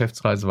viel auf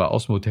Geschäftsreise war,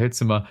 aus dem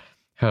Hotelzimmer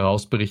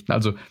heraus berichten.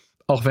 Also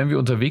auch wenn wir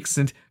unterwegs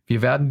sind,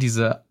 wir werden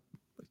diese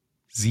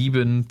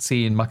 7,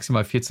 10,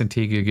 maximal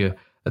 14-tägige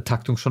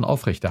Taktung schon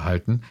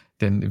aufrechterhalten,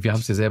 denn wir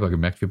haben es ja selber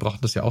gemerkt, wir brauchen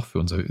das ja auch für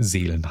unser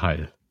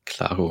Seelenheil.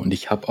 Klaro, und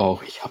ich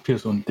habe hier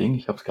so ein Ding,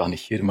 ich habe es gar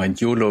nicht hier, mein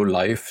YOLO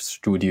Live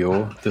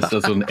Studio, das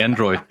ist so ein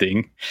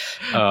Android-Ding,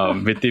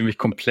 mit dem ich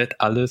komplett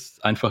alles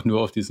einfach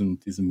nur auf diesem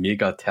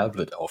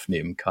Mega-Tablet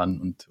aufnehmen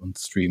kann und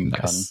streamen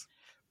kann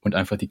und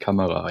einfach die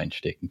Kamera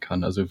reinstecken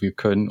kann. Also wir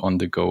können on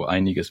the go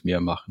einiges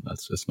mehr machen,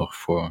 als das noch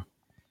vor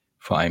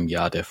einem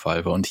Jahr der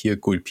Fall war. Und hier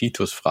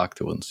Gulpitus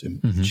fragte uns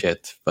im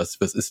Chat, was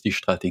ist die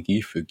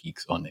Strategie für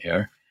Geeks on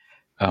Air?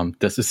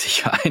 Das ist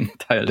sicher ein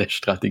Teil der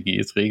Strategie,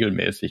 ist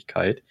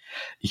Regelmäßigkeit.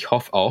 Ich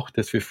hoffe auch,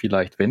 dass wir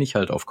vielleicht, wenn ich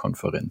halt auf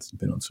Konferenzen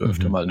bin und so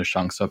öfter mal eine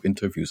Chance habe,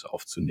 Interviews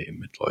aufzunehmen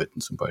mit Leuten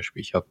zum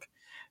Beispiel. Ich habe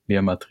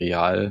mehr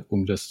Material,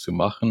 um das zu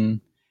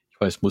machen. Ich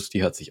weiß, Musti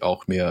hat sich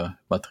auch mehr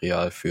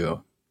Material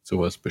für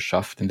sowas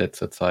beschafft in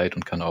letzter Zeit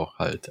und kann auch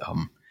halt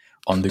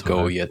on the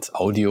go jetzt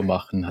Audio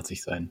machen,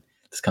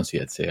 das kannst du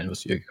dir erzählen,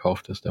 was du dir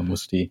gekauft hast, da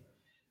Musti.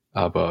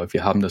 Aber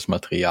wir haben das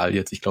Material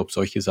jetzt. Ich glaube,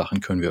 solche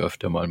Sachen können wir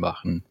öfter mal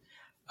machen.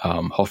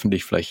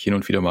 Hoffentlich vielleicht hin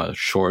und wieder mal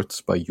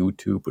Shorts bei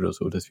YouTube oder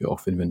so, dass wir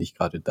auch, wenn wir nicht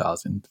gerade da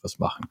sind, was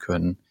machen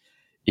können.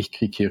 Ich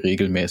kriege hier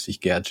regelmäßig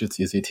Gadgets.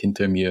 Ihr seht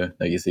hinter mir,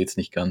 ihr seht es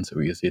nicht ganz,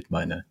 aber ihr seht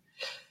meine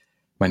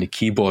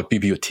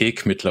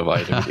Keyboard-Bibliothek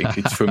mittlerweile mit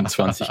irgendwie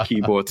 25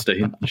 Keyboards da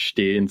hinten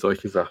stehen,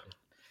 solche Sachen.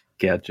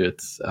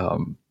 Gadgets.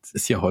 Es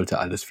ist ja heute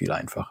alles viel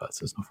einfacher,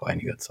 als es noch vor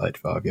einiger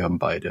Zeit war. Wir haben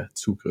beide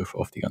Zugriff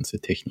auf die ganze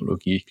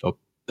Technologie. Ich glaube,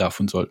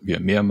 davon sollten wir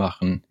mehr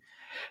machen.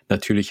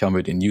 Natürlich haben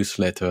wir den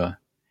Newsletter,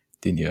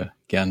 den ihr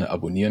gerne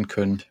abonnieren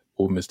könnt.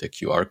 Oben ist der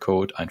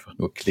QR-Code, einfach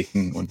nur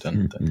klicken und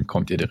dann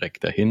kommt ihr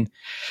direkt dahin.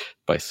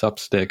 Bei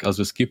Substack,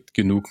 also es gibt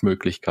genug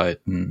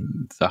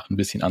Möglichkeiten, Sachen ein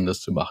bisschen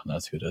anders zu machen,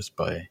 als wir das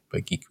bei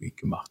Geek Week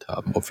gemacht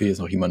haben. Ob wir jetzt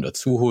noch jemanden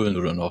dazu holen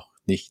oder noch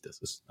nicht, das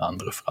ist eine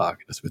andere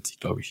Frage. Das wird sich,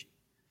 glaube ich,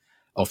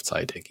 auf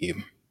Zeit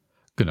ergeben.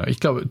 Genau,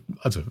 ich glaube,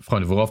 also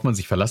Freunde, worauf man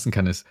sich verlassen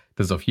kann, ist,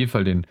 dass es auf jeden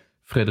Fall den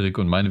Frederik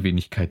und meine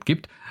Wenigkeit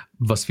gibt.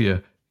 Was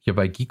wir ja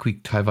bei Geek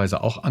Week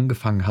teilweise auch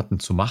angefangen hatten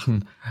zu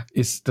machen,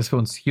 ist, dass wir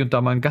uns hier und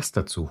da mal einen Gast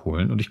dazu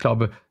holen. Und ich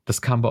glaube,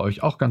 das kam bei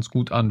euch auch ganz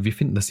gut an. Wir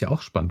finden das ja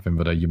auch spannend, wenn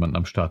wir da jemanden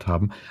am Start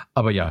haben.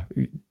 Aber ja,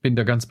 bin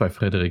da ganz bei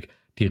Frederik.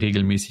 Die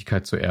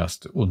Regelmäßigkeit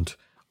zuerst und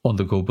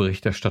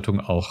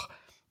On-the-Go-Berichterstattung auch.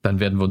 Dann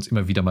werden wir uns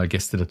immer wieder mal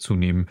Gäste dazu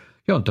nehmen.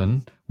 Ja, und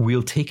dann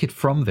we'll take it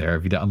from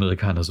there, wie der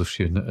Amerikaner so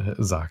schön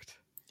sagt.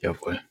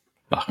 Jawohl,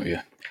 machen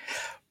wir.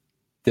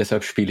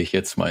 Deshalb spiele ich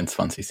jetzt meinen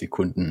 20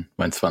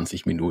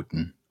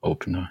 Minuten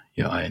Opener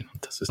hier ein.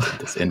 Und das ist dann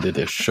das Ende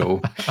der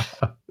Show.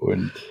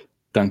 Und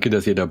danke,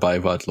 dass ihr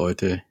dabei wart,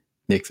 Leute.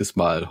 Nächstes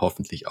Mal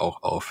hoffentlich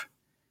auch auf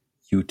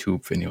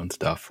YouTube, wenn ihr uns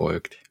da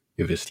folgt.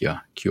 Ihr wisst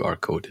ja,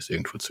 QR-Code ist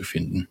irgendwo zu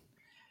finden.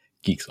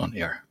 Geeks on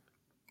Air.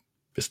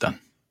 Bis dann.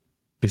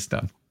 Bis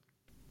dann.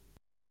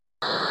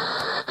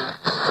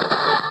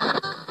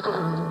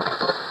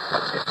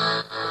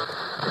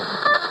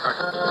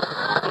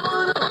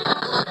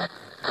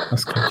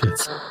 Was kommt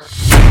jetzt?